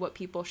define what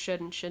people should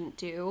and shouldn't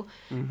do.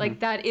 Like,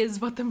 that is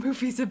what the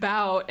movie's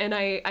about. And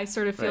I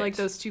sort of feel like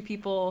those two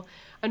people,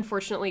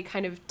 unfortunately,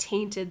 kind of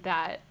tainted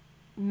that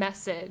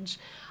message.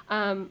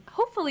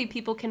 Hopefully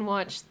people can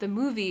watch the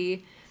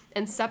movie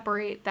and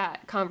separate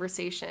that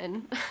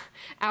conversation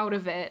out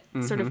of it,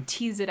 sort of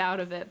tease it out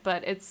of it.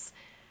 But it's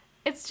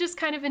just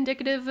kind of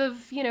indicative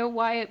of, you know,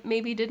 why it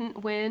maybe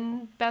didn't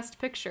win Best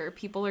Picture.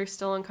 People are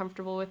still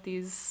uncomfortable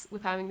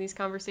with having these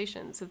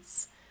conversations.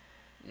 It's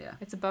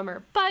a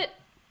bummer. But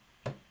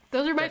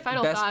those are my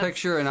final thoughts. Best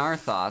Picture in our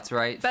thoughts,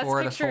 right? Best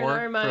 4 Picture out of 4 in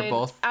our mind. For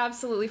both.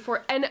 Absolutely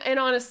 4. And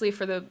honestly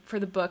for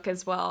the book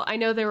as well. I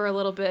know there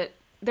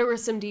were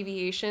some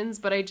deviations,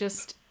 but I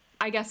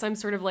guess I'm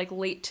sort of like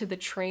late to the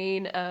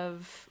train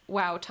of,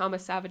 wow,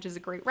 Thomas Savage is a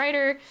great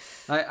writer.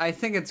 I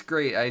think it's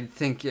great. I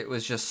think it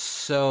was just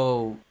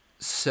so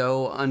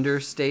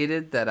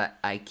understated that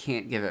I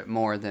can't give it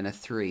more than a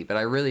 3, but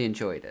I really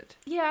enjoyed it.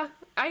 Yeah,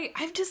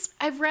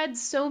 I've read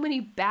so many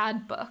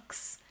bad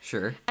books.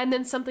 Sure. And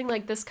then something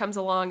like this comes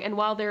along, and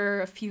while there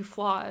are a few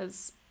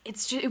flaws,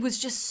 it was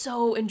just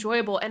so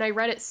enjoyable, and I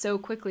read it so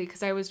quickly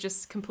because I was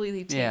just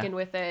completely taken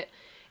with it.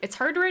 It's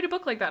hard to write a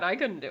book like that. I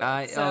couldn't do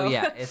it. Oh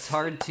yeah, it's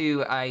hard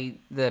to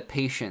the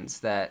patience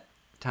that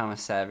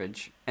Thomas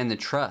Savage and the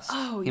trust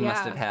he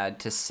must have had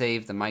to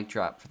save the mic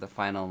drop for the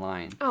final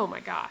line. Oh my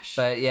gosh.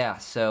 But yeah,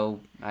 so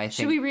I think...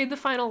 Should we read the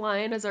final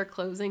line as our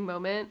closing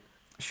moment?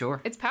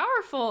 Sure. It's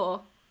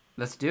powerful.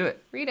 Let's do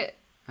it. Read it.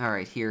 All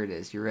right, here it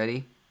is. You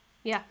ready?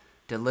 Yeah.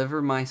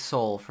 Deliver my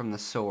soul from the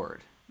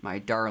sword, my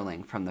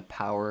darling from the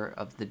power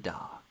of the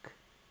dog.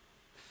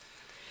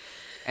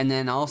 And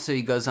then also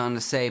he goes on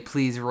to say,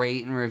 please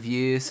rate and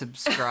review,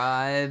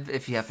 subscribe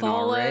if you haven't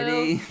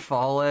already.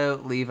 Follow,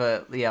 leave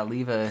a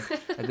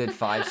good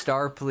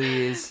 5-star,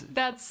 please.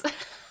 That's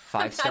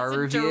 5-star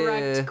review.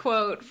 Direct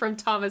quote from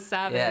Thomas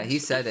Savage. Yeah, he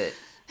said it.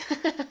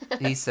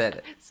 He said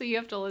it. So you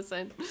have to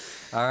listen.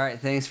 All right,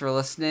 thanks for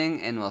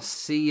listening, and we'll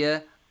see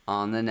you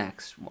on the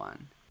next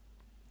one.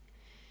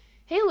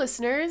 Hey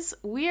listeners,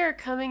 we are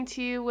coming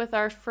to you with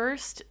our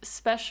first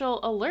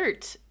special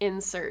alert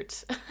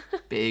insert.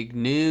 Big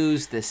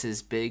news. This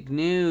is big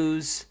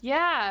news.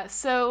 Yeah,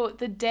 so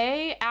the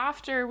day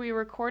after we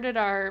recorded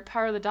our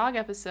Power of the Dog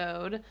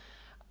episode,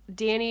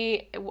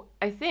 Danny,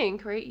 I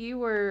think, right, you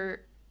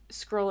were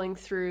scrolling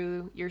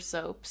through your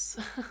soaps.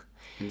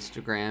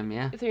 Instagram,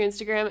 yeah. Through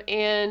Instagram,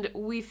 and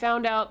we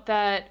found out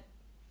that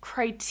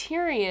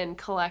Criterion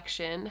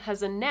Collection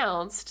has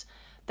announced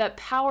that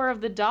Power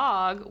of the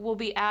Dog will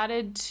be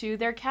added to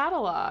their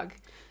catalog.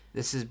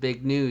 This is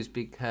big news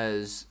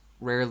because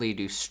rarely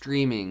do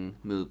streaming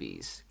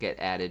movies get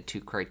added to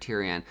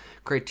Criterion.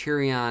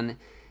 Criterion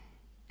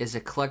is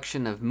a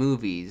collection of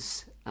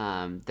movies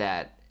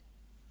that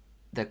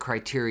the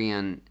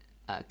Criterion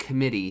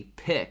committee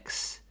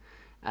picks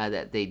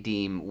that they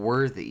deem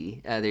worthy.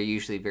 They're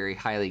usually very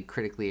highly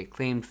critically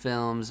acclaimed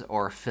films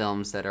or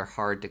films that are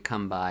hard to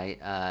come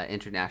by,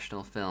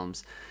 international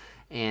films.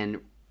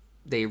 And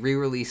they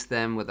re-release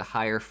them with a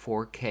higher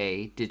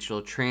 4K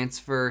digital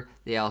transfer.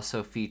 They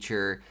also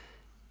feature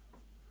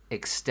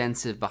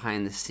extensive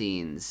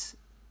behind-the-scenes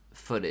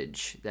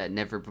footage that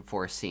never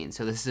before seen.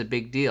 So this is a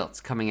big deal.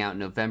 It's coming out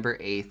November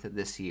 8th of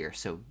this year.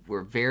 So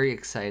we're very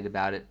excited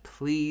about it.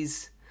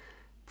 Please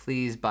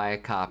buy a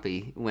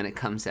copy when it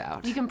comes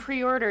out. You can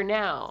pre-order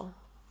now,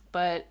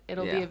 but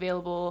it'll be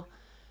available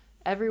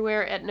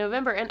everywhere at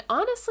November. And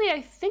honestly,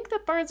 I think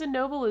that Barnes &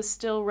 Noble is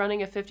still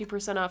running a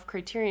 50% off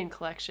Criterion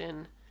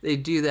Collection. They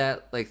do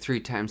that like 3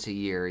 times a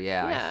year.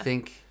 Yeah. I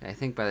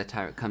think by the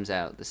time it comes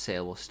out, the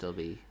sale will still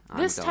be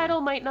ongoing. This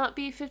title might not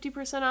be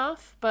 50%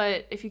 off,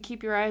 but if you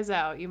keep your eyes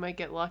out, you might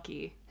get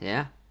lucky.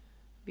 Yeah.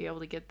 Be able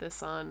to get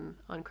this on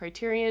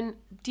Criterion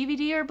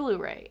DVD or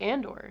Blu-ray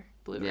or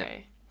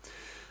Blu-ray. Yep.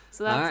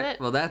 So that's it.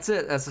 Well, that's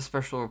it. That's a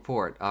special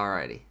report.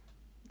 Alrighty.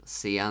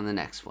 See you on the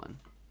next one.